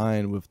really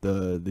align with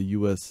the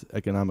U.S.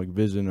 economic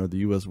vision or the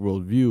U.S.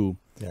 worldview.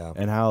 Yeah.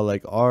 And how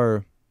like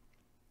our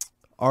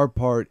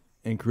part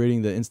in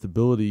creating the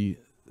instability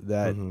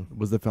that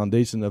was the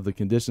foundation of the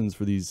conditions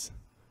for these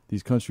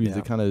countries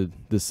to kind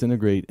of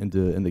disintegrate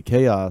into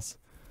chaos.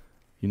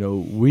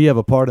 We have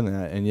a part in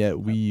that, and yet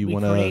we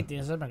want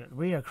to.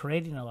 We are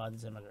creating a lot of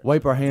these immigrants.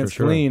 Wipe our hands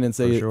clean and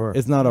say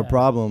it's not a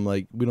problem.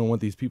 Like we don't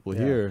want these people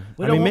here.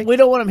 We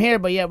don't want them here,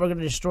 but yet we're going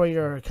to destroy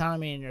your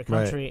economy and your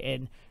country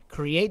and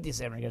create these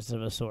immigrants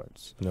of a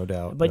sorts. No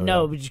doubt. But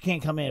but you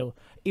can't come in.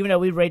 Even though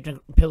we raped and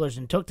pillaged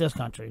and took this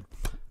country,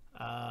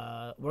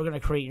 we're going to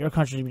create your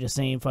country to be the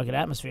same fucking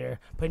atmosphere.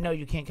 But no,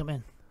 you can't come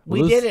in.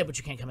 We did it, but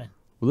you can't come in.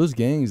 Well, those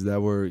gangs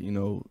that were,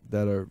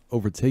 that are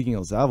overtaking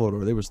El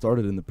Salvador, they were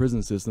started in the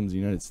prison systems of the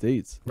United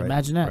States. Right.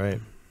 Imagine that.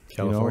 Right.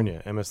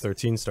 California.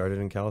 MS-13 started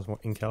in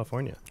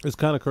California. It's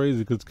kind of crazy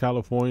because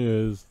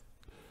California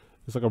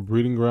it's like a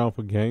breeding ground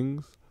for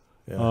gangs.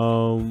 Yeah.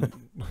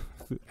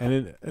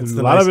 And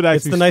a lot of it actually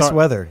it's the nice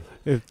weather.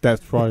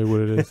 That's probably what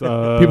it is.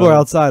 People are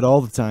outside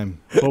all the time.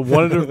 But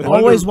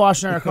always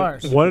washing our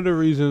cars. One of the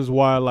reasons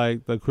why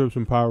like the Crips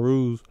and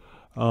Pyrus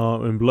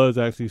and Bloods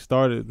actually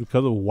started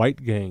because of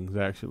white gangs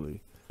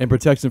actually. And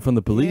protection from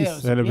the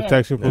police.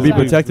 Protection from be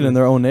protected in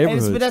their own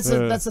neighborhoods. But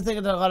that's the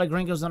thing that a lot of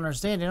gringos don't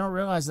understand. They don't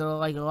realize that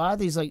like a lot of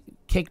these like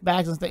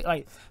kickbacks and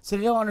things so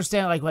they don't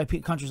understand like why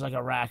countries like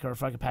Iraq or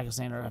fucking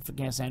Pakistan or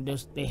Afghanistan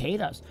they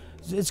hate us.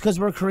 It's because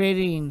we're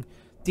creating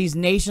these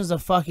nations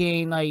of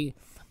fucking like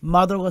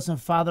motherless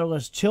and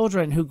fatherless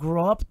children who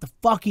grow up to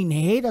fucking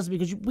hate us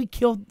because we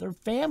killed their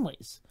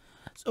families.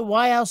 So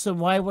why else? And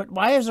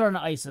why is there an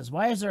ISIS?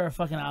 Why is there a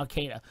fucking Al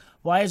Qaeda?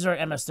 Why is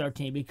there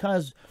MS-13?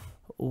 Because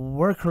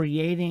we're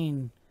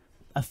creating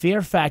a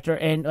fear factor,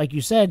 and like you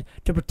said,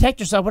 to protect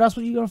yourself, what else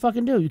are you gonna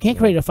fucking do? You can't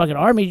create a fucking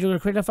army. You're gonna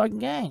create a fucking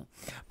gang.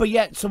 But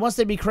yet, so once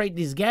they create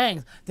these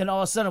gangs, then all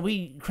of a sudden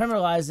we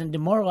criminalize and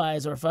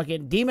demoralize or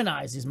fucking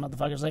demonize these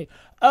motherfuckers. Like,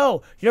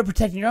 oh, you're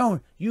protecting your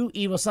own. You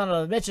evil son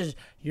of a bitches.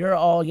 You're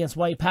all against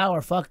white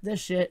power. Fuck this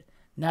shit.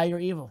 Now you're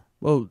evil.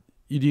 Well,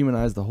 you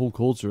demonize the whole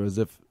culture as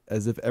if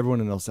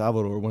everyone in El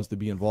Salvador wants to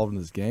be involved in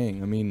this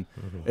gang. I mean,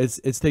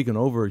 it's taken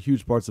over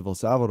huge parts of El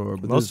Salvador.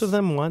 But most of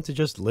them want to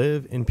just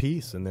live in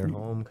peace in their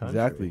home country.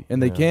 Exactly.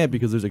 And they can't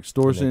because there's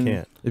extortion.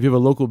 If you have a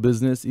local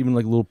business, even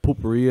like a little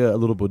pulperia, a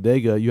little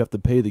bodega, you have to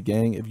pay the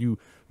gang. If you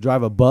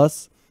drive a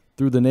bus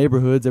through the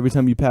neighborhoods, every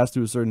time you pass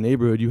through a certain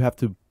neighborhood, you have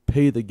to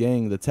pay the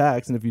gang the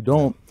tax. And if you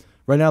don't,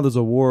 right now there's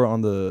a war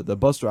on the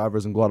bus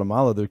drivers in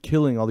Guatemala. They're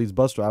killing all these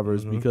bus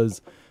drivers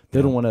because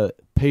They don't want to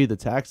pay the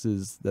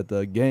taxes that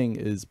the gang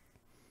is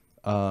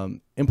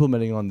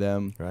implementing on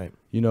them. Right.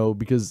 You know,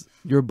 because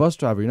you're a bus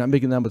driver, you're not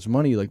making that much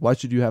money. Like, why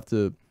should you have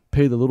to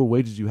pay the little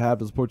wages you have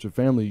to support your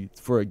family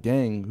for a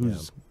gang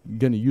who's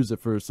going to use it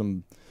for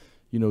some,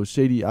 you know,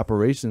 shady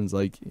operations?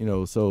 Like, you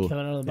know, so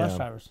killing other bus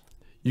drivers.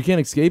 You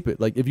can't escape it.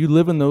 Like, if you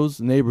live in those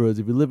neighborhoods,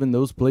 if you live in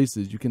those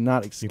places, you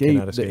cannot escape,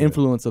 the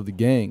influence of the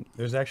gang.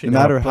 There's actually no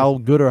matter how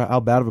good or how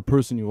bad of a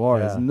person you are.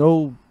 Yeah. There's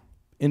no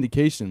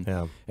indication.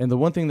 Yeah. And the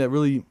one thing that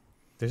really,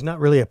 there's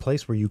not really a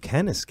place where you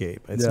can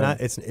escape. It's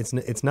not.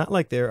 It's not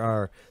like there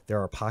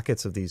are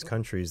pockets of these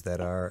countries that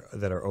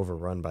are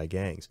overrun by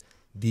gangs.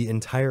 The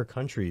entire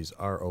countries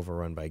are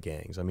overrun by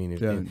gangs. I mean,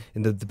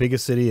 in the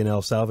biggest city in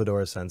El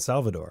Salvador is San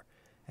Salvador.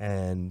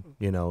 And,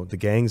 you know, the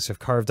gangs have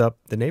carved up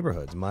the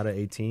neighborhoods. Mata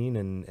 18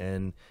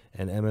 and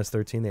MS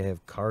 13, they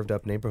have carved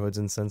up neighborhoods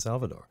in San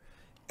Salvador.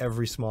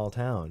 Every small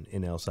town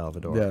in El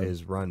Salvador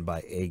is run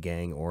by a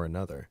gang or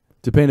another.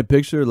 To paint a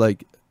picture,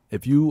 like,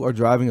 if you are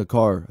driving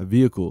a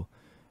vehicle,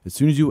 as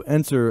soon as you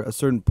enter a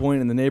certain point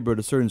in the neighborhood,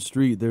 a certain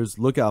street, there's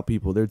lookout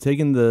people. They're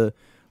taking the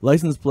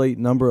license plate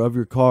number of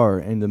your car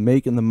and the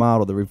make and the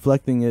model. They're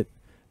reflecting it.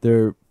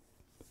 They're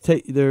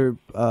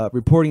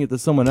reporting it to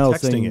someone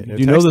else, saying, do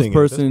you know this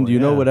person? Do you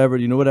know whatever?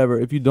 Do you know whatever?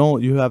 If you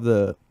don't, you have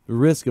the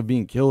risk of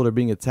being killed or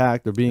being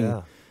attacked or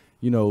being,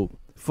 you know,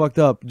 fucked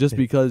up just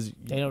because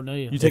they don't know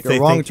you. You take a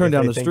wrong turn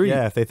down the street.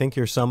 Yeah, if they think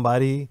you're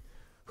somebody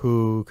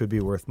who could be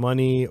worth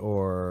money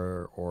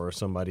or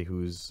somebody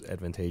who's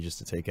advantageous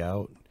to take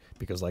out,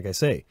 because, like I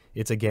say,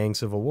 it's a gang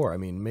civil war. I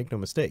mean, make no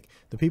mistake.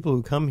 The people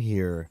who come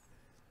here,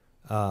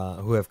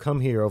 who have come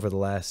here over the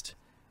last,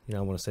 you know,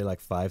 I want to say like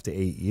 5 to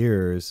 8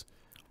 years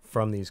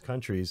from these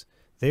countries,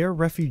 they are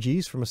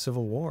refugees from a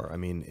civil war. I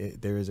mean,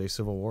 there is a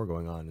civil war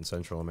going on in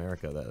Central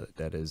America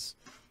that is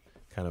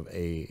kind of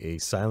a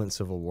silent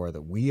civil war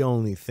that we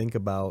only think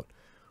about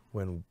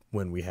when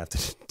we have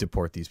to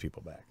deport these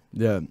people back.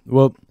 Yeah.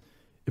 Well,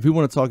 if we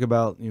want to talk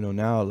about, you know,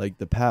 now, like,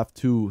 the path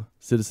to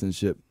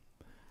citizenship,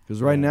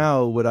 because right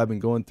now what I've been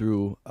going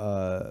through,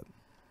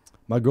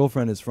 my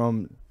girlfriend is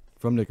from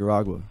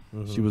Nicaragua.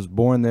 Mm-hmm. She was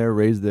born there,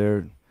 raised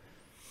there,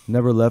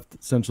 never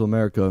left Central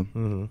America,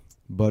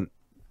 but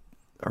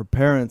her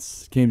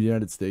parents came to the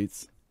United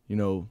States, you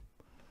know,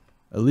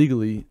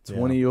 illegally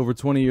over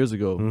 20 years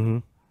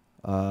ago.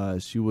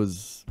 She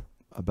was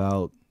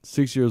about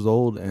 6 years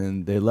old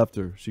and they left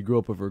her. She grew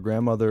up with her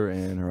grandmother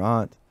and her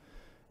aunt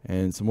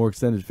and some more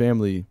extended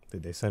family.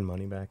 Did they send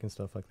money back and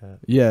stuff like that?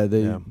 Yeah,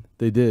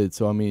 they did.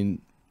 So, I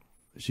mean,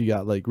 she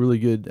got like really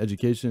good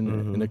education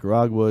in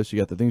Nicaragua. She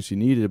got the things she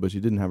needed, but she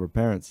didn't have her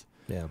parents.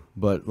 Yeah.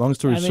 But long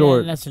story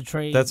short, that's a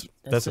trade. That's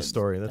a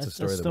story. That's a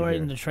story. That's a story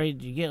in the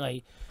trade you get.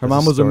 Like, her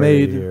mom was a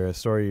maid. A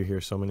story you hear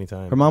so many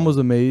times. Her mom was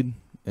a maid,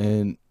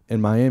 and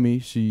in Miami,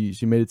 she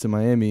made it to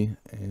Miami,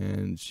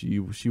 and she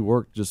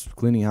worked just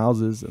cleaning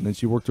houses, and then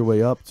she worked her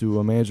way up to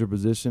a manager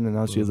position, and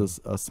now she has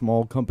a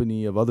small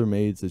company of other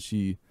maids that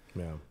she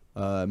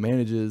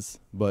manages.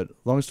 But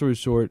long story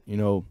short, you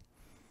know,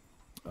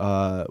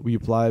 we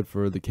applied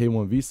for the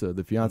K-1 visa,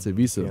 the fiance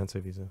visa. Fiance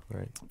visa,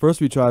 right.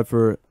 First we tried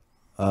for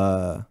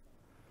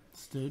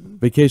student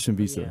vacation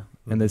visa,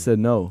 and they said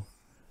no.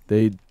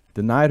 They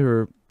denied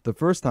her the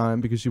first time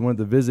because she wanted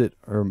to visit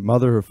her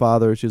mother, her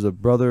father. She has a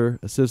brother,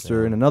 a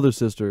sister, and another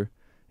sister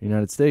in the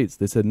United States.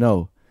 They said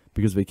no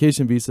because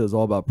vacation visa is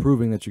all about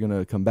proving that you're going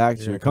to come back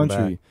to your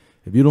country.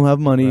 If you don't have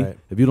money,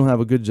 if you don't have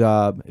a good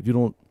job, if you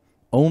don't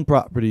own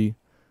property,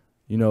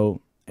 you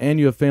know, and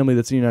you have family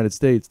that's in the United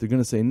States, they're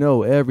going to say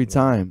no every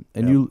time.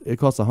 And it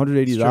costs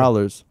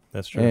 $180.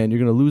 That's true. And you're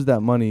going to lose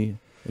that money.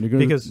 And you're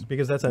going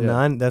because that's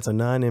a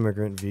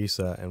non-immigrant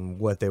visa, and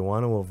what they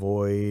want to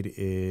avoid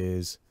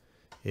is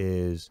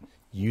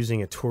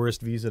using a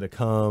tourist visa to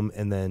come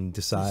and then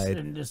decide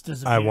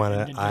I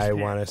want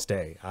to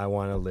stay, I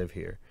want to live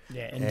here.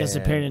 Yeah, and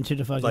disappear into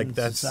the fucking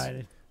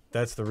society.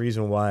 That's the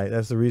reason why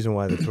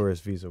the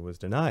tourist visa was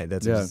denied.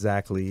 That's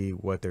exactly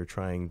what they're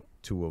trying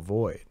to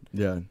avoid.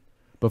 Yeah.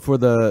 But for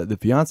the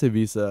fiance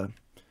visa,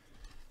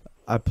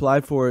 I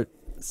applied for it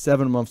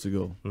 7 months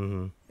ago.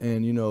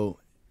 And, you know,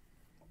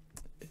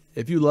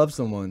 if you love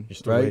someone,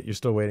 you're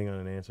still waiting on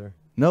an answer?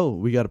 No,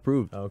 we got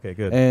approved. Oh, okay,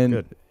 good.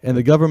 And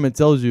the government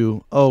tells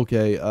you, we'll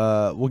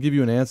give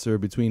you an answer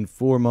between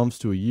 4 months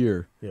to a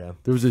year. Yeah.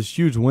 There was this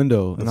huge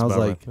window, and I was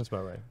like, that's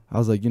about right. I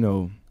was like, you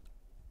know,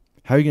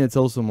 how are you going to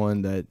tell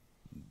someone that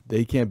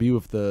they can't be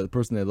with the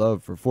person they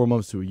love for 4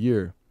 months to a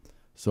year?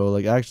 So,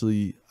 like,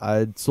 actually,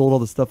 I sold all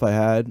the stuff I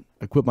had.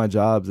 I quit my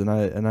jobs, and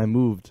I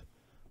moved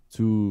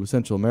to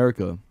Central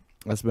America.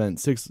 I spent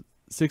six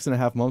and a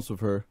half months with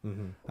her.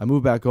 I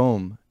moved back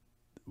home.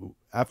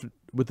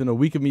 Within a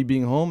week of me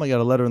being home, I got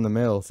a letter in the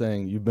mail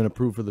saying you've been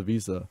approved for the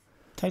visa.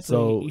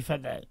 So you've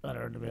had that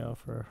letter in the mail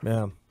for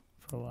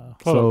a while.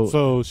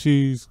 So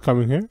she's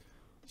coming here?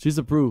 She's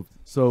approved.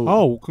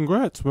 So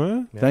congrats,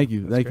 man. Yeah, thank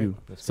you.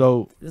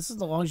 So this is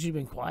the longest you've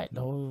been quiet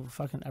the whole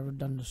fucking ever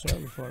done the show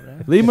before,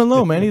 man. Leave him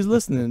alone, man. He's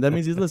listening. That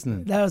means he's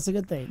listening. That was a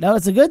good thing. No,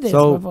 it's a good thing.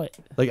 So,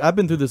 like, I've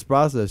been through this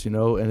process, you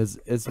know, and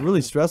it's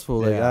really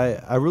stressful. Like,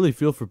 I really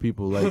feel for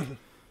people. Like,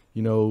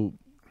 you know,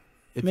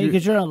 I mean,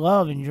 because you're in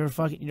love and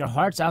your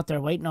heart's out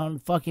there waiting on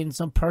fucking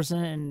some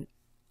person in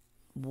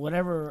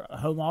whatever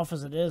home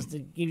office it is to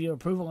give you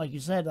approval, like you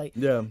said. Like,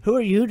 who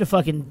are you to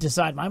fucking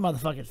decide my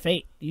motherfucking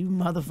fate? You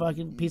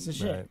motherfucking piece of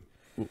shit. Right.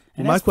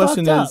 Well, my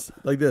question is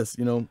like this,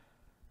 you know.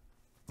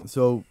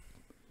 So,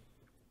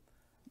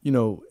 you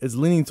know, it's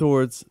leaning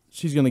towards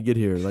she's gonna get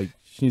here. Like,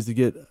 she needs to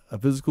get a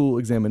physical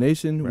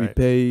examination. Right. We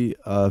pay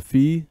a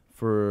fee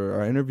for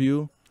our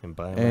interview,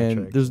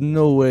 and there's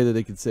no way that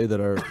they could say that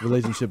our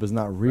relationship is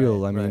not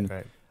real. I mean,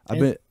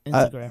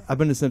 I've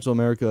been to Central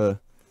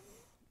America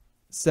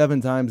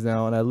 7 times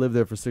now, and I lived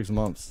there for 6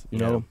 months. You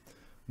know,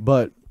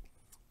 but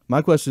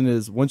my question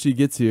is, once she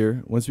gets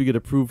here, once we get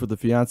approved for the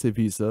fiance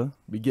visa,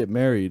 we get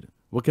married.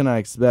 What can I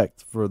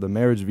expect for the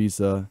marriage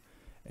visa,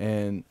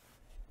 and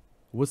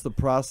what's the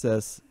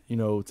process, you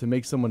know, to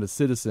make someone a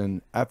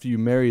citizen after you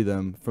marry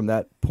them from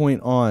that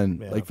point on,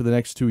 like for the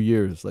next 2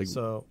 years? Like,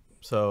 so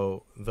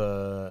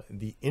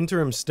the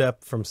interim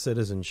step from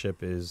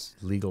citizenship is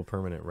legal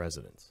permanent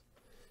residence.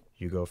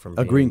 You go from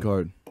a green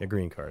card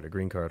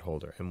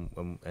holder,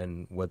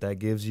 and what that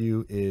gives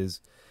you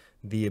is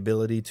the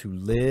ability to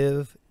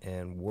live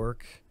and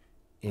work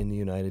in the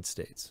United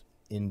States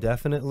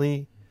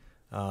indefinitely.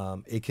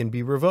 It can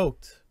be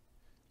revoked.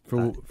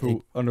 For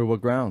under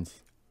what grounds?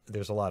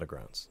 There's a lot of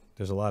grounds.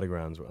 There's a lot of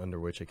grounds under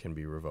which it can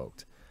be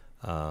revoked.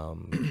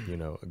 You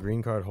know, a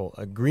green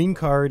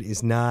card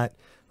is not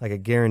like a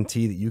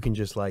guarantee that you can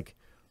just like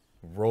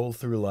roll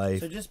through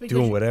life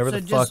doing whatever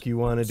the fuck you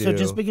want to do. So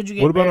just because you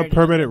get what about married, a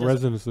permanent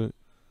residency?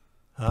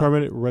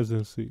 Permanent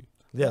residency.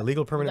 Yeah,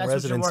 legal permanent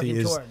residency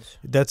is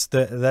that's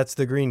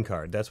the green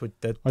card. That's what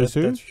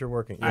you're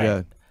working.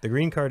 Yeah. The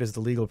green card is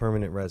the legal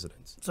permanent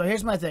residence. So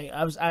here's my thing.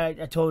 I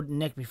told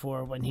Nick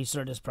before when he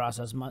started this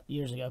process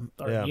years ago,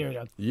 or a year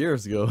ago.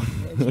 Years ago.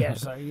 Yeah,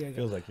 sorry, a year ago.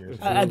 Feels like years.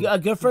 A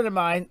good friend of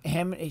mine,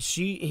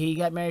 he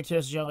got married to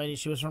this young lady.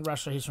 She was from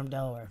Russia. He's from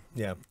Delaware.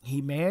 Yeah.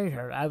 He married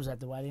her. I was at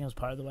the wedding. I was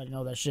part of the wedding.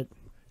 All that shit.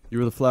 You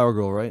were the flower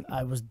girl, right?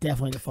 I was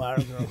definitely the flower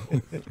girl.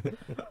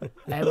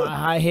 I had my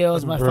high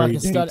heels, my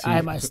fucking stud. I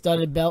had my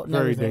studded belt and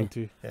everything. Very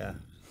dainty. Yeah.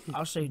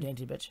 I'll show you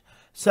dainty, bitch.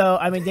 So,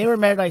 I mean, they were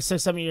married like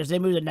 6-7 years. They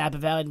moved to Napa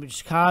Valley, moved to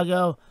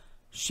Chicago.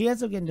 She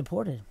ends up getting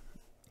deported.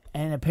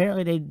 And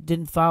apparently they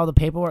didn't file the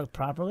paperwork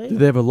properly. Did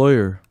they have a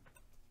lawyer?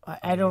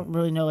 I don't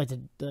really know like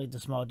the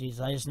small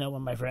details. I just know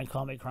when my friend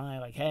called me crying,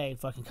 like, hey,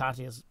 fucking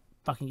Katya's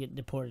fucking getting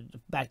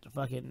deported back to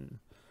fucking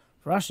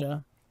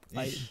Russia.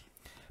 Like,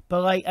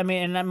 but, like, I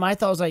mean, and my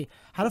thought was, like,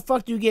 how the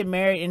fuck do you get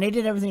married? And they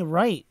did everything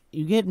right.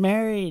 You get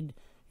married,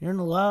 you're in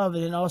love,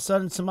 and then all of a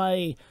sudden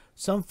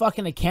some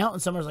fucking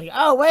accountant, someone's like,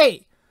 oh,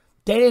 wait.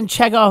 They didn't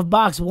check off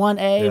box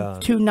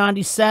 1A,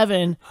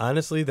 297.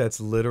 Honestly, that's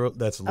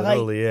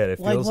literally it. It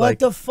feels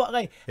like what the fuck?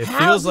 Like, it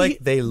feels like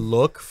they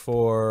look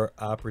for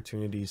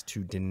opportunities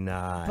to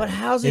deny. But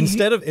how's it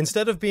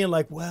instead of being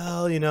like,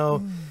 well, you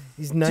know,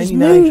 he's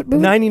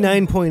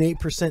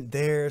 99.8%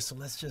 there, so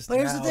let's just. But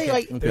here's the thing,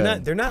 like,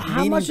 they're not.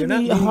 How much of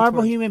a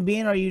horrible human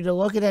being are you to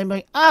look at them and be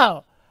like,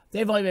 oh,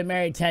 they've only been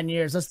married 10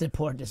 years. Let's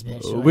deport this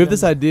bitch. We have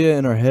this idea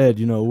in our head,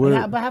 you know.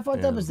 But how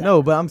fucked up is that?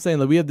 No, but I'm saying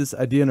that we have this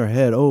idea in our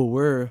head. Oh,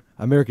 we're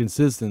American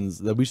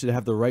citizens, that we should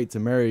have the right to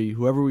marry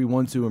whoever we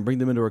want to and bring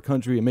them into our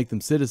country and make them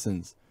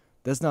citizens.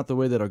 That's not the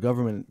way that our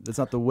government. That's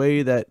not the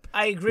way that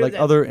I agree. Like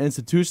other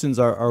institutions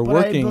are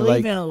working. I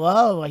believe in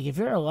love. Like if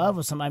you're in love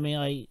with somebody, I mean,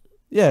 like.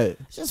 Yeah,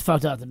 it's just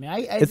fucked up to me.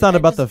 It's not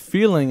about the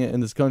feeling in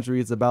this country.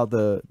 It's about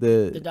the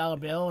dollar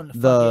bill and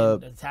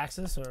the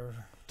taxes or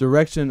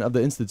direction of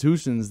the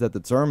institutions that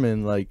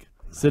determine like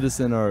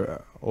citizen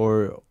or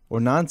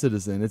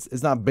non-citizen.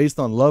 It's not based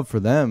on love for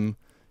them,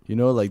 you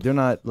know. Like they're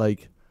not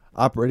like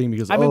operating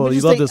because you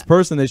love this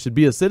person, they should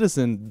be a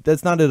citizen.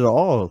 That's not it at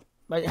all.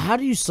 Like, how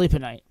do you sleep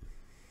at night?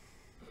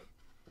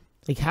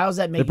 Like, how's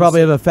that make? They probably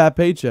have a fat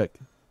paycheck.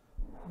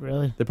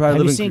 Really? They probably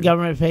have you seen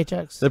government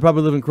paychecks? They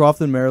probably live in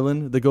Crofton,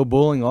 Maryland. They go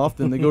bowling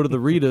often. They go to the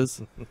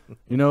Ritas.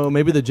 You know,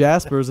 maybe the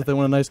Jaspers if they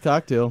want a nice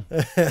cocktail.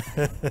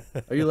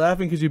 Are you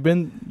laughing because you've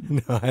been?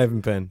 No, I haven't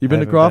been. You've been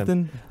to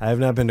Crofton? I have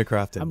not been to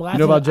Crofton. I'm laughing.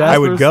 You know about Jaspers? I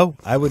would go.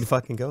 I would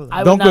fucking go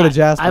there. Don't go to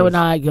Jaspers. I would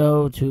not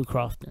go to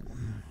Crofton.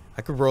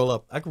 I could roll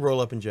up. I could roll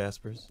up in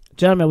Jaspers.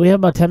 Gentlemen, we have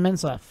about 10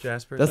 minutes left.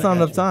 Jaspers. That's not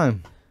enough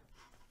time.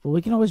 Well,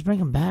 we can always bring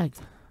him back.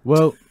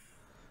 Well,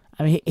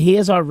 I mean, he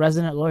is our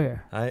resident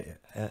lawyer.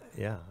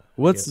 Yeah.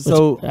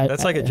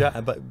 That's like a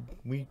job, but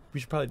we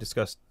should probably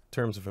discuss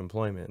terms of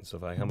employment. So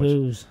like how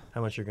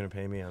much you're going to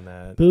pay me on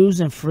that?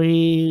 Booze and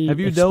free. Have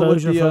you dealt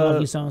with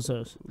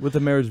the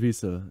marriage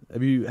visa?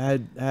 Have you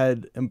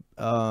had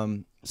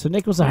So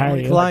Nick was a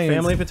hiring client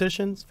family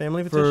petitions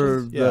for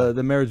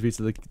the marriage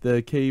visa, the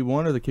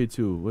K1 or the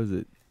K2? What is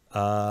it?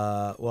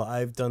 Well,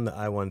 I've done the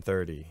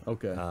I-130.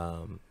 Okay.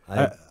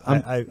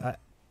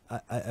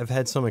 I've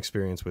had some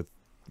experience with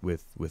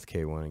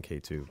K1 and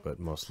K2, but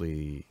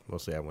mostly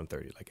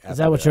I-130. Like, is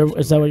that what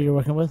you're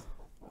working with?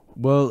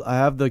 Well, I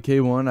have the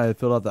K1. I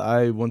filled out the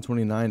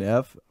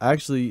I-129F.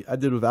 Actually, I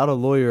did without a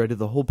lawyer. I did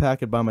the whole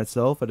packet by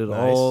myself. I did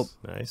all.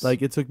 Nice.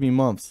 Like, it took me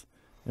months.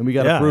 and we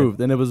got approved,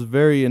 and it was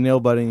very a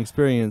nail-biting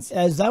experience.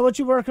 Is that what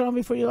you were working on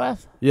before you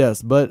left?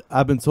 Yes, but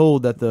I've been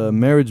told that the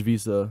marriage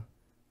visa,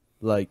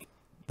 like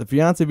the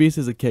fiance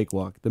visa, is a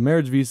cakewalk. The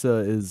marriage visa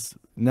is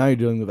now you're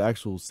dealing with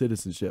actual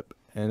citizenship,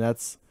 and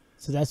that's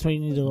when you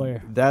need a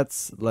lawyer.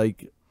 That's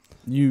like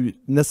you.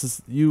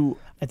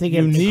 I think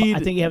you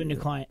have a new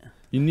client.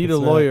 You need a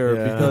lawyer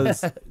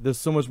because there's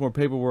so much more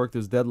paperwork.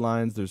 There's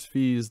deadlines. There's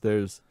fees.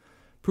 There's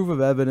proof of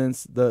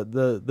evidence.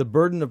 The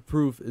burden of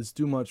proof is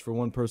too much for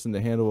one person to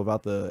handle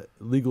without the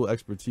legal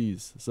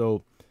expertise.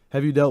 So,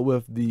 have you dealt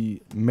with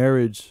the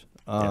marriage?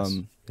 Yes.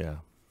 Yeah.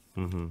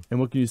 Mm-hmm. And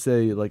what can you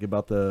say like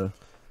about the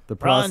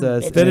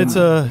process? That it's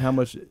how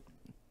much?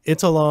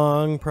 It's a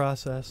long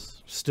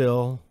process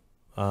still.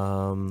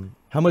 How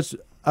much?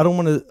 I don't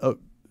want to.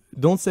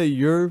 Don't say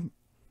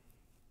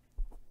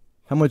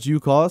how much you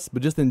cost,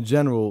 but just in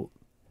general,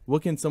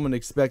 what can someone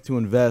expect to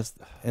invest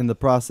in the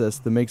process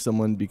to make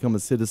someone become a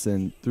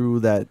citizen through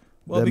that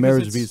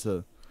marriage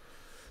visa?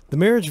 The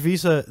marriage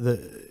visa,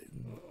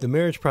 the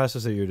marriage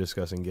process that you're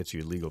discussing gets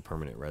you legal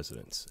permanent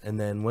residence. And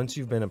then once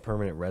you've been a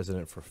permanent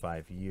resident for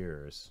 5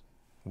 years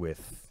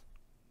with,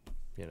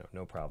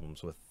 no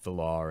problems with the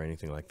law or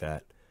anything like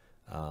that,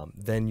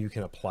 then you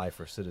can apply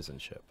for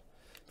citizenship.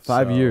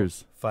 5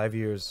 years. 5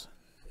 years.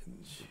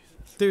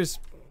 There's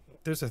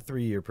a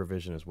 3-year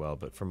provision as well,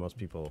 but for most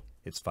people,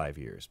 it's 5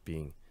 years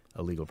being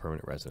a legal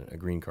permanent resident, a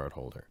green card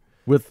holder,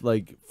 with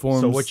like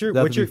forms. So what you're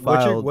going to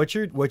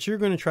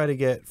try to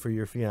get for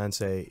your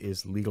fiance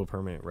is legal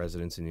permanent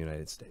residence in the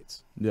United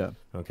States. Yeah.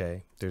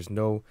 Okay. There's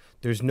no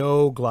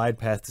glide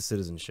path to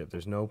citizenship.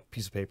 There's no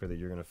piece of paper that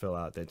you're going to fill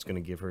out that's going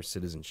to give her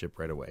citizenship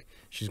right away.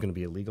 She's going to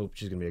be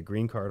a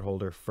green card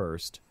holder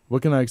first.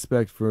 What can I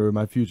expect for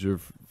my future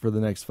for the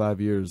next 5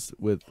 years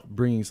with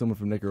bringing someone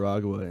from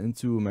Nicaragua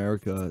into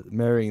America,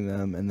 marrying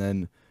them, and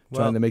then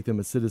trying to make them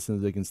a citizen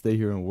so they can stay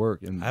here and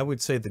work? And I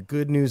would say the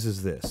good news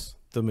is this.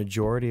 The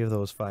majority of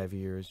those 5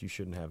 years, you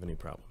shouldn't have any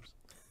problems.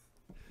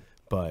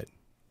 But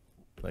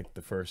like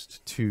the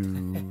first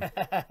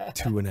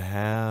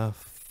 2.5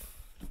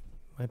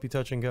 might be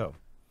touch and go.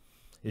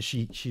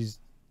 She's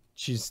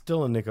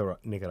still in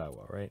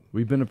Nicaragua, right?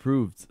 We've been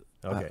approved.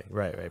 Okay,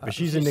 right. But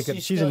she's in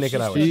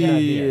Nicaragua.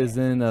 She is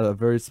in a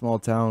very small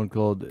town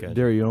called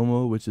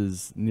Dariomo, which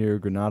is near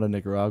Granada,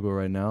 Nicaragua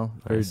right now.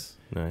 Nice.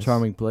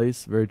 Charming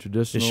place, very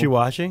traditional. Is she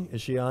watching?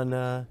 Is she on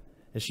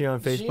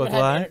Facebook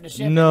Live?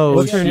 No.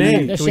 What's her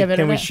name?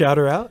 Can we shout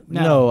her out?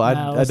 No,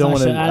 I don't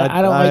want to.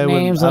 I don't like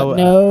names.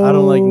 I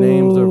don't like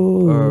names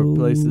or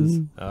places.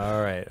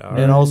 All right.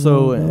 And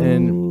also,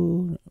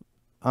 and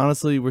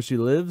honestly, where she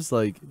lives,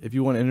 like if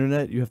you want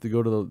internet, you have to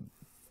go to the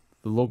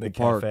local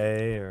park.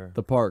 Cafe or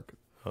the park.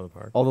 Oh, the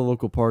park. All the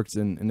local parks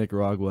in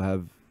Nicaragua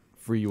have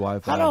free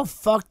Wi-Fi. How the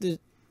fuck did?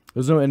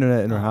 There's no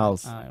internet in her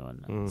house. I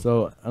don't know.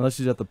 So unless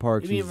she's at the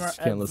park, she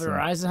can't listen.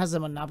 Verizon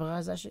hasn't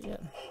monopolized that shit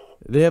yet.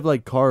 They have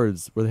like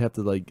cards where they have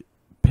to like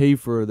pay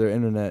for their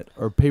internet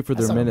or pay for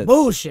their minutes.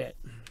 Bullshit.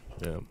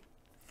 Yeah.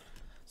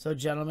 So,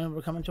 gentlemen,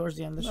 we're coming towards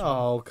the end of the show.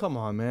 Oh, come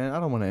on, man! I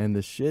don't want to end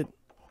this shit.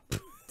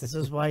 This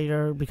is why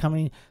you're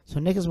becoming. So,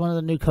 Nick is one of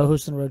the new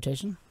co-hosts in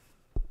rotation.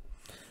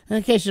 And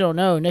in case you don't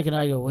know, Nick and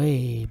I go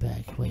way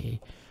back, way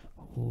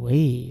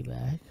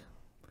back.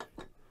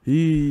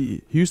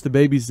 He used to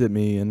babysit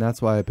me, and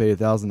that's why I pay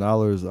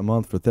 $1,000 a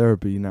month for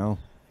therapy now.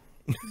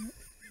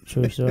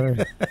 True story.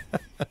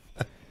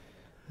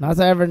 Not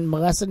that I ever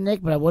molested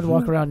Nick, but I would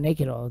walk around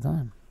naked all the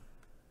time.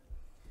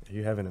 Are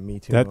you having a Me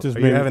Too? That Are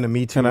you having a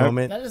Me Too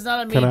moment? That is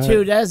not a Me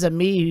Too. That is a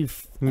me.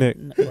 Nick.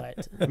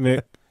 What?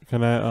 Nick,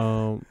 can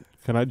I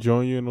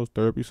join you in those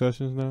therapy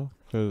sessions now?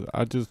 Because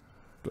I just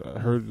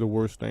heard the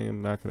worst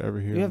thing I could ever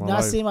hear. You have in my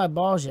not life. seen my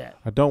balls yet.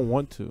 I don't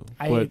want to.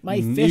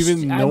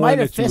 Even knowing might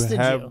have that you fisted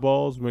have you.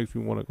 balls makes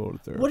me want to go to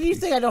therapy. What do you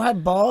think? I don't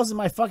have balls in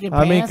my fucking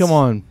pants? I mean, come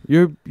on.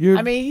 You're.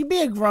 I mean, you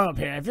be a grown up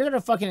here. If you're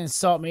gonna fucking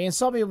insult me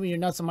with your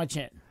nuts on my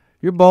chin.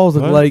 Your balls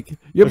look like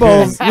your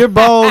balls. Your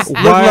balls. Look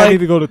Why like, I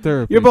need to go to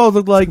therapy? Your balls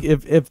look like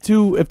if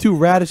two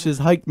radishes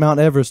hiked Mount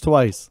Everest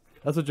twice.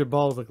 That's what your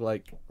balls look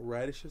like.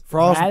 Radishes.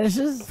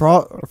 Radishes.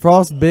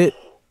 Frostbit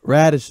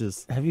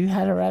radishes. Have you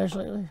had a radish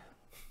lately?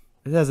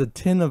 It has a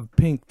tin of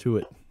pink to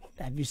it.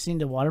 Have you seen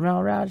the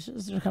watermelon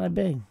radishes? They're kind of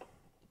big.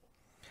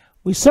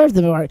 We served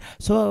them already.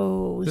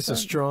 So this is a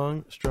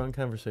strong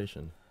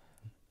conversation.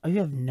 Oh, you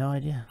have no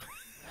idea.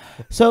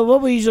 So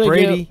what we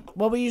usually do? So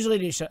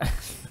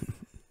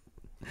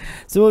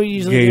what we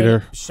usually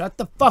do? Shut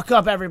the fuck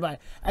up, everybody.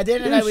 At the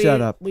end of the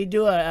night, we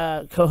do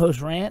a co-host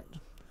rant.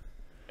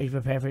 Are you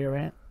prepared for your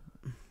rant?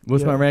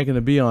 What's my rant going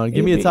to be on?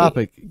 Give me a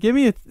topic. Give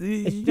me a.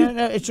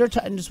 No, it's your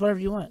time. Just whatever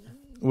you want.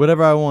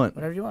 Whatever I want.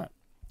 Whatever you want.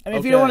 I mean,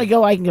 if you don't want to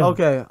go, I can go.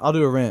 Okay, I'll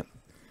do a rant.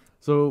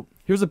 So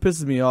here's what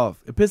pisses me off.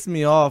 It pisses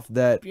me off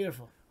that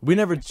we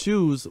never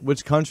choose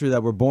which country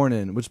that we're born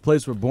in, which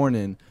place we're born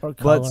in.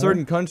 But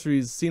certain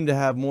countries seem to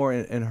have more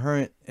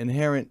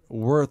inherent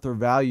worth or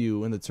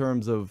value in the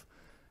terms of,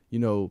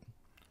 their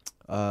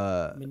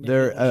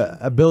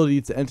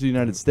ability to enter the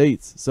United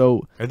States.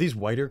 So are these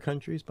whiter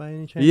countries by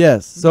any chance?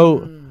 Yes.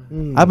 So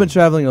I've been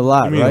traveling a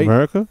lot, you mean right?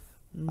 America?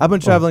 I've been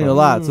traveling a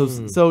lot,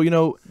 so you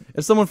know,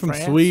 if someone from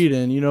France?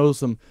 Sweden, you know,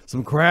 some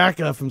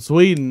cracker from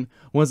Sweden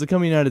wants to come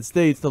to the United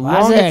States, the Why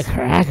is longest. it a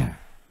cracker?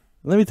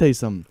 Let me tell you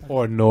something.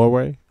 Or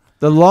Norway.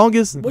 The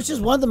longest. Which is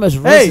one of the most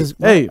Hey, racist.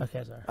 hey.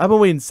 Okay, sorry. I've been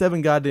waiting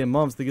 7 goddamn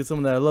months to get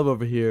someone that I love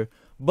over here.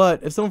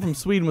 But if someone from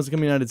Sweden wants to come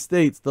to the United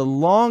States, the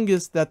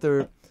longest that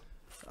their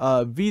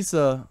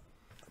visa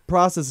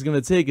process is going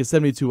to take is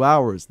 72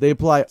 hours. They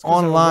apply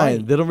online.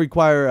 white. They don't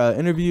require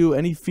interview,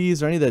 any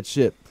fees, or any of that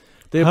shit.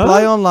 They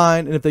apply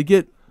online, and if they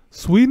get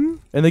Sweden?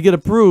 and they get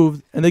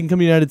approved, and they can come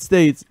to the United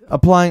States,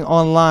 applying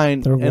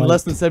online They're in white.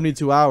 less than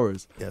 72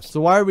 hours. Yes.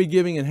 So why are we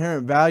giving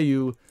inherent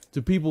value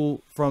to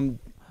people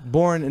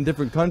born in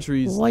different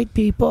countries? White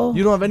people.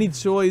 You don't have any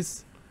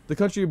choice. The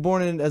country you're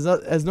born in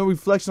has no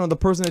reflection on the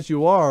person that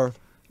you are.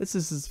 This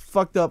is this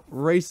fucked up,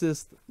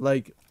 racist,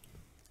 like,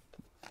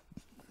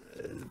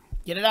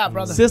 Get it out,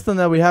 brother. system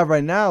that we have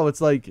right now.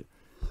 It's like,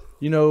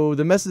 you know,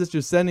 the message that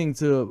you're sending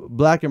to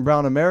black and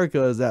brown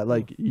America is that,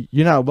 like,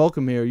 you're not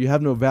welcome here. You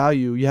have no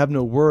value. You have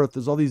no worth.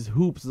 There's all these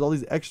hoops. There's all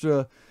these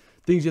extra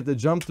things you have to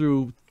jump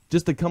through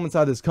just to come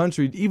inside this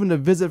country, even to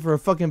visit for a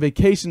fucking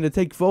vacation, to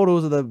take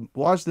photos of the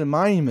Washington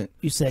Monument.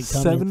 You said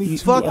come 72 in.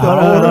 Fuck the Hold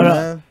on, border, hold on.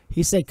 man.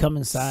 He said come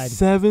inside.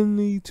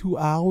 72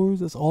 hours?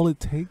 That's all it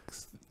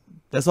takes?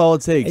 That's all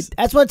it takes.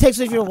 That's what it takes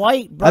if you're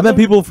white, brother. I've met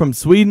people from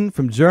Sweden,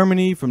 from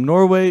Germany, from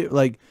Norway,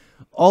 like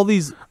all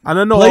these I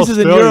don't know places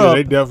in Australia, Europe,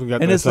 they definitely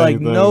got and that it's like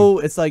same thing. no,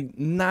 it's like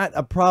not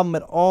a problem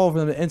at all for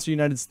them to enter the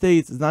United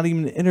States. It's not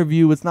even an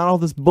interview. It's not all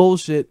this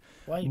bullshit.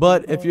 White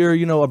But people. if you're,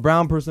 you know, a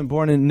brown person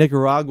born in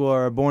Nicaragua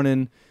or born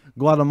in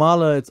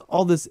Guatemala, it's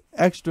all this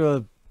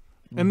extra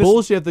And this-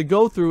 bullshit you have to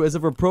go through as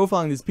if we're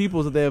profiling these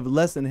people so that they have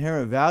less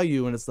inherent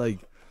value. And it's like,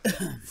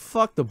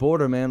 fuck the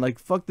border, man. Like,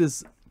 fuck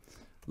this,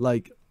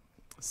 like,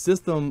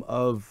 system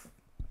of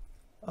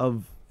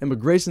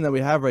immigration that we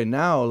have right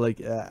now.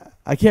 Like,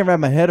 I can't wrap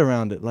my head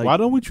around it. Like, Why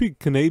don't we treat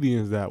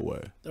Canadians that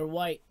way? they're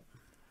white.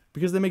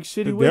 because they make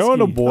shitty They're whiskey. on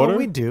the border. Oh,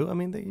 we do. I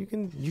mean,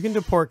 you can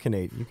deport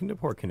Canadians. You can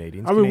deport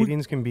Canadians. I mean,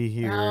 Canadians can be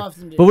here. How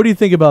often do But what do you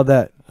think about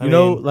that? I You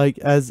know, mean- like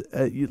as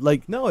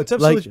like No, it's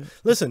absolutely. Like-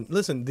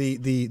 listen.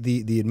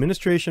 The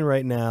administration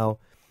right now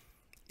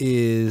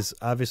is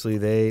obviously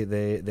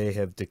they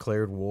have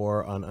declared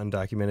war on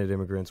undocumented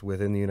immigrants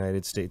within the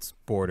United States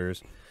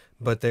borders,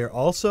 but they're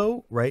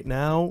also right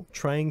now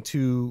trying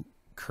to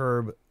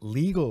curb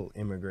legal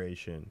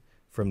immigration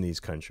from these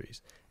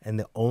countries, and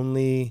the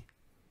only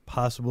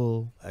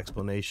possible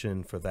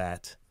explanation for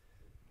that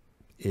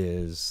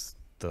is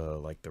the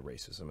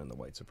racism and the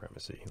white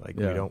supremacy. Like,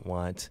 Yeah. we don't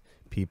want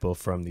people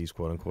from these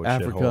quote unquote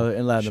Africa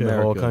and Latin shithole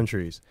America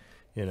countries,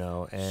 you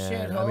know.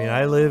 And I mean,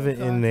 I live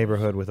in a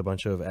neighborhood with a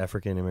bunch of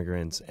African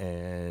immigrants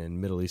and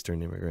Middle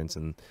Eastern immigrants,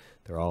 and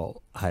they're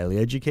all highly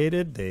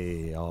educated.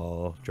 They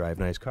all drive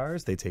nice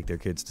cars. They take their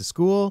kids to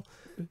school.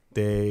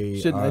 They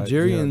Shit, do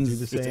Nigerians-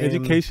 the Is same.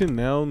 education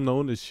now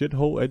known as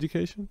shithole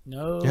education?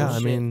 No. Yeah, I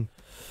shit. mean,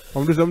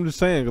 I'm just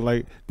saying,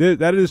 like,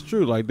 that is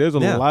true. Like, there's a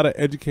Yeah. lot of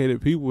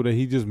educated people that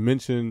he just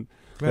mentioned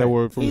Right. that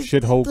were from He's-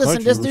 shithole Listen,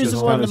 countries, this which dude's is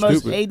one kind of of the most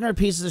stupid. ignorant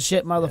pieces of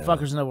shit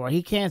motherfuckers in the world.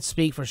 He can't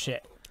speak for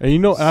shit. And you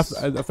know, I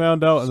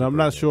found out, and I'm Super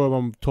not ignorant. sure if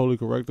I'm totally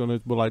correct on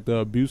this, but like the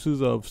abuses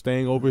of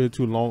staying over here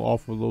too long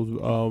off of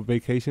those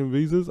vacation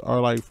visas are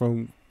like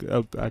from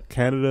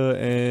Canada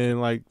and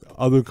like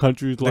other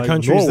countries, the like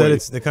countries Norway.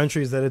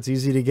 that it's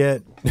easy to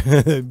get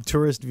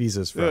tourist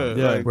visas from. Yeah,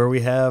 Yeah. like, Where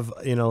we have,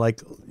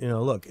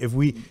 look, if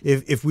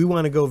we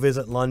want to go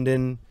visit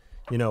London,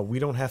 we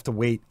don't have to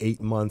wait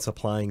 8 months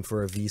applying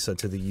for a visa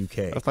to the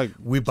UK. that's like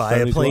We buy a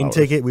 72 plane hours.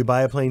 ticket. We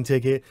buy a plane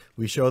ticket.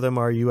 We show them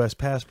our U.S.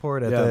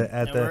 passport at Yeah. the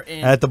And we're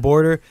in. at the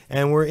border,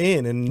 and we're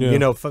in. And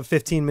Yeah.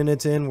 15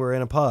 minutes in, we're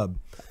in a pub.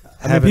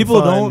 I mean, having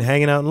people fun, don't-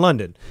 hanging out in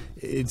London.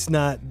 It's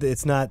not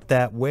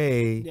that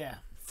way Yeah.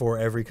 for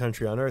every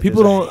country on earth.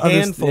 People There's don't a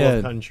handful understand-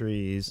 of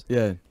countries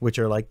yeah, which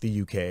are like the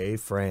UK,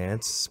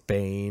 France,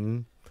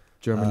 Spain,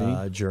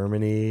 Germany.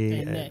 Germany.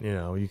 And And,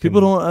 you can,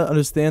 People don't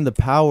understand the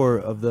power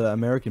of the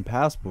American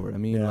passport. I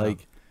mean, Yeah.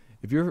 like,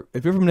 if you're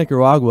from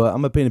Nicaragua, I'm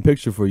gonna paint a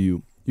picture for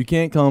you. You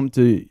can't come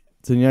to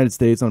the United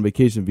States on a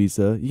vacation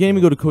visa. You can't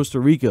even go to Costa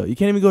Rica. You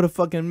can't even go to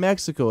fucking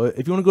Mexico.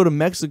 If you want to go to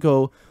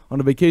Mexico on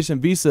a vacation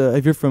visa,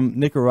 if you're from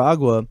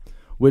Nicaragua,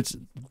 which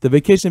the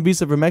vacation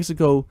visa for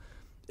Mexico,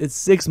 it's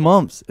 6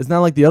 months. It's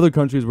not like the other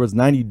countries where it's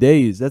 90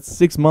 days. That's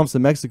 6 months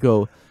in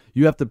Mexico.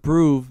 You have to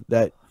prove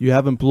that you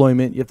have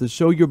employment. You have to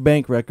show your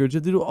bank records. You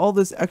have to do all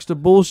this extra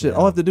bullshit.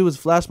 All I have to do is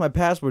flash my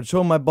passport,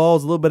 show my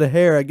balls, a little bit of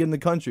hair. I get in the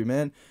country,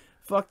 man.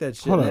 Fuck that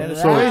shit, Hold on. man.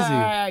 It's So- crazy.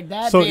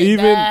 Alright, So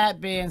even- that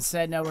being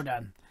said, no, we're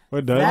done. We're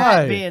done.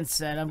 That Why? being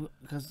said,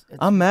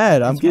 I'm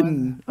mad. I'm it's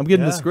getting Yeah.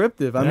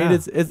 descriptive. I mean,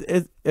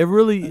 Yeah. it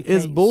really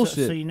is Okay,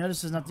 bullshit. So you know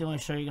this is not the only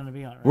show you're going to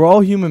be on, right? We're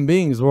all human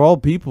beings. We're all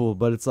people.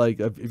 But it's like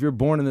if you're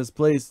born in this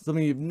place,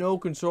 something you have no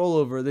control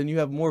over, then you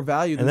have more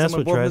value than And that's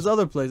someone what born in drives- this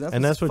other place. That's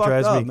and what's that's what fucked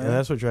drives up, me. man. And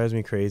that's what drives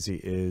me crazy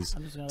is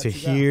I'm just gonna to let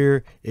you go.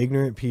 hear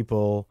ignorant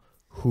people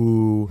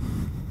who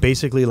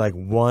basically like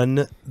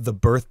won the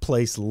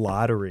birthplace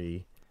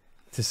lottery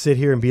to sit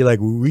here and be like,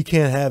 we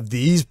can't have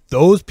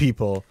those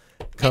people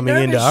coming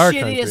they're into the our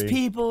shittiest country.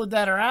 people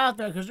that are out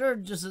there because they're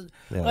just.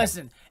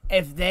 Listen,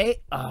 if they,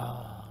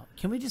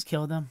 can we just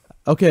kill them?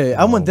 Okay,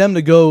 I want them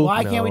to go.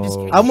 Why can't we just?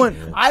 I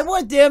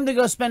want them to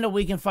go spend a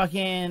week in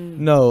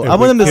fucking. No, If I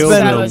want them we to kill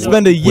them,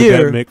 spend a Would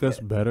year. that make us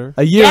better?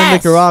 A year Yes! in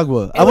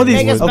Nicaragua. It I want would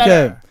these. make us Okay,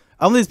 better.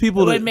 I want these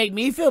people It would to make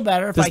me feel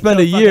better if I spend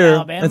a killed fucking year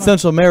Alabama. in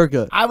Central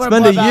America. I would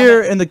Spend a blow up year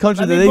Alabama. in the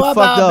country Let that me they blow up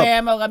fucked up.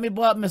 Alabama. Let me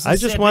blow up Mississippi. I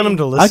just want them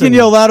to listen. I can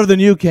yell louder than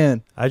you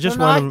can. I just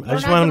They're want not- them. I they're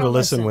just not want them to gonna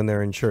listen listen. when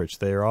they're in church.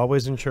 They are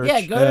always in church. Yeah,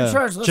 go Yeah. to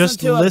church. Listen Just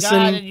to listen- a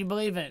God that you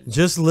believe in.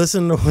 Just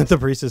listen to what the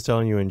priest is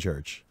telling you in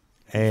church,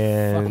 Fucking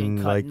and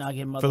cut like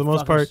nugget for the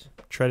most part,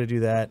 motherfuckers. try to do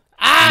that.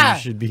 Ah!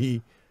 You should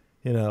be,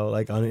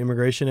 like on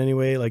immigration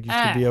anyway. Like you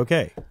should be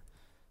okay.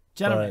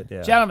 Gentlemen,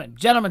 But, yeah.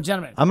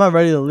 gentlemen. I'm not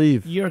ready to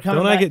leave. You're coming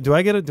Don't I back. get? Do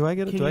I get it? Do I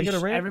get it? Can Do I you get a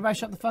sh- rant? Everybody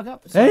shut the fuck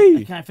up.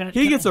 Hey, Can I finish?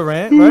 he Can gets I- a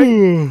rant,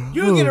 right?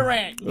 You get a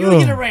rant. You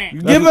get a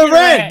rant. Give him a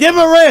rant. Give him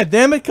a rant.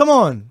 Damn it! Come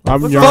on.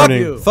 I'm Fuck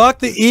yearning. you. Fuck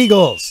the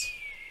Eagles.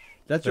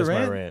 That's your That's my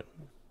rant. rant.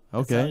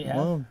 Okay. yeah.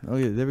 Well,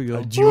 okay. There we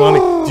go. Do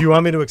you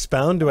want me to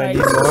expound? Do I need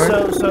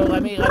more? So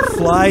let me.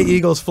 Fly,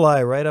 Eagles,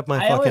 fly right up my I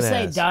fucking always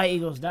say, ass. die,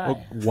 Eagles, die.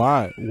 Well,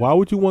 why? Why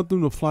would you want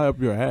them to fly up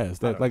your ass?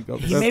 That like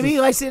Maybe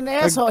he likes it in the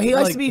asshole. He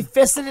likes to be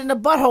fisted in the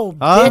butthole,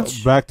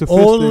 bitch. back to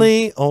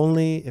fisting.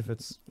 Only if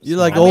it's You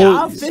like I'll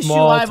old, fish you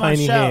small, live on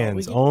tiny show. hands.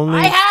 We can- Only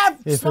I have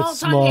if small, it's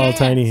small,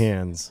 tiny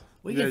hands.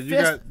 We Yeah, can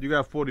fist. you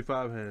got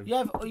 45 hands.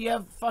 You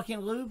have fucking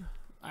lube.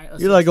 All right,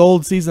 let's You're like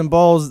old season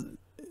balls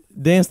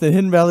danced at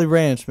Hidden Valley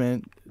Ranch,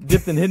 man.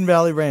 Dipped in Hidden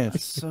Valley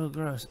Ranch. so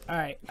gross. All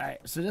right.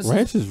 So this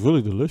Ranch is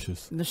really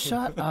delicious.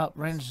 shut up.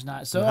 Ranch is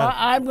not. So Not-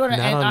 I'm gonna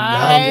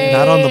Not end.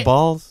 not on the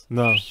balls.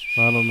 No,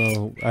 I don't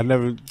know. I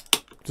never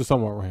just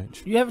talking about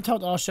ranch. You haven't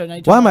talked all show. Now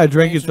you Why talk am I about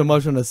drinking ranch. so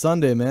much on a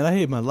Sunday, man? I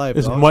hate my life.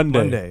 It's dog.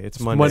 Monday. It's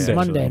Monday. Monday.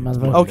 Monday, actually.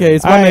 motherfucker. Okay,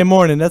 it's All Monday right.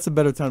 morning. That's a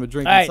better time to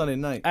drink All than right. Sunday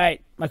night. All right,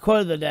 my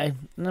quote of the day,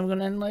 and I'm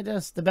gonna end like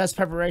this: the best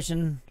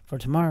preparation for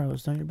tomorrow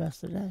is doing your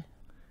best today.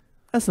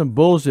 That's some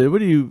bullshit. What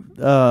do you?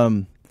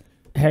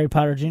 Harry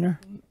Potter Jr.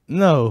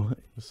 No,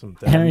 Some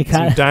Henry some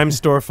Cotter. dime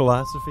store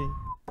philosophy.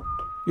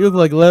 you look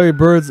like Larry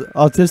Bird's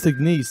autistic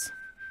niece.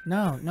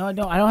 No, I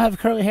don't. I don't have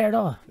curly hair at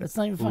all. That's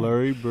not even funny.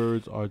 Larry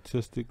Bird's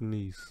artistic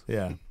niece.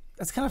 Yeah,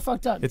 That's kind of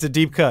fucked up. it's a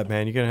deep cut,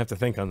 man. You're gonna have to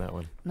think on that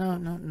one.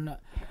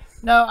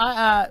 No,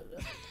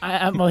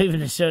 I'm leaving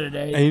the show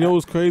today. And you know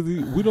what's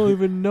crazy? We don't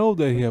even know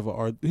that he have an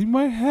art. He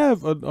might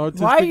have an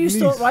artistic Why are you niece.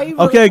 still? Why are you?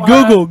 Okay, why-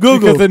 Google.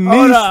 Because the niece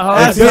Hold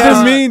on. it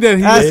doesn't mean that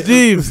he. Ask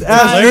Jeeves.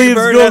 Ask Larry Jeeves.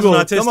 Bird has an Google.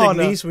 autistic Come on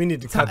now. niece. We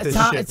need to cut this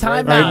shit.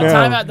 Time right out. now.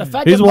 Time out. The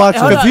fact He's that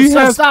watching. Hold on, He so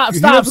has- stop. he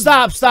Stop. has-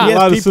 Stop. Stop. a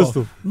lot of people.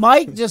 system.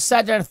 Mike just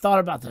sat there and thought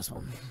about this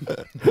one.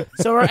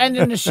 So we're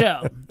ending the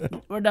show.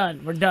 We're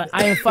done.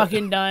 I am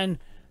fucking done.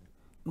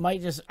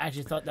 Mike just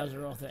actually thought that was a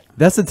real thing.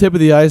 That's the tip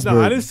of the iceberg.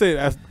 No, I didn't say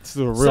that's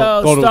the real. So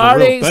thought it was a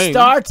real thing.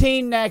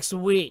 starting next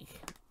week,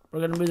 we're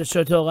gonna move the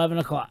show to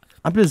 11:00.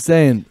 I'm just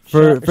saying,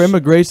 for Shut-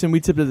 immigration, we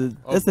tipped the.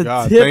 Oh, That's the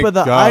God, tip thank of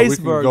the God iceberg.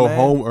 We can go man.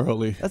 home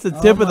early. That's the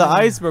tip of the my God.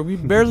 iceberg. We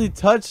barely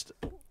touched,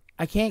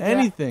 I can't get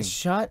Anything.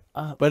 Shut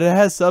up. but it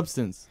has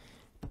substance.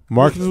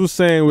 Marcus was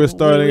saying we're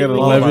starting we- at we-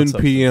 11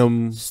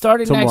 p.m.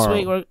 Starting next tomorrow.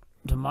 week, we're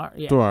tomorrow.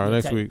 Yeah, Tomorrow, yeah,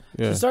 next okay. week.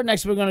 Yeah. So starting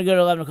next week, we're gonna go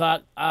to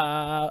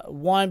 11:00.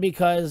 One,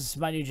 because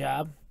my new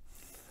job.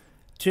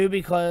 Two,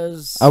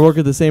 because I work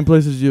at the same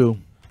place as you.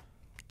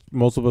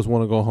 Most of us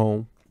want to go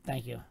home.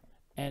 thank you.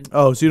 And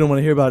Oh, so you don't want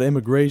to hear about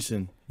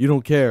immigration? You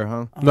don't care,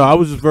 huh? No, I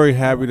was just very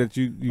happy that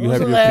you when was have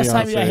the your last fiance.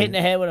 time you got hit in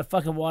the head with a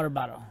fucking water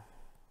bottle?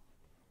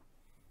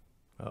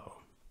 Oh.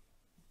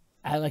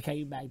 I like how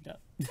you backed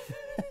up.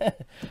 All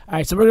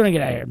right, so we're gonna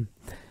get out of here.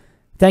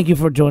 Thank you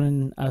for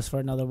joining us for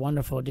another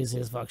wonderful DC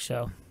As Fck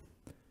show.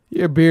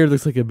 Your beard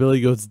looks like a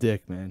Billy Goat's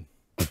dick, man.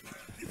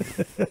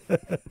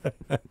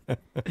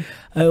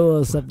 I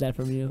will accept that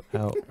from you.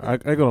 I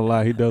ain't gonna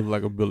lie, he does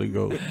like a Billy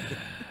Goat.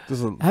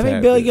 Just a How many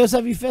tad Billy bit. Goats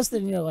have you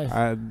fisted in your life?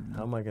 How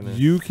am I gonna?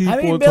 You keep How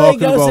many on Billy talking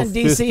Goats about in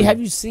DC fisting. have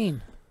you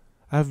seen?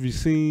 Have you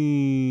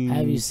seen?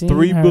 Have you seen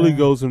 3 her? Billy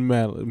Goats in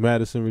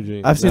Madison,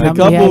 Virginia? I've seen How a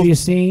many couple. have you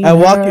seen? At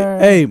Watkins, her?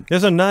 hey,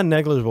 There's a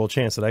non-negligible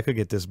chance that I could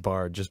get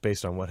disbarred just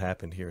based on what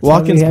happened here.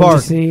 Watkins Have you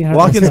Park, seen her?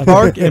 Watkins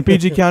Park in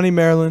PG County,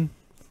 Maryland.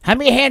 How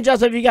many hand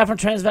jobs have you got from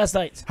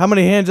transvestites? How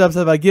many hand jobs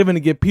have I given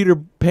to get Peter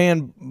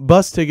Pan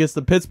bus tickets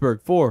to Pittsburgh?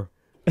 4.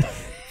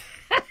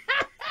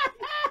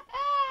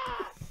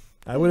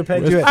 I would have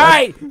pegged you All at.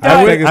 right, I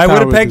done. I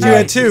would have pegged you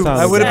Hey, at 2.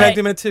 I would have Hey, pegged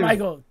him at 2.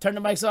 Michael, turn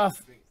the mics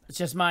off. It's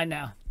just mine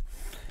now.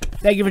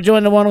 Thank you for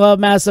joining the One Love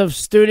Massive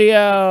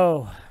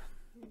Studio.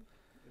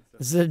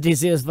 This is the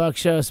DC As Fck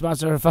show,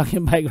 sponsored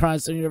fucking by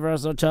Grindstone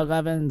Universal, Chuck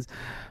Evans,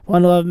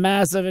 One Love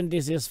Massive, and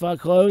DC As Fck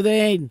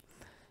clothing.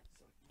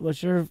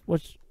 What's your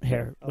get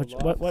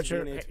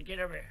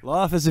over here. Law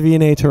Office of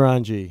E&A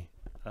Tarnoji.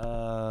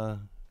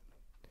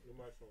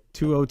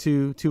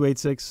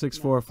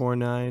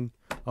 202-286-6449.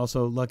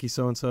 Also, Lucky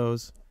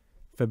So-and-So's,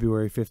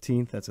 February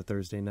 15th. That's a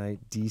Thursday night.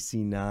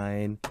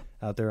 DC9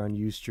 out there on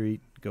U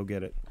Street. Go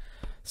get it.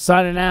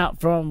 Signing out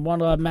from One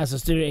Love Massive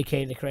Studio,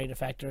 a.k.a. the Creative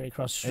Factory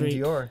across the street.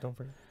 And Dior, don't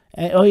forget.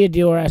 And, oh, yeah,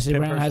 Dior Ashley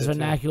Pimp Brown has Person, too.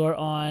 vernacular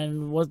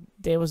on, what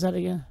day was that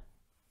again?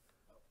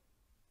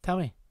 Tell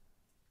me.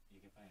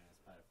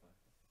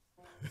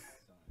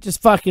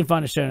 Just fucking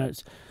find the show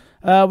notes.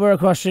 We're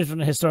across the street from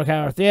the Historic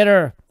Hour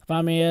Theater.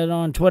 Find me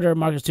on Twitter,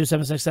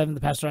 Marcus2767, the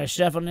Pasteurized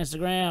Chef on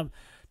Instagram,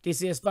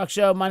 DC As Fck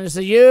Show, minus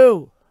a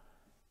U.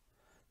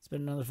 It's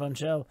been another fun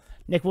show.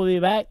 Nick will be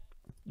back.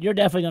 You're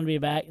definitely going to be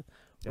back.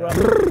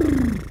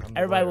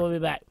 Everybody will be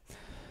back.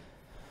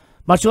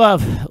 Much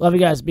love. Love you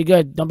guys. Be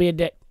good. Don't be a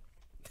dick.